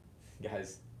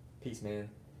 Guys, peace, man.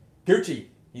 Gucci,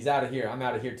 he's out of here. I'm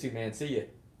out of here too, man. See ya.